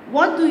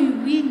 what do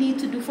we need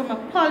to do from a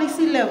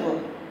policy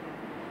level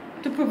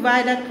to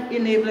provide that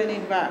enabling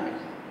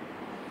environment.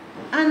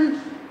 And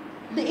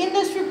the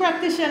industry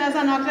practitioners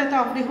are not let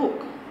off the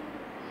hook.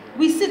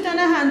 We sit on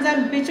our hands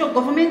and bitch, oh,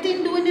 government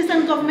ain't doing this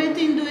and government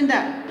ain't doing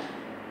that.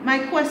 My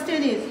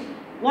question is,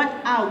 what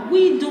are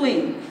we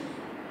doing?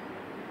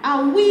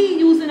 Are we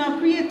using our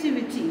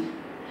creativity?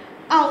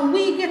 Are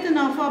we getting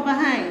off our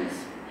behinds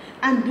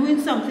and doing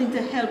something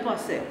to help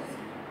ourselves?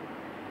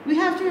 We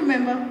have to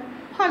remember,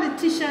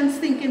 politicians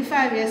think in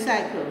 5-year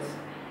cycles.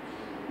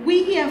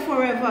 We here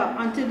forever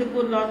until the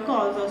good Lord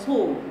calls us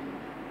home.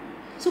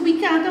 So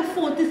we can't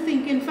afford to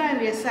think in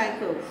 5-year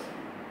cycles.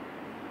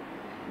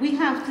 We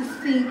have to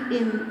think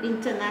in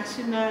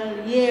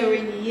international year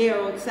in, year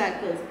out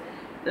cycles.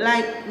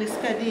 Like Ms.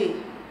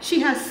 Kade, she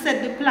has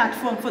set the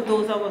platform for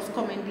those of us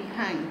coming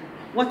behind.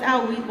 What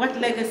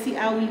legacy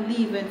are we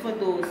leaving for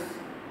those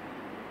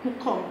who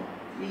come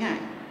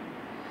behind?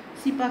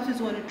 CPAF is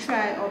going to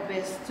try our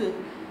best to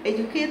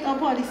educate our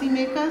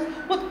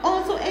policymakers, but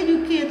also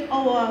educate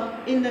our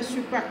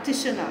industry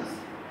practitioners,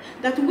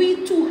 that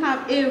we too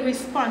have a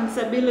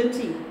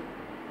responsibility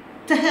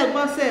to help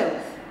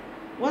ourselves.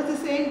 What's the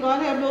saying?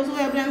 God help those who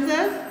help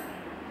themselves?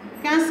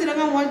 Can't sit down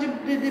and watch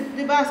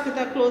the basket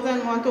of clothes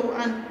and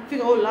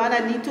figure, oh Lord, I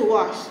need to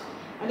wash.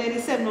 And then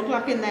it's 7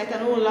 o'clock at night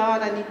and oh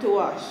Lord, I need to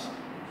wash.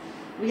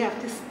 We have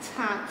to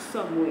start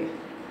somewhere.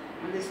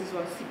 And this is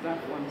what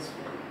CPAF wants.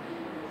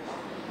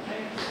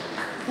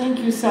 Thank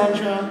you,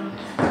 Sandra.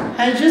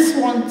 I just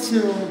want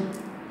to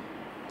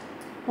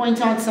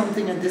point out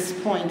something at this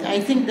point. I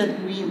think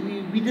that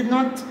we did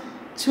not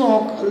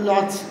talk a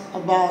lot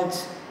about,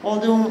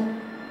 although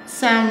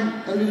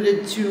Sam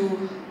alluded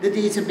to the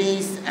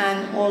database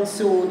and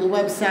also the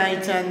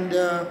website and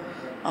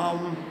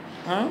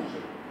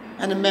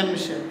the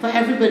membership. For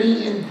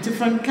everybody in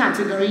different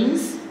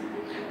categories,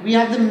 we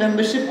have the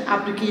membership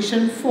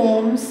application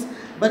forms,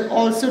 but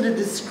also the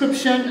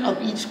description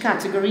of each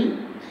category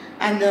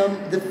and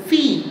the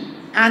fee,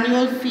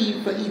 annual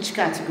fee for each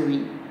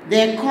category.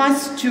 Their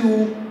cost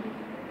to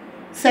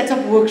set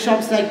up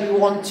workshops like we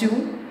want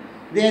to,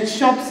 their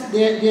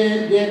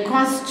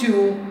cost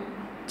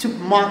to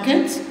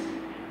market,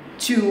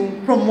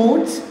 to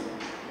promote,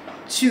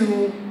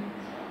 to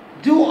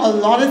do a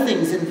lot of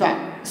things, in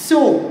fact.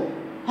 So,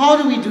 how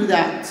do we do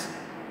that?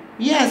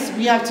 Yes,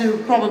 we have to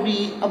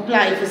probably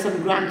apply for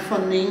some grant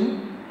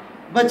funding,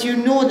 but you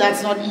know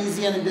that's not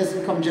easy and it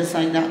doesn't come just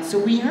like that. So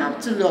we have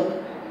to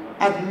look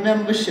at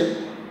membership.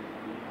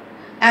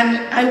 And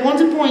I want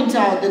to point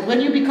out that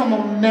when you become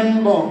a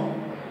member,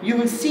 you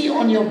will see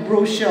on your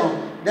brochure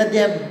that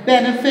there are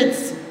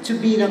benefits to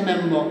being a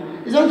member.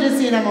 It's not just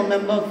saying I'm a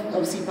member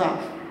of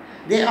CPAF.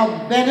 There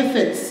are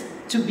benefits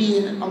to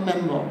being a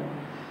member.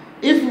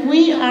 If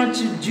we are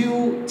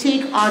to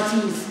take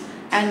artists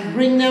and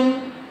bring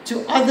them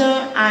to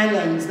other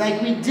islands,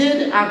 like we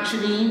did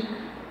actually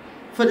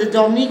for the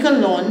Dominica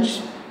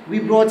launch, we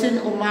brought in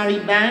Omari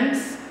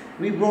Banks,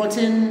 we brought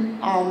in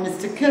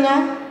Mr.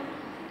 Killer,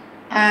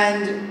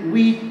 and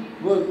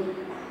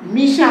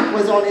Mishak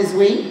was on his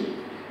way,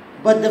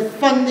 but the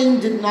funding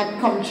did not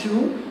come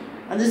through.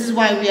 And this is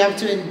why we have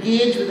to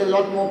engage with a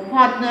lot more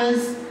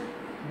partners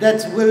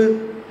that will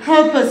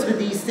help us with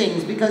these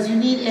things, because you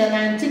need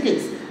airline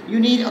tickets, you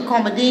need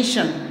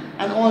accommodation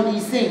and all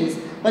these things.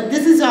 But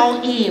this is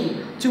our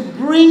aim, to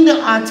bring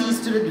the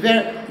artists to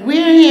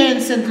we're here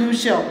in St.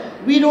 Lucia,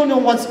 we don't know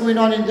what's going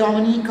on in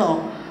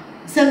Dominica.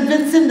 St.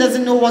 Vincent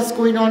doesn't know what's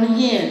going on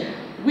here.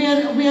 We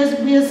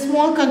are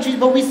small countries,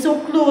 but we're so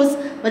close,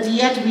 but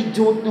yet we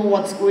don't know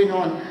what's going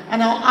on.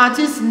 And our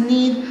artists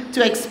need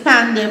to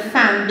expand their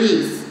fan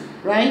base,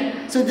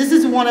 right? So this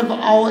is one of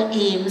our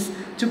aims,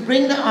 to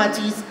bring the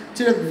artists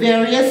to the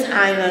various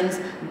islands,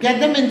 get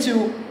them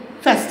into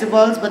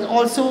festivals, but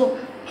also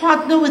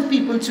partner with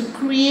people to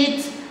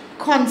create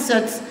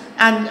concerts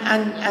and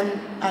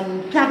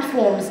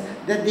platforms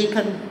that they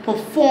can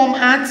perform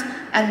at,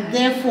 and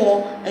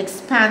therefore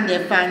expand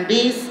their fan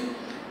base,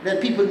 that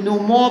people know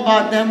more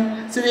about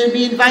them, so they'll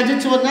be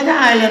invited to another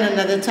island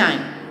another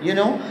time, you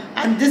know?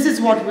 And this is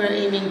what we're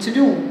aiming to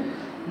do.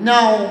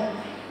 Now,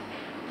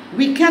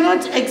 we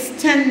cannot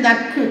extend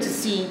that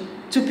courtesy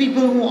to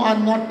people who are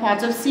not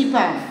part of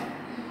CPAF.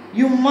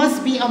 You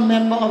must be a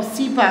member of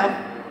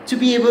CPAF to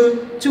be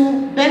able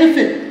to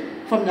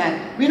benefit from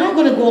that. We're not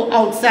going to go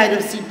outside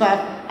of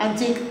CPAF and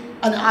take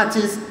an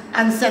artist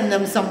and send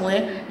them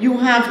somewhere. You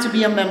have to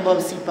be a member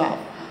of CPAF.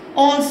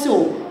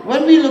 Also,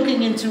 when we're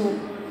looking into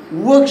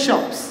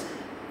workshops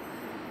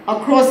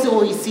across the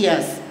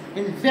OECS,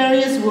 in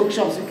various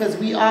workshops, because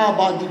we are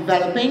about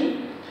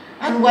developing,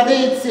 and whether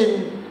it's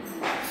in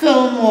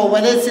film or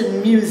whether it's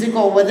in music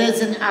or whether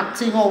it's in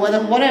acting or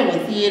whatever,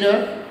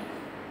 theater,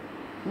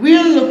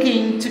 we're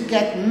looking to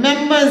get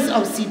members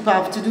of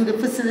CPAF to do the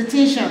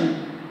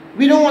facilitation.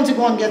 We don't want to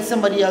go and get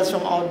somebody else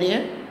from out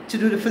there to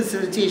do the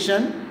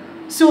facilitation.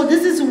 So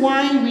this is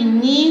why we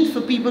need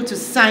for people to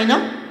sign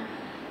up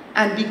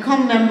and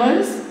become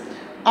members.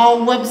 Our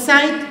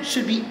website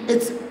should be,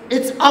 it's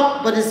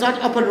up, but it's not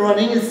up and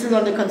running, it's still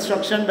under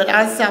construction. But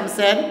as Sam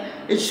said,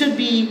 it should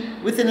be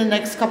within the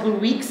next couple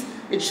of weeks.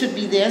 It should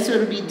be there, so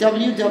it'll be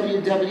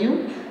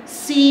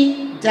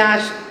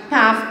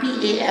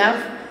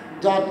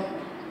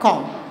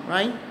www.c-paf.com,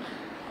 right?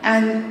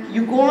 And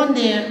you go on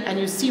there and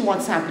you see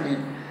what's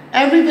happening.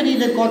 Everybody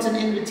that got an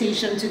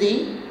invitation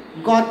today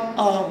got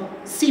a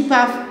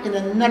CPAF in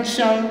a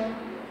nutshell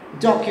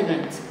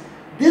document.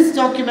 This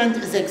document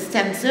is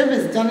extensive,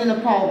 it's done in a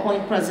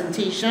PowerPoint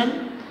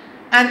presentation,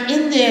 and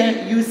in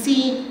there you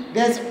see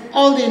there's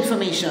all the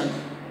information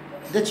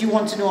that you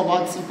want to know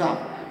about CPAF.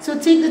 So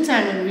take the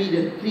time and read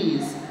it,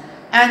 please.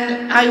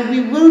 And we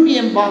will be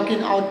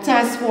embarking, our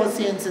task force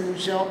here in St.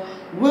 Lucia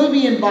will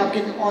be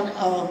embarking on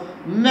a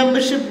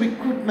membership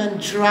recruitment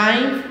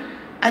drive,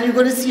 and you're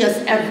going to see us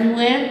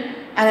everywhere.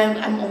 And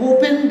I'm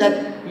hoping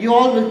that you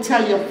all will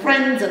tell your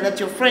friends and that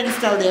your friends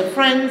tell their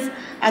friends,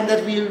 and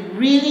that we'll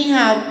really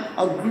have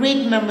a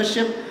great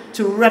membership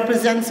to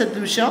represent St.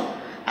 Lucia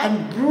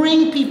and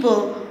bring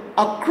people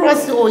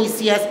across the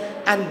OECS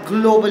and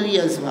globally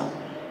as well.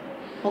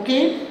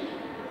 Okay?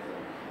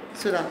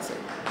 So that's it.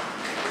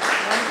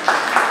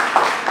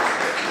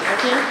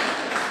 Okay?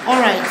 All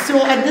right,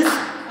 so at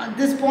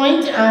this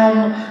point,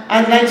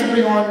 I'd like to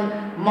bring on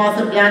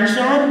Martha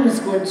Blanchard, who's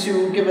going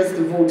to give us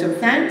the vote of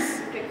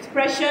thanks.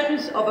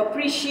 Expressions of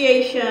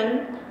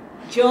appreciation,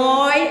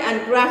 joy,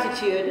 and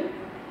gratitude,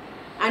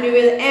 and we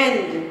will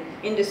end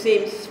in the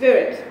same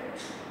spirit.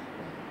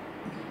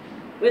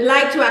 We'd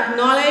like to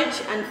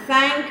acknowledge and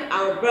thank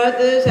our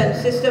brothers and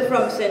sisters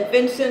from St.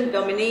 Vincent,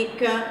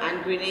 Dominica,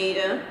 and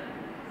Grenada,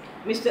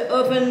 Mr.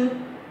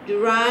 Irvin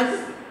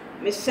Durand,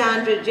 Ms.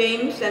 Sandra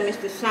James, and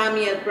Mr.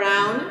 Samuel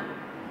Brown,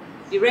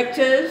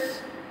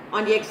 directors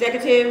on the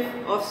executive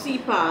of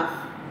CPAF,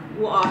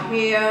 who are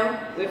here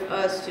with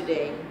us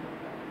today.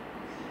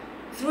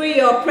 Through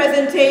your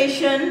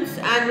presentations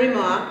and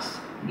remarks,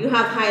 you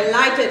have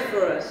highlighted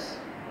for us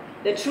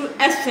the true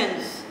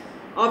essence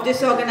of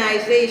this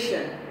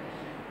organization,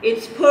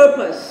 its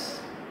purpose,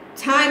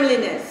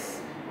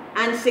 timeliness,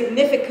 and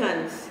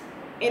significance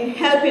in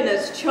helping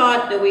us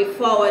chart the way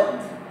forward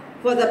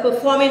for the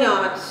performing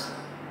arts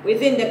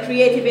within the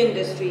creative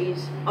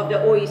industries of the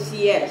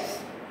OECS.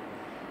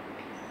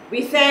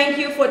 We thank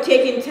you for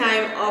taking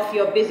time off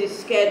your busy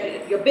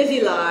schedule, your busy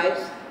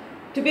lives,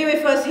 to be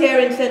with us here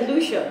in St.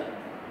 Lucia.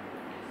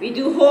 We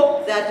do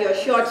hope that your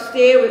short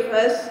stay with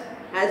us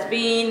has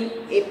been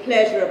a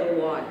pleasurable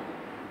one.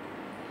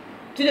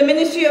 To the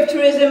Ministry of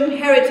Tourism,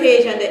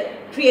 Heritage and the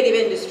Creative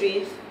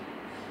Industries,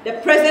 the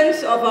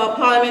presence of our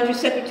Parliamentary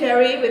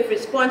Secretary with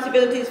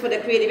responsibilities for the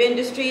creative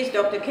industries,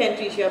 Dr.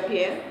 Kentry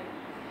Jean-Pierre,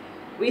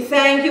 we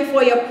thank you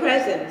for your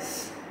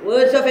presence,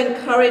 words of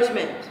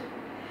encouragement,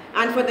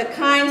 and for the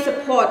kind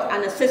support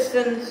and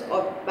assistance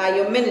by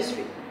your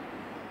ministry.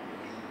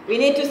 We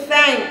need to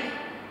thank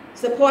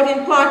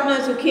supporting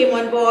partners who came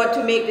on board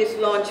to make this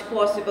launch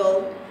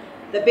possible,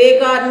 the Bay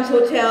Gardens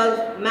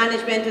Hotel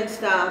management and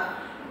staff,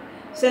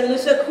 St.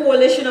 Lucia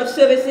Coalition of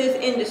Services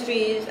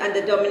Industries, and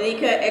the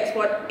Dominica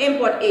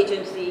Export-Import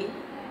Agency,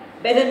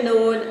 better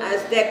known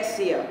as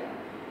DEXIA.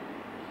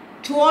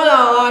 To all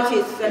our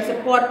artists and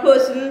support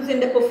persons in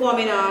the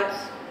performing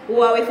arts who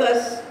are with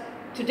us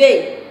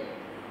today,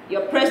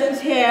 your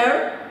presence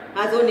here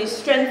has only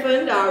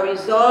strengthened our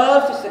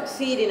resolve to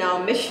succeed in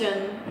our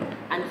mission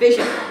and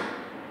vision.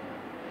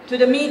 To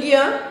the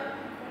media,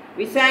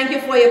 we thank you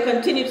for your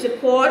continued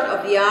support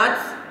of the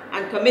arts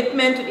and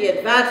commitment to the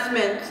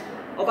advancement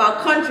of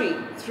our country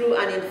through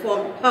an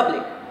informed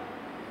public.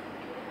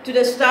 To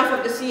the staff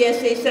of the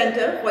CSA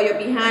Center for your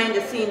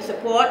behind-the-scenes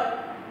support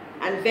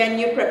and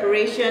venue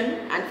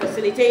preparation and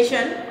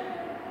facilitation.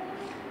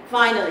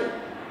 Finally,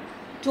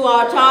 to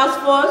our task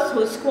force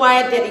whose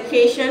quiet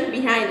dedication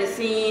behind the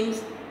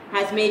scenes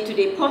has made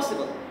today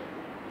possible.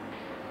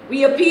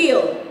 We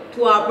appeal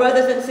to our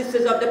brothers and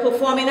sisters of the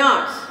performing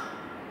arts.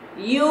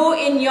 You,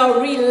 in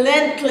your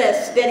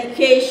relentless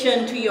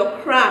dedication to your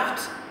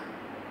craft,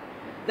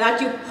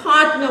 that you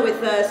partner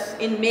with us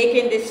in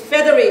making this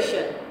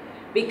federation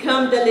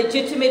become the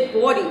legitimate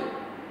body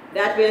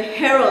that will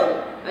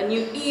herald a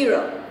new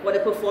era for the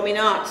performing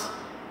arts.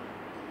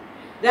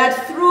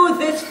 That through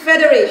this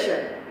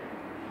federation,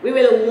 we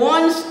will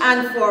once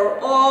and for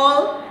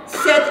all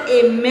set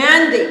a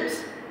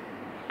mandate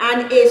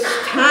and a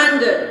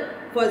standard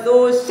for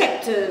those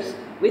sectors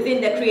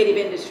within the creative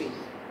industries.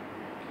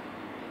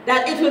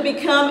 That it will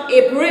become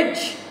a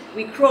bridge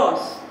we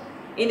cross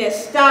in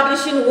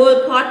establishing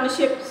world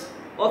partnerships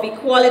of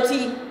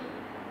equality,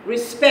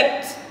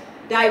 respect,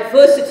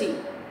 diversity,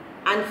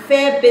 and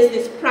fair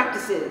business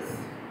practices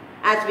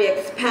as we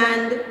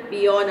expand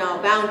beyond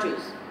our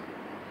boundaries.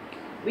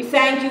 We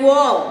thank you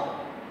all.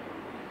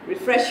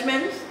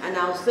 Refreshments are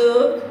now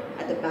served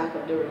at the back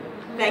of the room.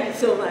 Thank you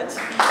so much.